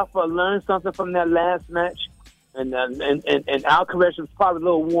Tiafoe learned something from that last match, and Alcaraz was probably a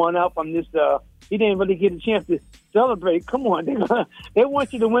little worn out from this. He didn't really get a chance to celebrate. Come on, they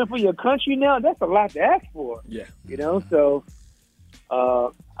want you to win for your country now. That's a lot to ask for. Yeah, So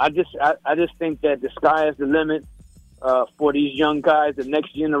I just think that the sky is the limit for these young guys, the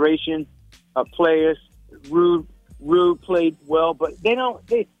next generation of players. Ruud played well, but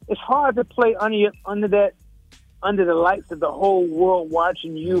it's hard to play under the lights of the whole world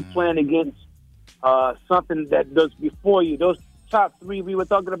watching you playing against something that does before you. Those top 3 we were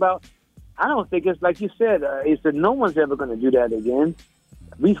talking about, I don't think it's like you said. It's that no one's ever going to do that again.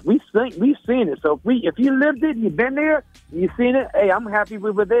 We've seen it. So if you lived it, you've been there, you've seen it. Hey, I'm happy we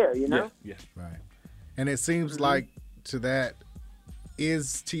were there. Yeah, right. And it seems like to that,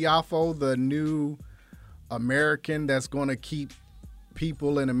 is Tiafoe the new American that's going to keep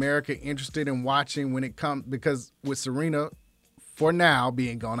people in America interested in watching when it comes, because with Serena for now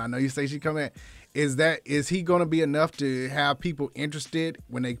being gone, I know you say she coming in, is he going to be enough to have people interested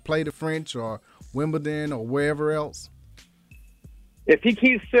when they play the French or Wimbledon or wherever else? If he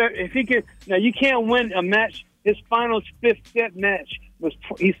keeps, now you can't win a match. His final fifth set match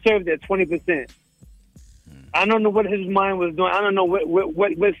he served at 20%. I don't know what his mind was doing. I don't know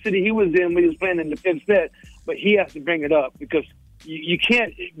what city he was in when he was playing in the fifth set, but he has to bring it up because you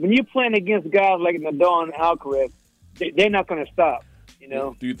can't, when you're playing against guys like Nadal and Alcaraz, they're not going to stop. You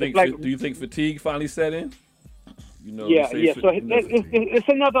know. Do you think fatigue finally set in? You know. Yeah. So it's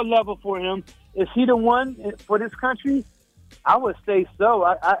another level for him. Is he the one for this country? I would say so.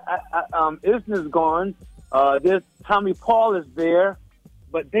 Isner's gone. There's Tommy Paul is there,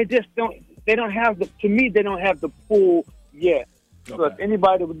 but they just don't. They don't have the. To me, they don't have the pull yet. Okay. So if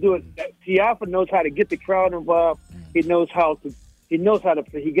anybody would do it, Tiafoe knows how to get the crowd involved. He knows how to. He knows how to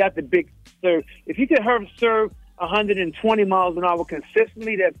play. He got the big serve. If you could serve 120 miles an hour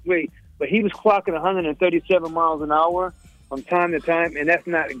consistently, that's great. But he was clocking 137 miles an hour from time to time, and that's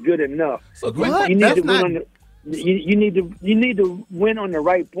not good enough. So what? You need to win on the. You need to win on the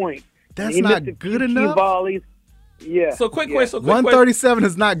right point. That's not good enough. Volleys. Yeah. So quick question. 137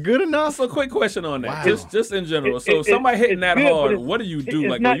 is not good enough. So quick question on that. Wow. Just in general. So somebody hitting that hard, what do you do?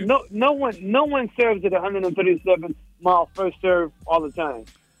 Like no one serves at 137 mile first serve all the time.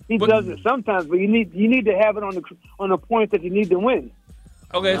 He does it sometimes, but you need to have it on the point that you need to win.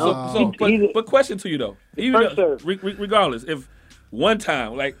 Okay. But question to you though. Regardless, if one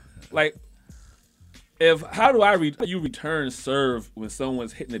time how do you return serve when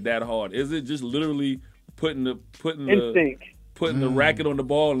someone's hitting it that hard? Is it just literally putting the racket on the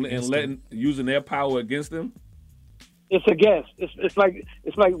ball and using their power against them? It's a guess. It's like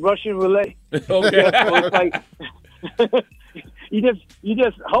Russian roulette. Okay. It's like you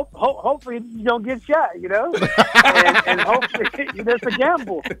just hopefully you don't get shot, you know, and hopefully it's a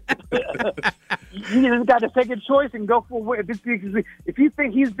gamble. You just got to take a choice and go for it. If you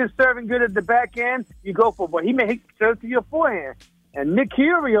think he's been serving good at the back end, you go for it. But he may serve to your forehand, and Nick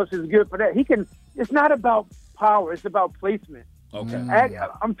Kyrgios is good for that. He can. It's not about power; it's about placement. Okay.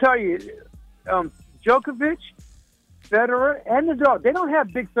 I'm telling you, Djokovic, Federer, and Nadal, they don't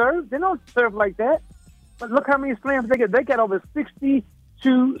have big serves. They don't serve like that. But look how many slams they get. They got over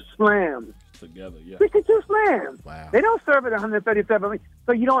 62 slams. Together, yeah. 62 slams. Wow. They don't serve at 137.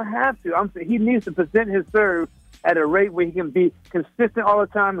 So you don't have to. I'm saying he needs to present his serve at a rate where he can be consistent all the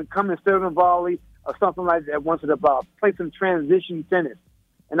time and come and serve and volley or something like that once in a while. Play some transition tennis.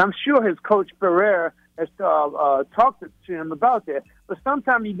 And I'm sure his coach Ferrer has talked to him about that. But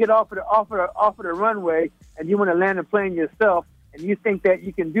sometimes you get off of the runway and you want to land a plane yourself and you think that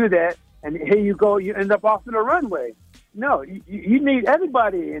you can do that. And here you go, you end up off of the runway. No, you need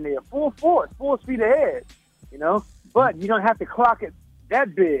everybody in there, full force, full speed ahead, you know. But you don't have to clock it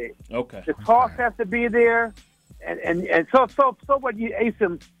that big. Okay. The toss has to be there, and so what? You ace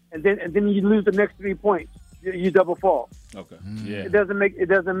him, and then you lose the next 3 points. You double fall. Okay. Yeah. It doesn't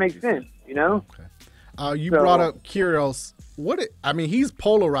make sense, you know. Okay. You brought up Kyrgios. He's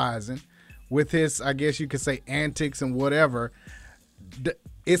polarizing with his, I guess you could say, antics and whatever.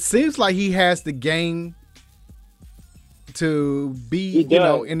 It seems like he has the game to be,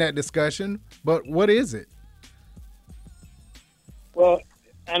 in that discussion. But what is it? Well,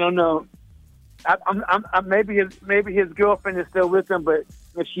 I don't know. Maybe his girlfriend is still with him, but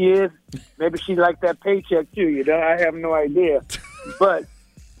if she is, maybe she like that paycheck too. You know, I have no idea. But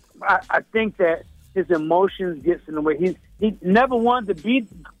I think that his emotions gets in the way. He never wanted to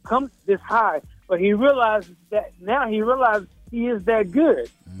come this high, but he realizes that now. He realizes he is that good.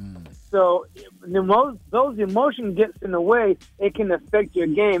 So those emotions gets in the way. It can affect your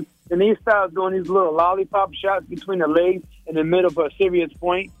game. And he starts doing these little lollipop shots between the legs in the middle of a serious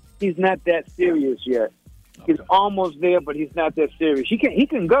point. He's not that serious yet. Okay. He's almost there, but he's not that serious. He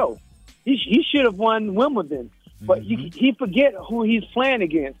can go. He should have won Wimbledon, but he forget who he's playing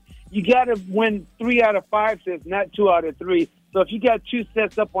against. You got to win 3 out of 5 sets, not 2 out of 3. So if you got 2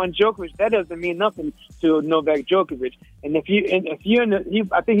 sets up on Djokovic, that doesn't mean nothing to Novak Djokovic. And if you're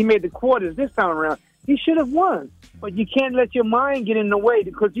I think he made the quarters this time around. He should have won, but you can't let your mind get in the way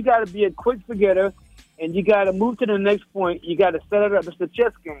because you got to be a quick forgetter, and you got to move to the next point. You got to set it up. It's a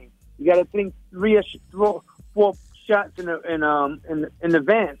chess game. You got to think 3 or 4 shots in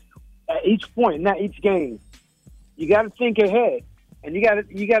advance at each point, not each game. You got to think ahead, and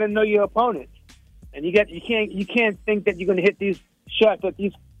you got to know your opponent. And you can't think that you're going to hit these shots that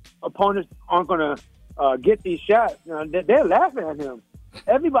these opponents aren't going to get these shots. You know, they're laughing at him.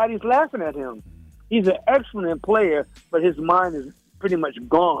 Everybody's laughing at him. He's an excellent player, but his mind pretty much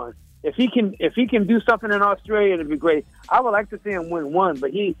gone. If he can do something in Australia, it'd be great. I would like to see him win one,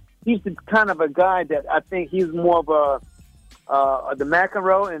 but he's the kind of a guy that I think he's more of the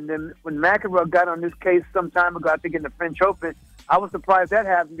McEnroe. And then when McEnroe got on this case some time ago, I think in the French Open, I was surprised that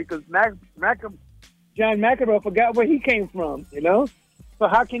happened because John McEnroe forgot where he came from, you know? So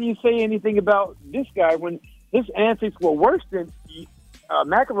how can you say anything about this guy when his antics were worse than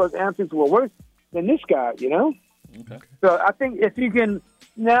McEnroe's antics were worse than this guy, you know? Okay. So I think if you can,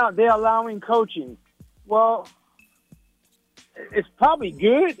 now they're allowing coaching. Well, it's probably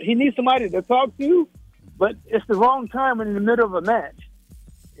good. He needs somebody to talk to, but it's the wrong time when in the middle of a match.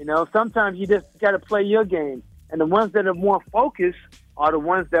 You know, sometimes you just got to play your game. And the ones that are more focused are the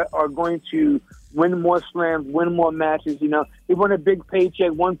ones that are going to win more slams, win more matches. You know, he won a big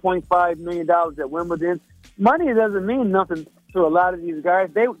paycheck, $1.5 million at Wimbledon. Money doesn't mean nothing to a lot of these guys.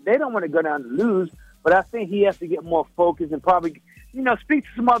 They don't want to go down to lose, but I think he has to get more focused and probably, you know, speak to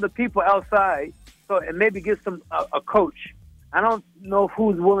some other people outside and maybe get a coach. I don't know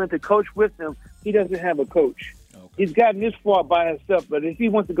who's willing to coach with him. He doesn't have a coach. Okay. He's gotten this far by himself, but if he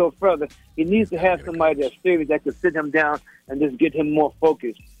wants to go further, he needs to have somebody that's serious that can sit him down and just get him more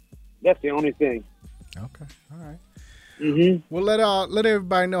focused. That's the only thing. Okay, all right. Mm-hmm. Well, let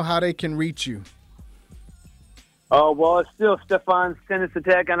everybody know how they can reach you. Oh, well, it's still Stefan's Tennis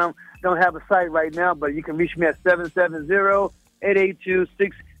Attack. I don't have a site right now, but you can reach me at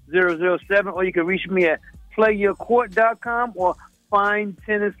 770-882-6007, or you can reach me at playyourcourt.com or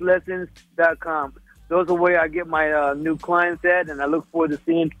findtennislessons.com. Those are where I get my new clients at, and I look forward to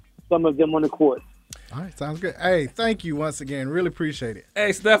seeing some of them on the court. All right, sounds good. Hey, thank you once again. Really appreciate it.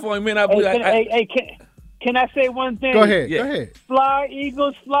 Hey, Steph, I mean, can I say one thing? Go ahead. Yeah. Go ahead. Fly,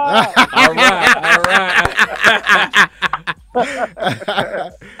 Eagles, fly. All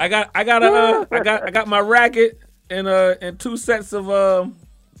right. I got my racket and two sets of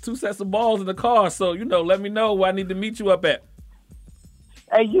balls in the car. So let me know where I need to meet you up at.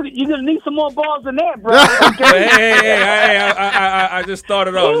 Hey, you're gonna need some more balls than that, bro. Okay? hey! I just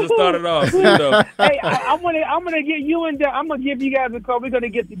started off. Hey, I'm gonna get you and I'm gonna give you guys a call. We're gonna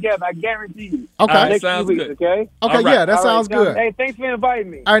get together. I guarantee you. Okay, next sounds few weeks, good. Okay. Okay, yeah, that sounds good. Hey, thanks for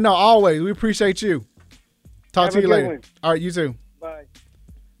inviting me. All right, no, always. We appreciate you. Talk to you later. One. All right, you too. Bye.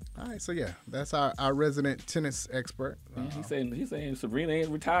 All right, so yeah, that's our resident tennis expert. He's saying Sabrina ain't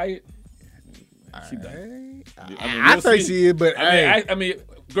retired. She I think she is, but I mean,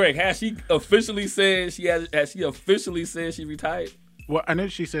 Greg, has she officially said she retired? Well, I know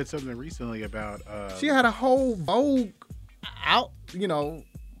she said something recently about she had a whole Vogue out,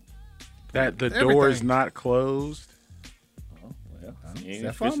 that the door is not closed.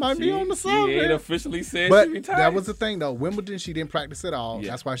 Stefan might be on the song. She ain't officially said but she retired. That was the thing, though. Wimbledon, she didn't practice at all.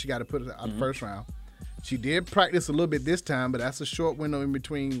 Yeah. That's why she got to put it out the first round. She did practice a little bit this time, but that's a short window in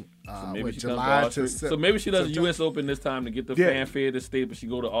between July to September. So maybe she does the U.S. Open this time to get the fanfare to stay, but she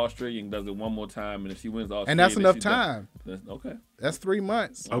go to Australia and does it one more time, and if she wins Australia, and that's enough time. Okay, that's 3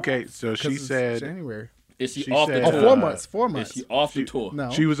 months. Okay, so she said January. Is she off the tour? 4 months. 4 months. Is she off the tour?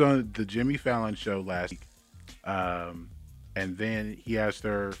 No, she was on the Jimmy Fallon show last week, and then he asked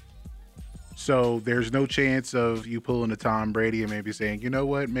her, "So there's no chance of you pulling a Tom Brady and maybe saying, you know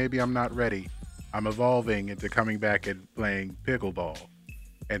what, maybe I'm not ready. I'm evolving into coming back and playing pickleball."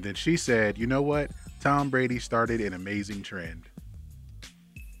 And then she said, you know what? Tom Brady started an amazing trend.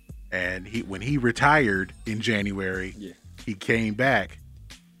 And when he retired in January, he came back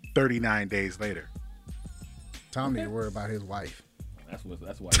 39 days later. Tom need to worry about his wife. That's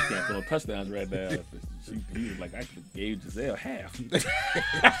why he can't throw touchdowns right now. He was like, I gave Giselle half. She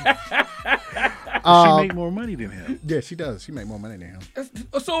make more money than him. Yeah, she does. She make more money than him.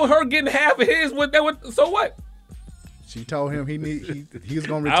 So her getting half of his, so what? She told him he was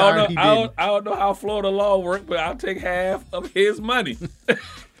going to retire. I don't know how Florida law works, but I'll take half of his money.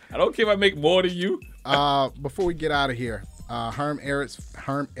 I don't care if I make more than you. Before we get out of here, Herm Edwards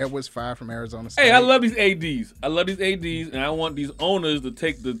fired from Arizona State. Hey, I love these ADs. And I want these owners to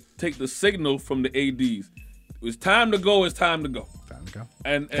take the signal from the ADs. It's time to go. It's time to go.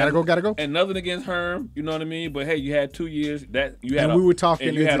 And gotta go. And nothing against Herm, you know what I mean. But hey, you had 2 years that you had. And we were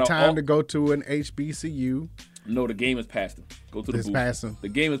talking. Is it time to go to an HBCU? No, the game is past him. Go to the booth. Past him. The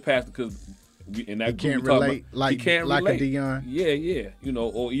game is past him because in that he can't relate like a Deion. Yeah.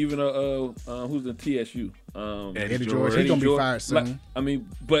 Or even who's in TSU? Eddie George. He's gonna be fired soon.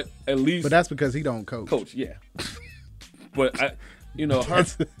 But at least. But that's because he don't coach. Yeah. But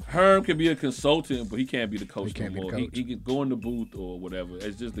Herm can be a consultant, but he can't be the coach anymore. He can go in the booth or whatever.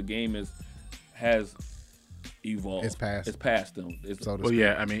 It's just the game has evolved. It's past him.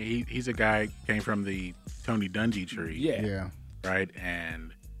 He's a guy came from the Tony Dungy tree. Yeah. right?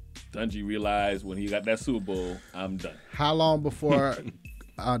 And Dungy realized when he got that Super Bowl, I'm done. How long before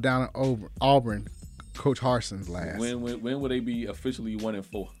down at Auburn, Coach Harson's last? When will they be officially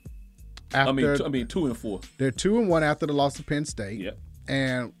 1-4? After, 2-4. They're 2-1 after the loss to Penn State. Yep.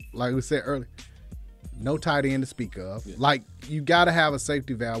 And like we said earlier, no tight end to speak of. Yep. Like, you got to have a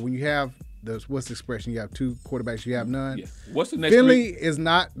safety valve. When you have what's the expression? You have two quarterbacks, you have none. Yeah. What's the next? Finley is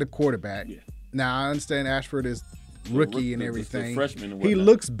not the quarterback. Yeah. Now I understand Ashford is rookie and everything. The freshman and he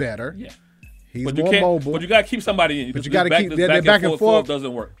looks better. Yeah. He's more mobile. But you got to keep somebody in. But you got to keep that back and forth.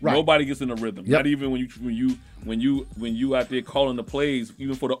 Doesn't work. Right. Nobody gets in a rhythm. Yep. Not even when you out there calling the plays,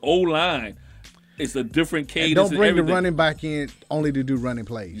 even for the O-line. It's a different cadence. And don't bring the running back in only to do running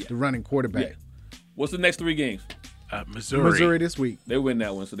plays. The running quarterback. Yeah. What's the next 3 games? Missouri this week. They win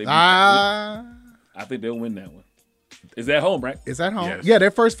that one, so they. I think they'll win that one. Is that home, right? It's at home. Yes. Yeah,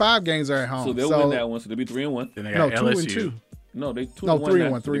 their first 5 games are at home. So they'll win that one. So they'll be 3-1. Then they got LSU. 2-2. No, they 2-1. No,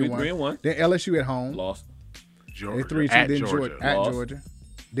 3-1. 3-1. Then LSU at home. Lost. Georgia. They 3-2. Then Georgia. At Georgia.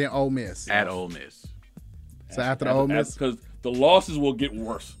 Then Ole Miss. At Ole Miss. So after the Ole Miss, because the losses will get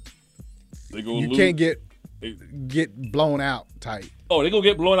worse. They go. You can't get blown out tight. Oh, they're going to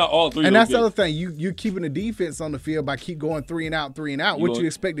get blown out all 3 And of that's those the other thing. You're keeping the defense on the field by keep going 3 and out. What you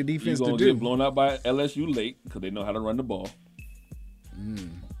expect the defense to do? You're going to get blown out by LSU late because they know how to run the ball.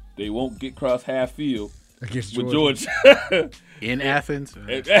 They won't get across half field against with Georgia. In Athens.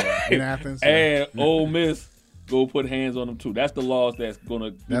 In Athens. And Ole Miss go put hands on them too. That's the loss that's going to,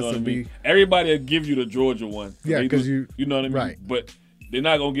 you know what I mean? be- Everybody will give you the Georgia one. Yeah, They 'cause do- you know what I mean? right. But they're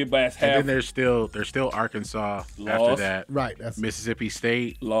not going to get past half. And then there's still Arkansas after Loss. that. Right. That's Mississippi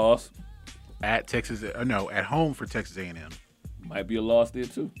State Loss. at Texas. At home for Texas A&M. Might be a loss there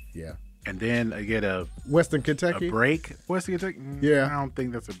too. Yeah. And then I get a Western Kentucky. break. Western Kentucky? Yeah. I don't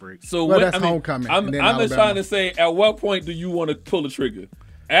think that's a break. So Well, when, that's homecoming, I'm and then just Alabama. trying to say, at what point do you want to pull the trigger?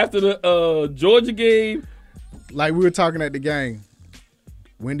 After the Georgia game? Like we were talking at the game.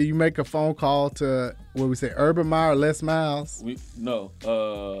 When do you make a phone call to what we say, Urban Meyer or Les Miles?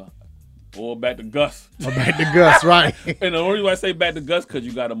 Or back to Gus. Or back to Gus, right? And the only reason why I say back to Gus because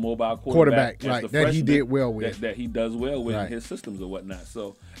you got a mobile quarterback as right? the That he freshman did well with. that he does well with Right. in his systems or whatnot.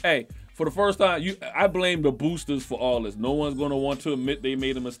 So, hey, for the first time, I blame the boosters for all this. No one's going to want to admit they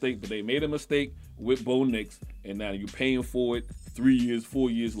made a mistake, but they made a mistake with Bo Nix, and now you're paying for it 3 years, 4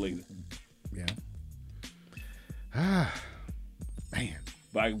 years later. Yeah. Ah, man.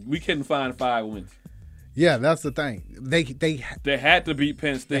 Like we couldn't find 5 wins. Yeah, that's the thing. They had to beat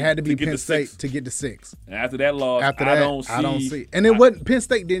Penn State. They had to beat get Penn to State 6. to get to 6. And after that loss, After I that, don't see. And it wasn't Penn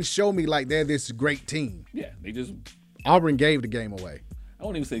State didn't show me like they're this great team. Yeah, they just. Auburn gave the game away. I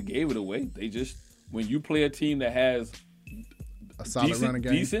won't even say gave it away. They just when you play a team that has A solid running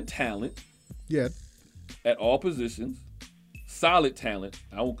game. decent talent. Yeah. At all positions, solid talent.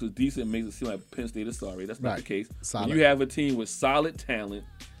 I don't because decent makes it seem like Penn State is sorry. That's not Right. the case. Solid. When you have a team with solid talent,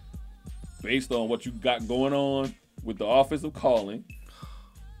 based on what you got going on with the offensive calling,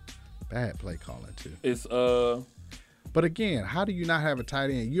 Bad play calling too. it's But again, how do you not have a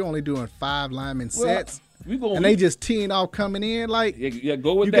tight end? You're only doing 5 lineman sets. We and they just teeing off coming in like yeah,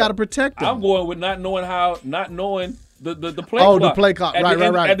 go with you that. got to protect them. I'm going with not knowing the play Oh, clock. the play clock. At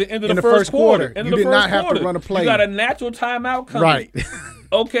Right. At the end of In the first quarter. You did not have to run a play. You got a natural timeout coming. Right.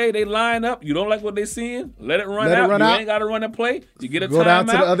 Okay, they line up. You don't like what they're seeing? Let it run out. You ain't got to run a play. You get a Go timeout. down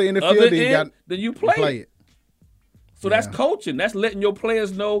to the other end of the field, then you play it. So that's coaching. That's letting your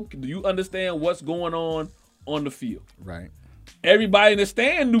players know, do you understand what's going on the field? Right. Everybody in the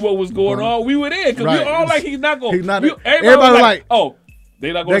stand knew what was going on. We were there because we Right. all like he's not going. Everybody Everybody was like, oh,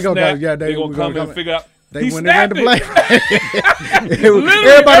 they not going to snap. They going to come and figure out. They He when they ran snapped the it. play.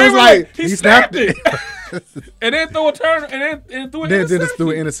 Everybody was like, he snapped it. And then threw a turn and then threw an Then interception. just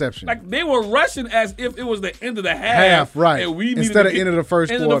threw an interception. Like they were rushing as if it was the end of the half. Right. And we needed Instead to of get end of the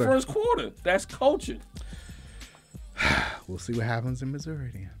first end quarter. of the first quarter. That's coaching. We'll see what happens in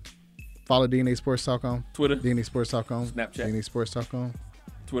Missouri then. Follow DNA Sports Talk on Twitter. DNA Sports Talk on Snapchat. DNA Sports Talk on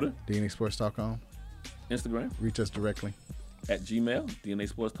Twitter. DNA Sports Talk on Instagram. Reach us directly. At Gmail. DNA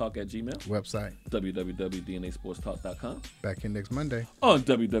Sports Talk at Gmail. Website. www.dnasportstalk.com. Back in next Monday. On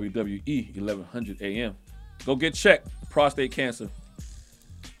WWE 1100 AM. Go get checked. Prostate cancer.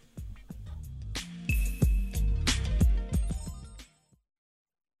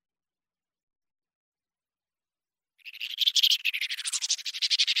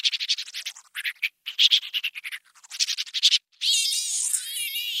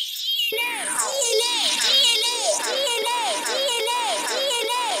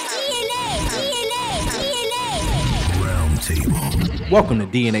 turntable. Welcome to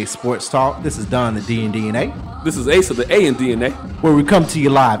DNA Sports Talk. This is Don, the D in DNA. This is Ace of the A in DNA. Where we come to you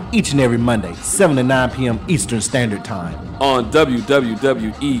live each and every Monday, 7 to 9 p.m. Eastern Standard Time. On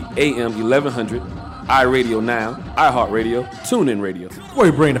WWWE AM 1100, iRadio Now, iHeartRadio, TuneIn Radio.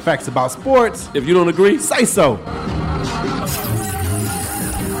 Where we bring the facts about sports. If you don't agree, say so. Tell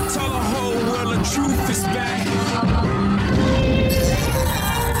the whole world the truth is back.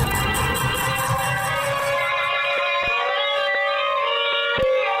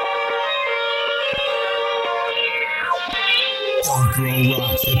 Throw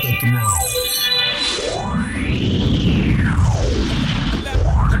rocks at the throne.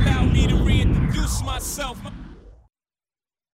 Allow me to reintroduce myself.